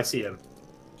see? Oh, I see him.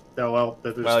 Oh, well,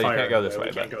 there's Well, you fire can't go in the this way,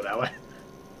 We can't but- go that way.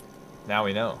 Now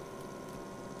we know.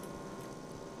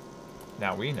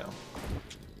 Now we know.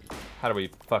 How do we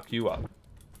fuck you up?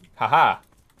 Haha!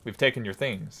 We've taken your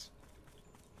things.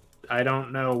 I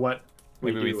don't know what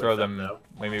Maybe we do throw with them. though.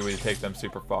 Maybe we take them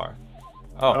super far.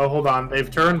 Oh, Oh. hold on. They've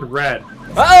turned red.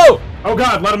 Oh! Oh,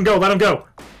 God, let him go. Let him go.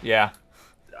 Yeah.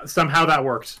 Somehow that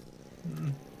worked.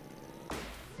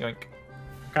 Yoink.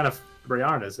 What kind of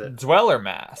yarn is it? Dweller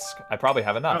mask. I probably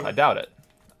have enough. Oh. I doubt it.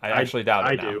 I actually doubt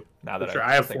I it now. do. Now that Sure,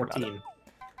 I I have think about 14. it.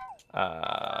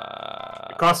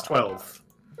 It costs 12.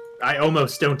 I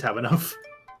almost don't have enough.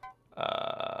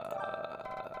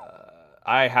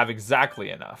 I have exactly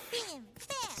enough.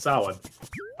 Solid.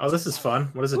 Oh, this is fun.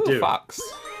 What does it Ooh, do? fox.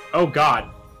 Oh,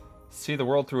 God. See the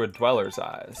world through a dweller's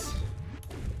eyes.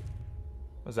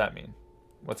 What does that mean?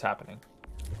 What's happening?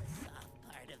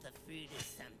 Part of the fruit is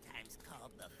sometimes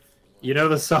called the You know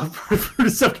the soft part of fruit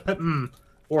is so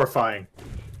horrifying.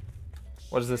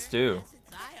 What does this do?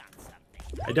 its eye on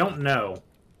something. I don't know.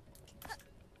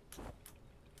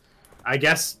 I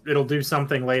guess it'll do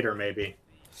something later, maybe.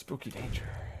 Spooky danger.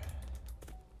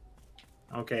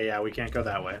 Okay, yeah, we can't go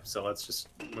that way, so let's just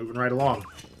moving right along.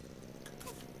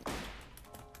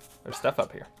 There's stuff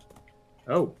up here.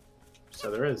 Oh,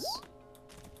 so there is.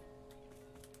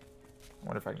 I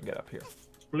wonder if I can get up here.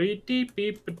 Bleep, deep,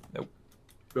 beep. Nope.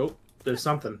 Oh, there's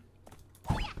something.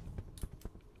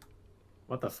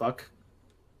 What the fuck?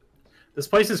 This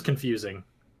place is confusing.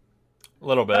 A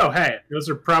little bit. Oh, hey, those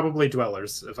are probably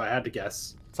dwellers, if I had to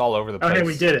guess. It's all over the Oh, place. hey,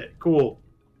 we did it. Cool.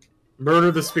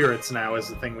 Murder the spirits now is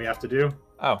the thing we have to do.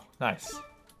 Oh, nice.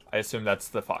 I assume that's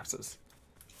the foxes.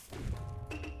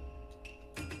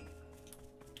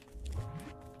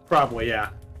 Probably, yeah.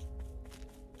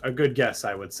 A good guess,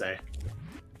 I would say.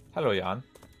 Hello, Jan.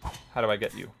 How do I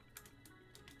get you?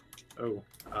 Oh,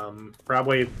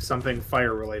 probably something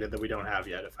fire-related that we don't have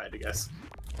yet, if I had to guess.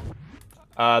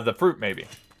 The fruit, maybe.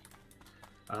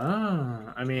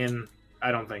 Ah, I mean,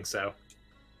 I don't think so.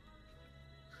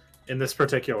 In this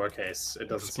particular case, it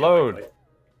doesn't Explode. seem likely.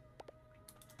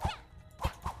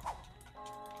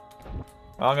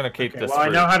 Well, I'm gonna keep Okay, this well, I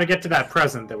fruit. know how to get to that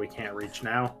present that we can't reach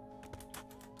now.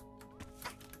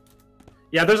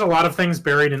 Yeah, there's a lot of things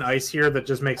buried in ice here that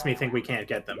just makes me think we can't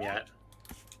get them yet.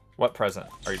 What present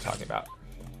are you talking about?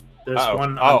 There's Uh-oh.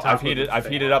 one on Oh, top I've of heated. the I've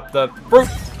thing. heated up the fruit.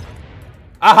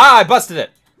 Aha! I busted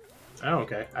it. Oh,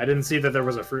 okay. I didn't see that there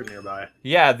was a fruit nearby.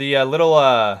 Yeah, the little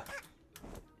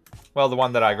well, the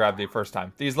one that I grabbed the first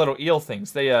time. These little eel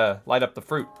things. They light up the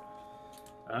fruit.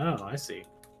 Oh, I see.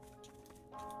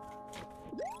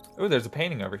 Ooh, there's a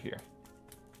painting over here.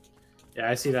 Yeah,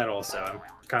 I see that also. I'm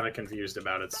kind of confused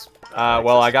about its.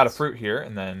 Well, I got a fruit here,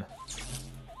 and then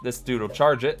this dude will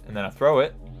charge it, and then I throw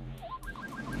it.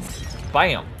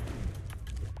 Bam!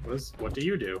 What do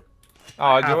you do? Oh,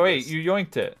 I have wait, this. you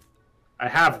yoinked it. I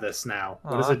have this now.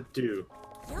 What does Aw. it do?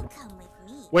 You'll come with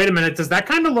me. Wait a minute. Does that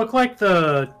kind of look like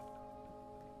the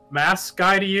mask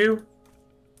guy to you?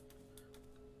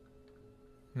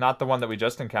 Not the one that we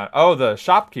just encountered. Oh, the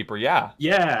shopkeeper, yeah.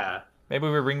 Yeah. Maybe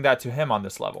we bring that to him on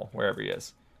this level, wherever he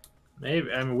is.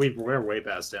 Maybe. I mean, we're way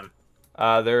past him.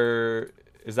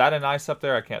 Is that an ice up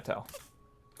there? I can't tell.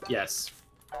 Yes.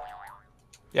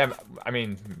 Yeah, I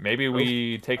mean, maybe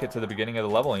we take it to the beginning of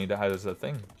the level and he has a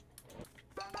thing.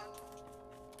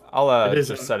 I'll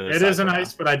just set it aside. It is for an now.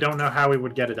 ice, but I don't know how we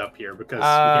would get it up here because we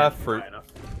can't jump fruit. high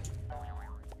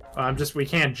enough. We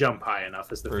can't jump high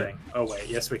enough is the Fruit. thing. Oh wait,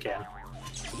 yes we can.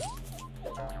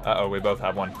 Uh-oh, we both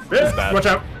have one. This is bad. Watch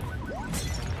out!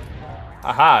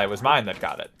 Aha, it was mine that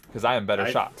got it, because I am better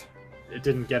shot. It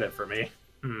didn't get it for me.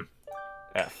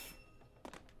 F.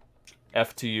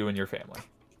 F to you and your family.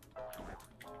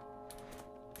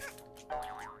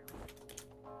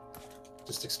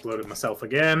 Just exploded myself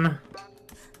again.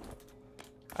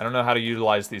 I don't know how to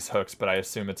utilize these hooks, but I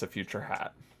assume it's a future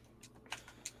hat.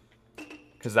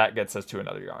 Because that gets us to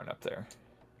another yarn up there.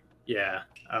 Yeah.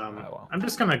 Oh, well. I'm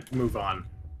just gonna move on.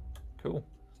 Cool.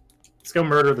 Let's go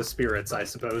murder the spirits, I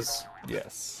suppose.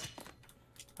 Yes.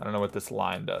 I don't know what this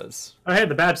line does. Oh, hey,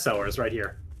 the badge seller is right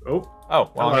here. Oh.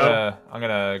 Oh, well, hello. I'm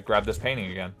gonna grab this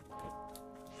painting again.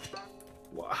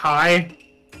 Hi.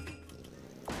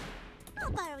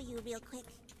 I'll borrow you real quick.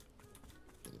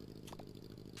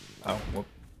 Oh, whoop.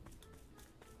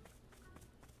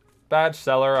 Badge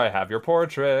seller, I have your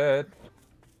portrait.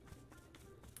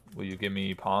 Will you give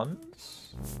me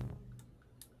pawns?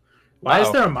 Why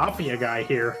is there a mafia guy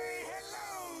here?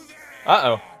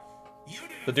 Uh-oh.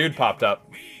 The dude popped up.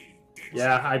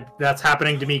 Yeah, that's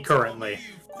happening to me currently.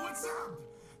 What's up?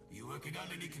 You working on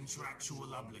any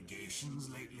contractual obligations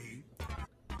lately?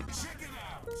 Check it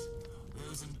out.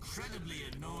 Those incredibly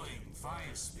annoying fire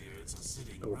spirits are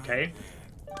sitting right there.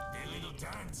 Their little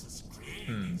dances create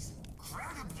these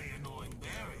incredibly annoying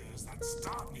barriers that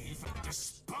stop me from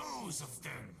dispose of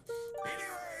them.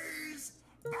 Anyways,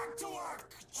 back to work,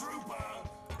 trooper.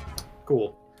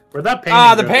 Cool. Where'd that painting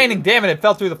Ah, the go? painting! Damn it, it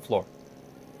fell through the floor.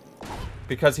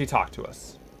 Because he talked to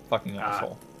us. Fucking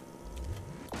asshole.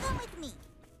 Come with me.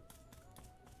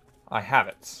 I have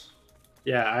it.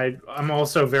 Yeah, I'm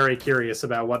also very curious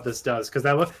about what this does, because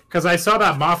I saw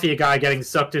that mafia guy getting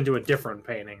sucked into a different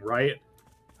painting, right?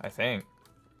 I think.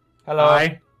 Hello.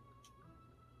 Hi.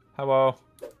 Hello.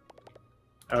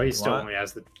 Oh, he still What? only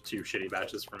has the 2 shitty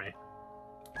badges for me.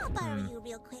 I'll borrow you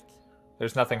real quick.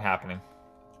 There's nothing happening.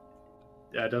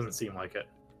 Yeah, it doesn't seem like it.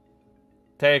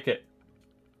 Take it.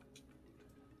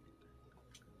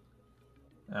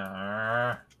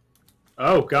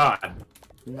 Oh, God.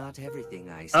 Not everything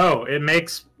I see. Oh, it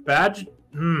makes badge...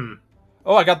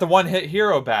 Oh, I got the one-hit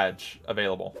hero badge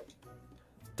available.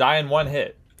 Die in 1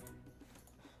 hit.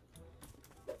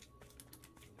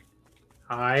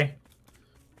 Hi.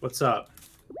 What's up?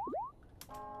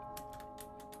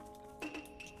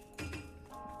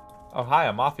 Oh, hi,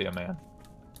 a mafia man.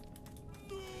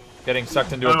 Getting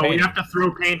sucked into a Oh, painting. we have to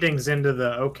throw paintings into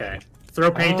the... Okay. Throw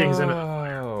paintings into...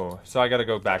 Oh, so I gotta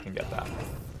go back and get that.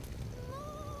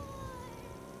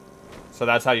 So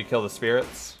that's how you kill the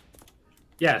spirits?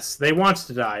 Yes, they want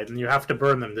to die, and you have to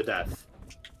burn them to death.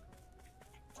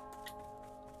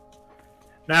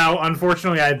 Now,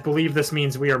 unfortunately, I believe this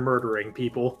means we are murdering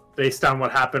people, based on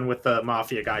what happened with the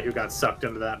mafia guy who got sucked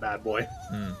into that bad boy.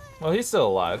 Well, he's still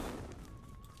alive.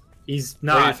 He's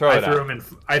Where do you not. throw it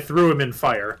I threw him in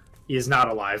fire. He is not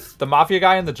alive. The mafia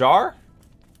guy in the jar?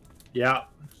 Yeah.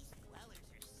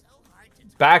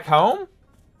 Back home?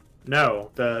 No,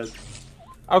 the...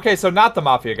 Okay, so not the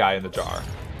mafia guy in the jar.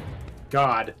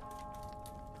 God.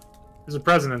 There's a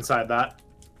present inside that.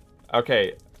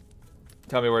 Okay.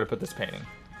 Tell me where to put this painting.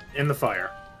 In the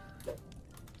fire.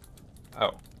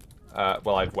 Oh.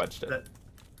 Well, I've wedged it.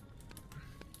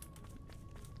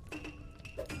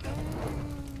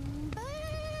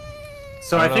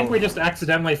 So I think we just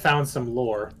accidentally found some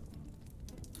lore.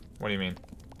 What do you mean?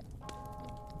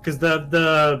 Because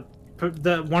the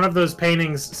one of those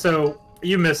paintings... So,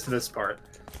 you missed this part.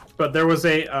 But there was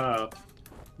a...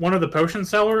 one of the potion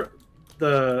seller...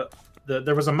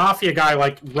 There was a mafia guy,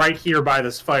 like, right here by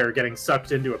this fire getting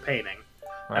sucked into a painting.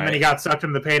 Right. And then he got sucked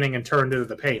into the painting and turned into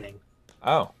the painting.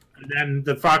 Oh. And then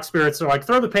the fox spirits are like,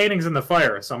 throw the paintings in the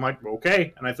fire. So I'm like,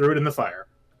 okay. And I threw it in the fire.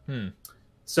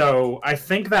 So I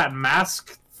think that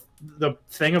mask... The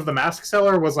thing of the mask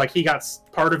seller was like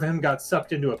part of him got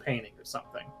sucked into a painting or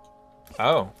something.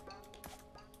 Oh.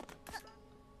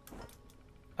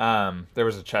 There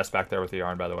was a chest back there with the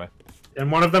yarn, by the way.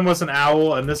 And one of them was an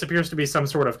owl, and this appears to be some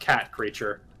sort of cat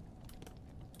creature.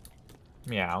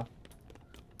 Meow.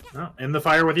 Oh, in the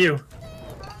fire with you.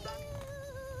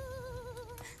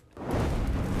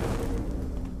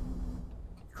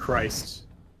 Christ.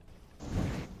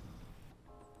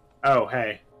 Oh,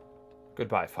 hey.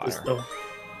 Goodbye, fire.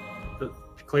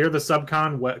 Clear the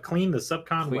subcon well. Clean the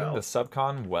subcon Clean well. the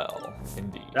subcon well,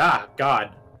 indeed. Ah,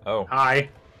 God. Oh. Hi.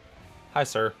 Hi,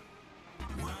 sir.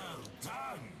 Well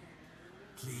done.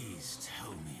 Please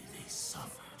tell me they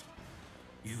suffered.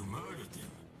 You murdered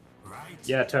them, right?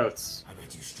 Yeah, totes. I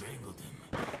bet you strangled them.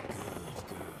 Good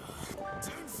girl.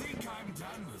 Don't think I'm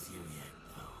done with you yet,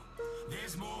 though.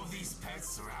 There's more of these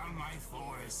pests around my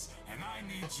forest, and I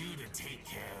need you to take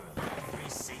care of every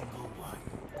single one.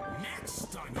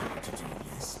 Next on your to-do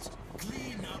list,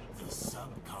 clean up the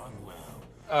subcon well.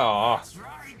 Oh. That's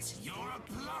right, you're a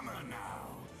plumber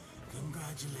now.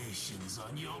 Congratulations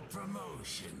on your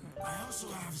promotion. I also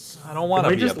have some... I don't want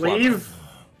to be a plumber. Leave?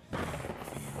 I feel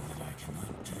that I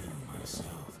cannot do myself.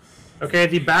 Okay,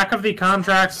 the back of the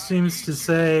contract seems to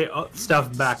say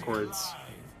stuff backwards.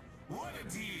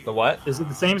 The what? Is it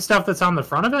the same stuff that's on the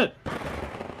front of it?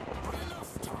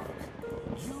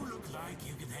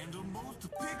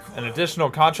 An additional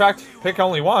contract? Pick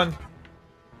only one.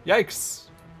 Yikes.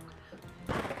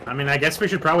 I mean, I guess we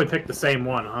should probably pick the same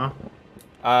one, huh?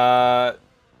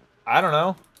 I don't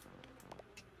know.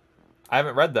 I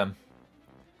haven't read them.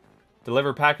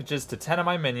 Deliver packages to 10 of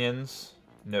my minions.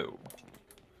 No.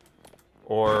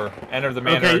 Or enter the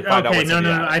manor and find out what's in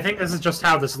the attic. I think this is just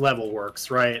how this level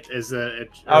works, right? Is that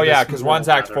oh yeah, because one's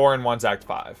Act 4 and one's Act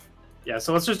 5. Yeah,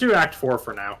 so let's just do Act 4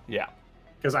 for now. Yeah.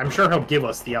 Because I'm sure he'll give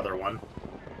us the other one.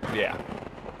 Yeah.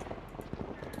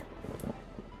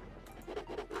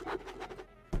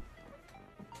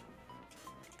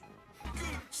 Good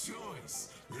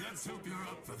choice. Let's hope you're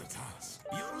up for the task.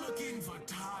 You're looking for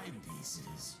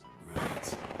timepieces,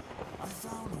 right? I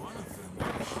found one of them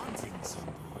while hunting some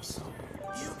poor soul.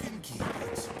 You can keep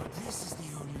it, but this is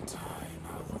the only time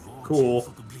I'll reward you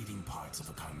for completing parts of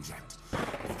a contract.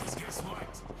 Because guess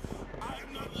what?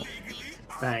 I'm not legally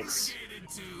obligated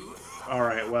to.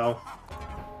 Alright, well.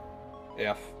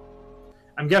 Yeah.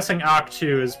 I'm guessing Act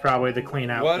 2 is probably the clean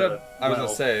out. I was gonna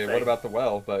say, what about the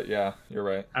well? But yeah, you're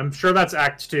right. I'm sure that's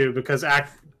Act 2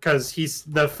 because he's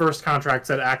the first contract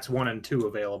said Acts 1 and 2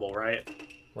 available, right?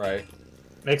 Right.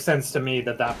 Makes sense to me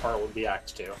that part would be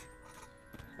Act 2.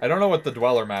 I don't know what the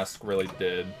Dweller Mask really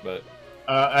did, but...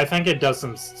 I think it does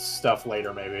some stuff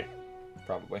later, maybe.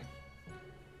 Probably.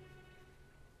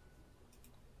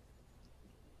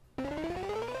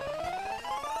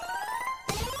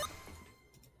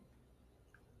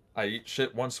 I eat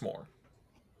shit once more.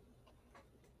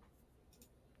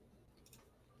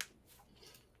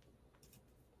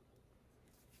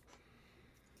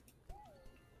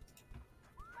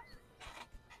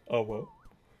 Oh, well.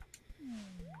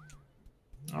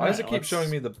 Why does it keep showing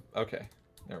me the... Okay,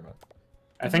 never mind.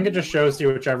 I think it just shows you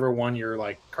whichever one you're,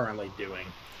 like, currently doing.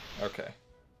 Okay.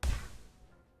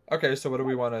 Okay, so what do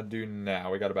we want to do now?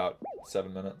 We got about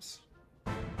 7 minutes.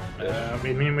 I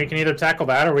mean, we can either tackle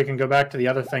that or we can go back to the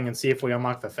other thing and see if we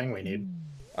unlock the thing we need.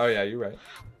 Oh, yeah, you're right.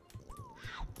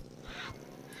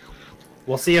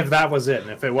 We'll see if that was it, and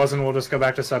if it wasn't, we'll just go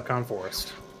back to Subcon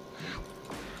Forest.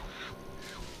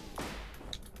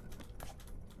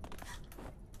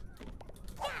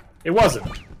 It wasn't.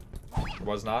 It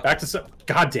was not? Back to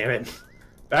God damn it.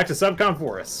 Back to Subcon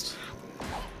Forest.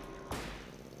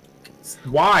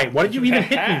 Why? What did you even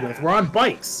hit me with? We're on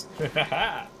bikes.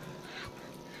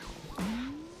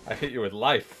 I hit you with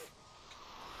life.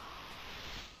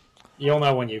 You'll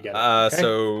know when you get it. Okay?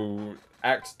 So,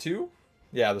 Act 2?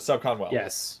 Yeah, the Subcon well.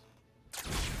 Yes.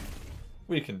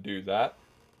 We can do that.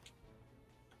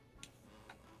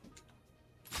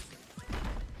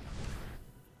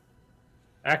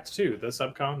 Act 2, the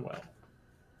Subcon well.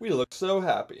 We look so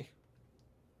happy.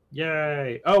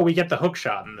 Yay. Oh, we get the hook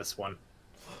shot in this one.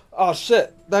 Oh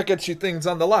shit, that gets you things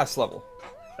on the last level.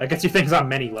 That gets you things on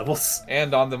many levels.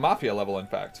 And on the Mafia level, in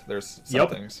fact. There's some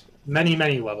things.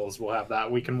 Many levels will have that.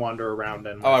 We can wander around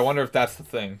and... Oh, I wonder if that's the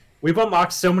thing. We've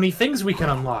unlocked so many things we can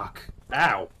unlock.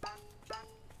 Ow.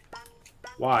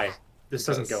 Why? This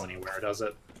doesn't go anywhere, does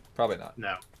it? Probably not.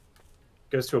 No.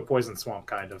 Goes to a poison swamp,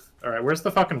 kind of. Alright, where's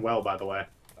the fucking well, by the way?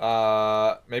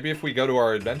 Maybe if we go to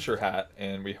our adventure hat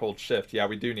and we hold shift. Yeah,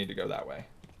 we do need to go that way.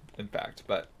 In fact,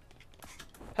 but...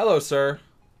 Hello, sir.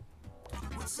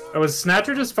 Oh, is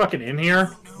Snatcher just fucking in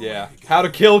here? Yeah. How to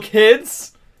kill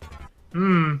kids?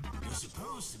 You're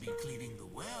supposed to be cleaning the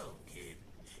well, kid.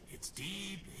 It's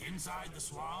deep inside the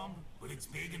swamp, but it's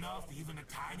big enough even a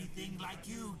tiny thing like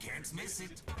you can't miss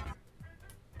it.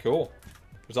 Cool.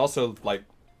 There's also, like,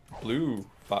 blue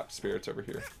fox spirits over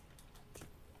here.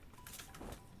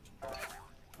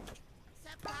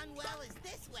 Subcon well is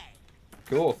this way.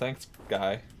 Cool, thanks,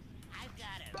 guy. I've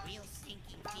got a real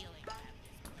stinking feeling about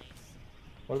this place.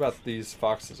 What about these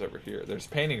foxes over here? There's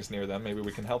paintings near them. Maybe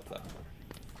we can help them.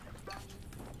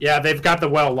 Yeah, they've got the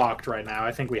well locked right now.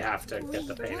 I think we have to get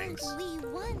the paintings.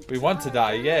 We want to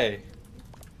die, yay.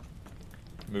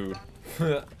 Mood.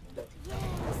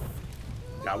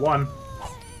 Got one.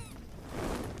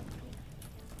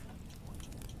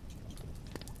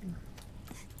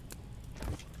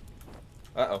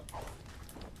 Uh-oh.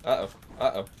 Uh-oh.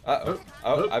 Uh-oh. Uh-oh.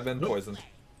 Oh, I've been poisoned.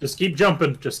 Just keep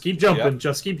jumping. Just keep jumping. Yep.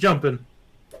 Just keep jumping.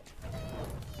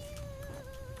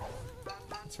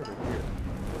 What's over here?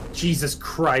 Jesus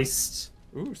Christ.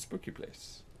 Ooh, spooky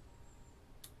place.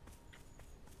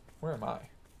 Where am I?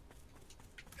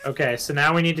 Okay, so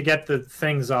now we need to get the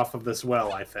things off of this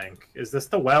well, I think. Is this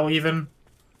the well, even?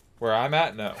 Where I'm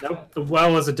at, no. Nope. The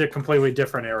well is a completely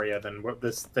different area than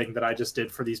this thing that I just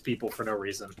did for these people for no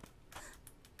reason.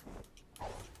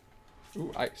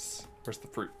 Ooh, ice. Where's the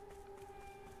fruit?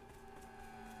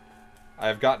 I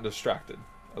have gotten distracted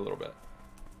a little bit,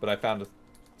 but I found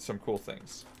some cool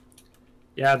things.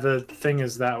 Yeah, the thing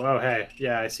is that... Oh, hey.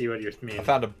 Yeah, I see what you mean. I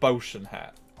found a Boshin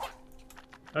hat.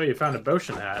 Oh, you found a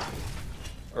Boshin hat.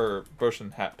 Or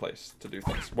Boshin hat place to do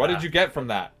things. What did you get from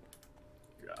that?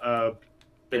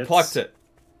 Bits. You plucked it.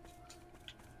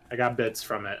 I got bits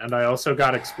from it, and I also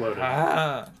got exploded.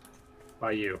 Ah.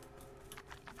 By you.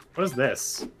 What is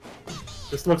this?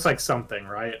 This looks like something,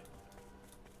 right?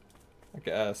 I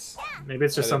guess. Maybe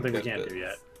it's just something we can't do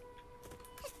yet.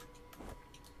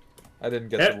 I didn't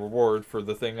get the reward for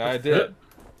the thing I did.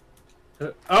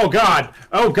 Oh god!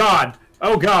 Oh god!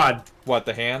 Oh god! What,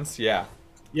 the hands? Yeah.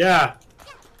 Yeah.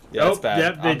 Yeah, it's bad.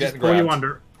 Yep, they just pull you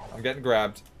under. I'm getting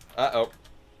grabbed. Uh-oh.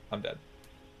 I'm dead.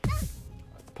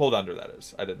 Pulled under, that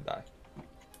is. I didn't die.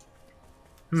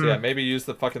 So yeah, maybe use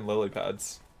the fucking lily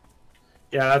pads.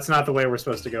 Yeah, that's not the way we're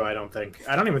supposed to go, I don't think.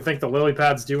 I don't even think the lily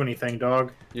pads do anything,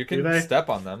 dog. You can step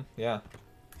on them, yeah.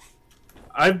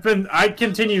 I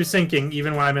continue sinking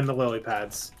even when I'm in the lily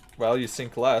pads. Well, you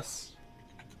sink less.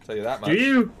 I'll tell you that much. Do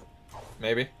you?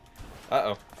 Maybe.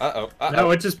 Uh-oh. Uh-oh. Uh-oh. No,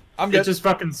 it just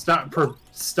fucking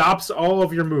stops all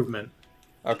of your movement.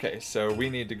 Okay, so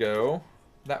we need to go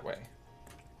that way.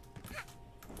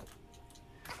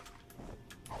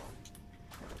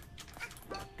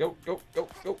 Go, go, go,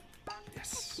 go.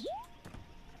 Yes.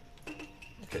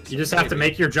 Okay, so you just have to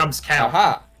make your jumps count.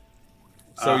 Aha!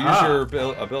 So use your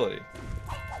ability.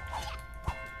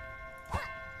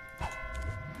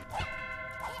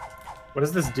 What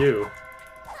does this do?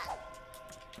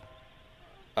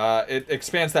 It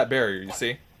expands that barrier, you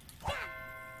see?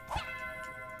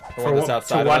 The one For that's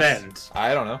outside to what of us. end?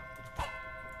 I don't know.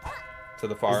 To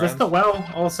the far end. Is this the well,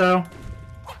 also?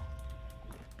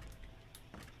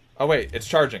 Oh, wait. It's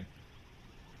charging.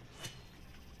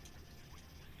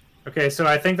 Okay, so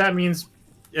I think that means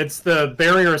it's the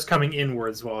barrier is coming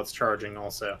inwards while it's charging,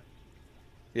 also.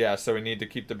 Yeah, so we need to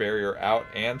keep the barrier out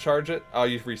and charge it? Oh,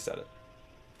 you've reset it.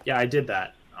 Yeah, I did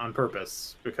that on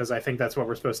purpose, because I think that's what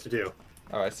we're supposed to do.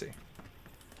 Oh, I see.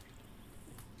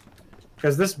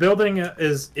 Because this building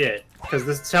is it. Because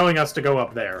this is telling us to go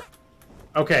up there.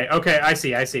 Okay, okay, I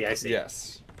see.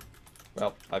 Yes.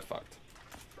 Well, I fucked.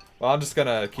 Well, I'm just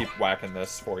gonna keep whacking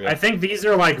this for you. I think these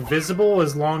are, like, visible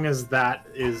as long as that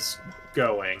is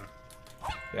going.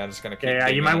 Yeah, I'm just gonna keep Yeah,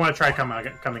 you might want to try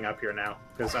coming up here now,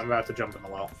 because I'm about to jump in the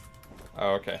well.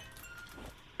 Oh, okay.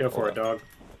 Go for it, dog.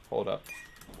 Hold up.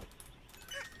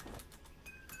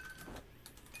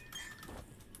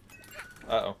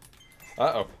 Uh-oh.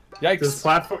 Uh-oh. Yikes. This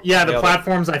platform, yeah, the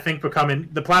platforms I think become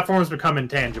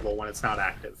intangible when it's not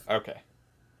active. Okay.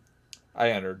 I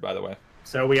entered, by the way.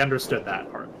 So we understood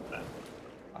that part. Then.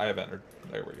 I have entered.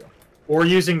 There we go. Or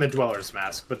using the Dweller's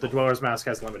Mask, but the Dweller's Mask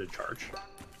has limited charge.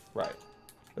 Right.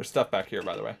 There's stuff back here,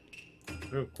 by the way.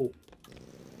 Oh, cool.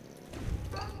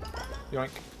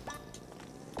 Yoink.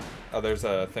 Oh, there's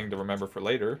a thing to remember for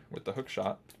later with the hook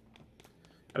shot.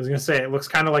 I was gonna say, it looks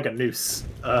kind of like a noose.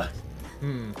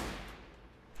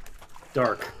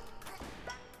 Dark.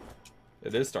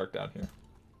 It is dark down here.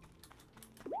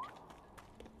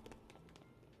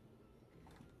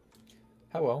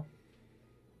 Hello.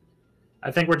 I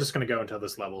think we're just gonna go until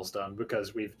this level's done,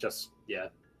 because we've just... Yeah.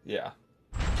 Yeah.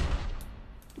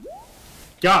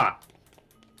 Yeah!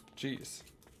 Jeez.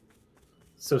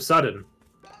 So sudden.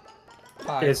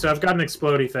 Hi. Okay, so I've got an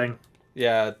explodey thing.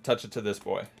 Yeah, touch it to this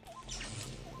boy.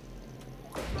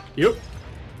 Yep.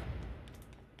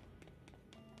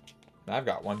 I've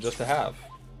got one just to have.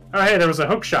 Oh, hey, there was a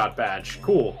hookshot badge.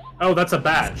 Cool. Oh, that's a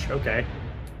badge. Okay.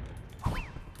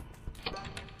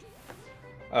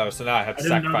 Oh, so now I have to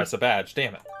sacrifice a badge.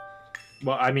 Damn it.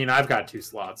 Well, I mean, I've got 2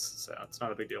 slots, so it's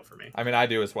not a big deal for me. I mean, I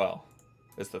do as well,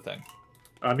 is the thing.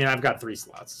 I mean, I've got 3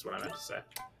 slots, is what I meant to say.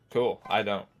 Cool. I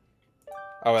don't.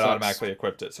 Oh, it automatically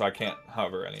equipped it, so I can't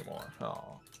hover anymore.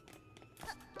 Oh.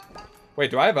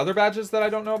 Wait, do I have other badges that I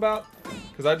don't know about?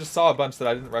 Because I just saw a bunch that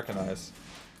I didn't recognize.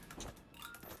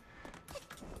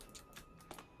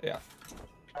 Yeah.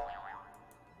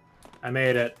 I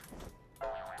made it.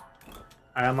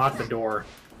 I unlocked the door.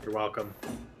 You're welcome.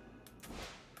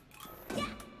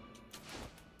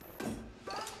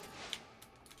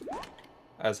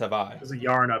 As have I. There's a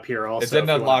yarn up here also. It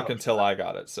didn't unlock until I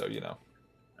got it, so you know.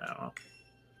 Oh,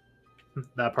 well.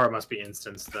 That part must be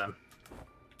instanced then.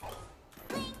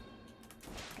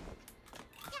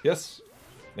 Yes.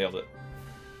 Nailed it.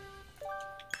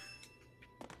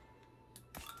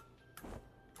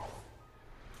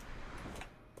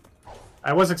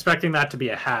 I was expecting that to be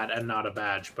a hat and not a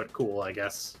badge, but cool, I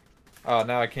guess. Oh,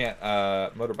 now I can't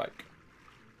motorbike.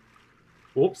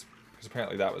 Whoops. Because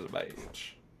apparently that was a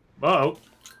badge. Whoa.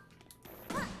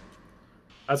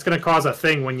 That's gonna cause a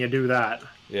thing when you do that.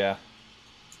 Yeah.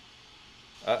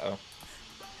 Uh-oh.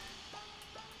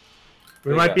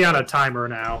 We might be on a timer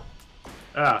now.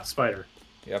 Ah, spider.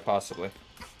 Yeah, possibly.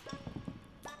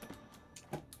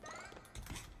 It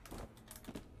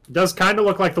does kind of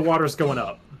look like the water's going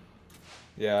up.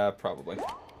 Yeah, probably.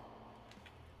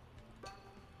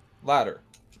 Ladder.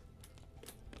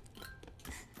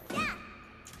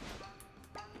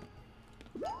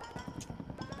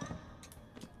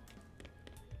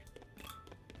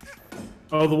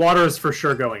 Oh, the water is for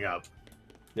sure going up.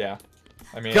 Yeah.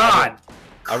 I mean, God!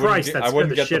 I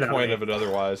wouldn't get the point of it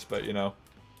otherwise, but you know.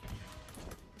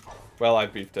 Well,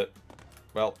 I've beefed it.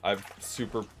 Well, I've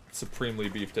supremely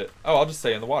beefed it. Oh, I'll just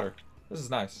stay in the water. This is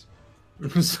nice. I'm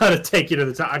just trying to take you to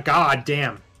the top. God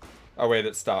damn. Oh, wait,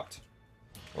 it stopped.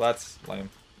 Well, that's lame.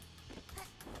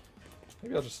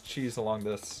 Maybe I'll just cheese along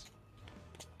this.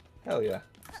 Hell yeah.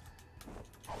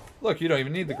 Look, you don't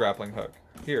even need the grappling hook.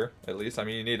 Here, at least. I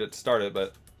mean, you need it to start it,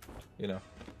 but, you know.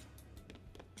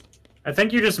 I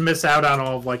think you just miss out on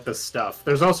all of, like, the stuff.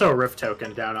 There's also a rift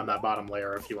token down on that bottom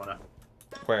layer if you want to...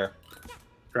 Where?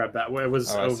 Grab that. It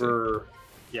was over...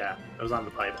 Yeah, it was on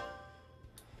the pipe.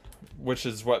 Which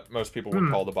is what most people would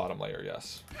call the bottom layer,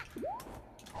 yes.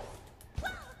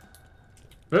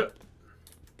 Right.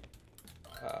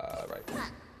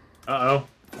 Uh-oh.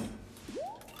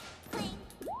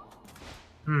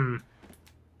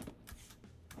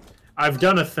 I've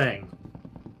done a thing.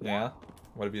 Yeah?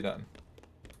 What have you done?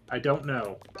 I don't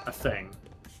know. A thing.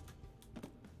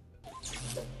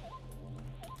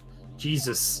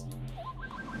 Jesus.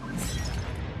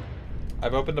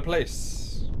 I've opened a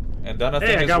place. And done a thing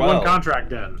as well. Hey, I got one contract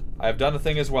done. I've done a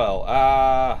thing as well.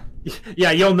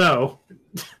 Yeah, you'll know.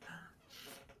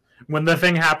 When the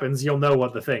thing happens, you'll know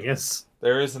what the thing is.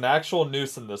 There is an actual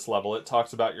noose in this level. It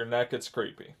talks about your neck. It's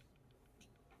creepy.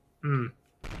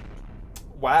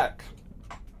 Whack.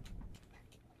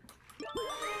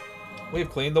 We've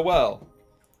cleaned the well.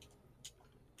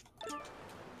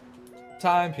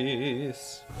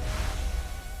 Timepiece.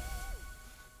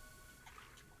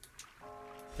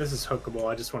 This is hookable.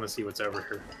 I just want to see what's over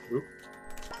here. Oop.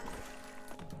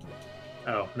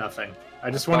 Oh, nothing. I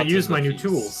just want to use my new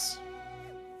tools.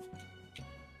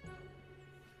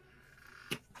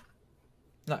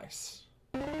 Nice.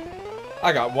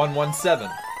 I got 117.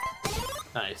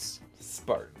 Nice.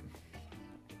 Spartan.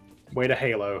 Way to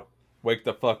Halo. Wake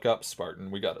the fuck up,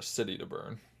 Spartan. We got a city to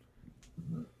burn.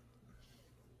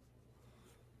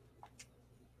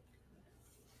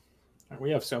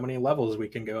 We have so many levels we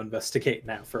can go investigate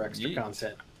now for extra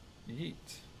content. Yeet.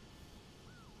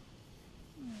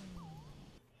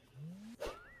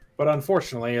 But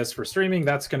unfortunately, as for streaming,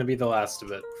 that's going to be the last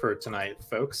of it for tonight,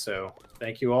 folks. So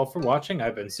thank you all for watching.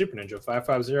 I've been Super Ninja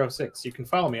 5506. You can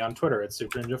follow me on Twitter at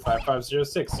Super Ninja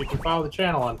 5506. You can follow the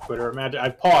channel on Twitter. Imagine I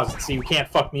paused so you can't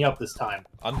fuck me up this time.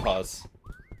 Unpause.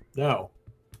 No.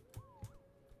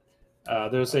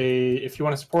 There's if you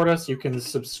want to support us, you can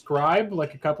subscribe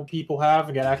like a couple people have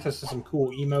and get access to some cool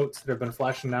emotes that have been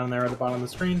flashing down there at the bottom of the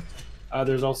screen.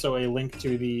 There's also a link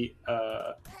to the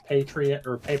Patreon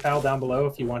or PayPal down below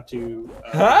if you want to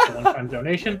make a one-time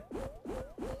donation.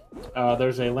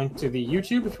 There's a link to the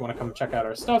YouTube if you want to come check out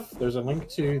our stuff. There's a link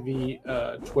to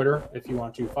the Twitter if you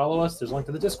want to follow us. There's a link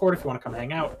to the Discord if you want to come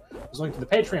hang out. There's a link to the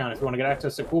Patreon if you want to get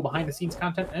access to cool behind-the-scenes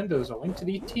content. And there's a link to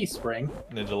the Teespring.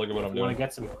 Ninja, look at what I'm doing. You want to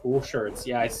get some cool shirts.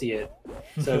 Yeah, I see it.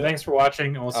 So thanks for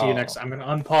watching, and we'll see you next time. I'm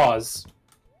going to unpause.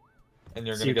 And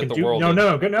you're going to get the world.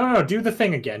 No. Do the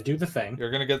thing again. Do the thing.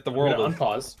 You're going to get the world. I'm going to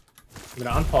unpause. I'm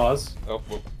going to unpause. Oh,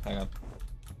 whoop. Hang on.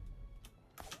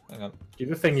 Hang on. Do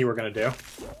the thing you were going to do.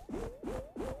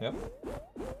 Yep.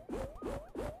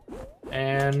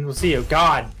 And we'll see you.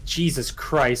 God, Jesus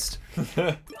Christ.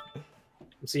 We'll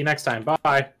see you next time.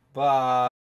 Bye. Bye.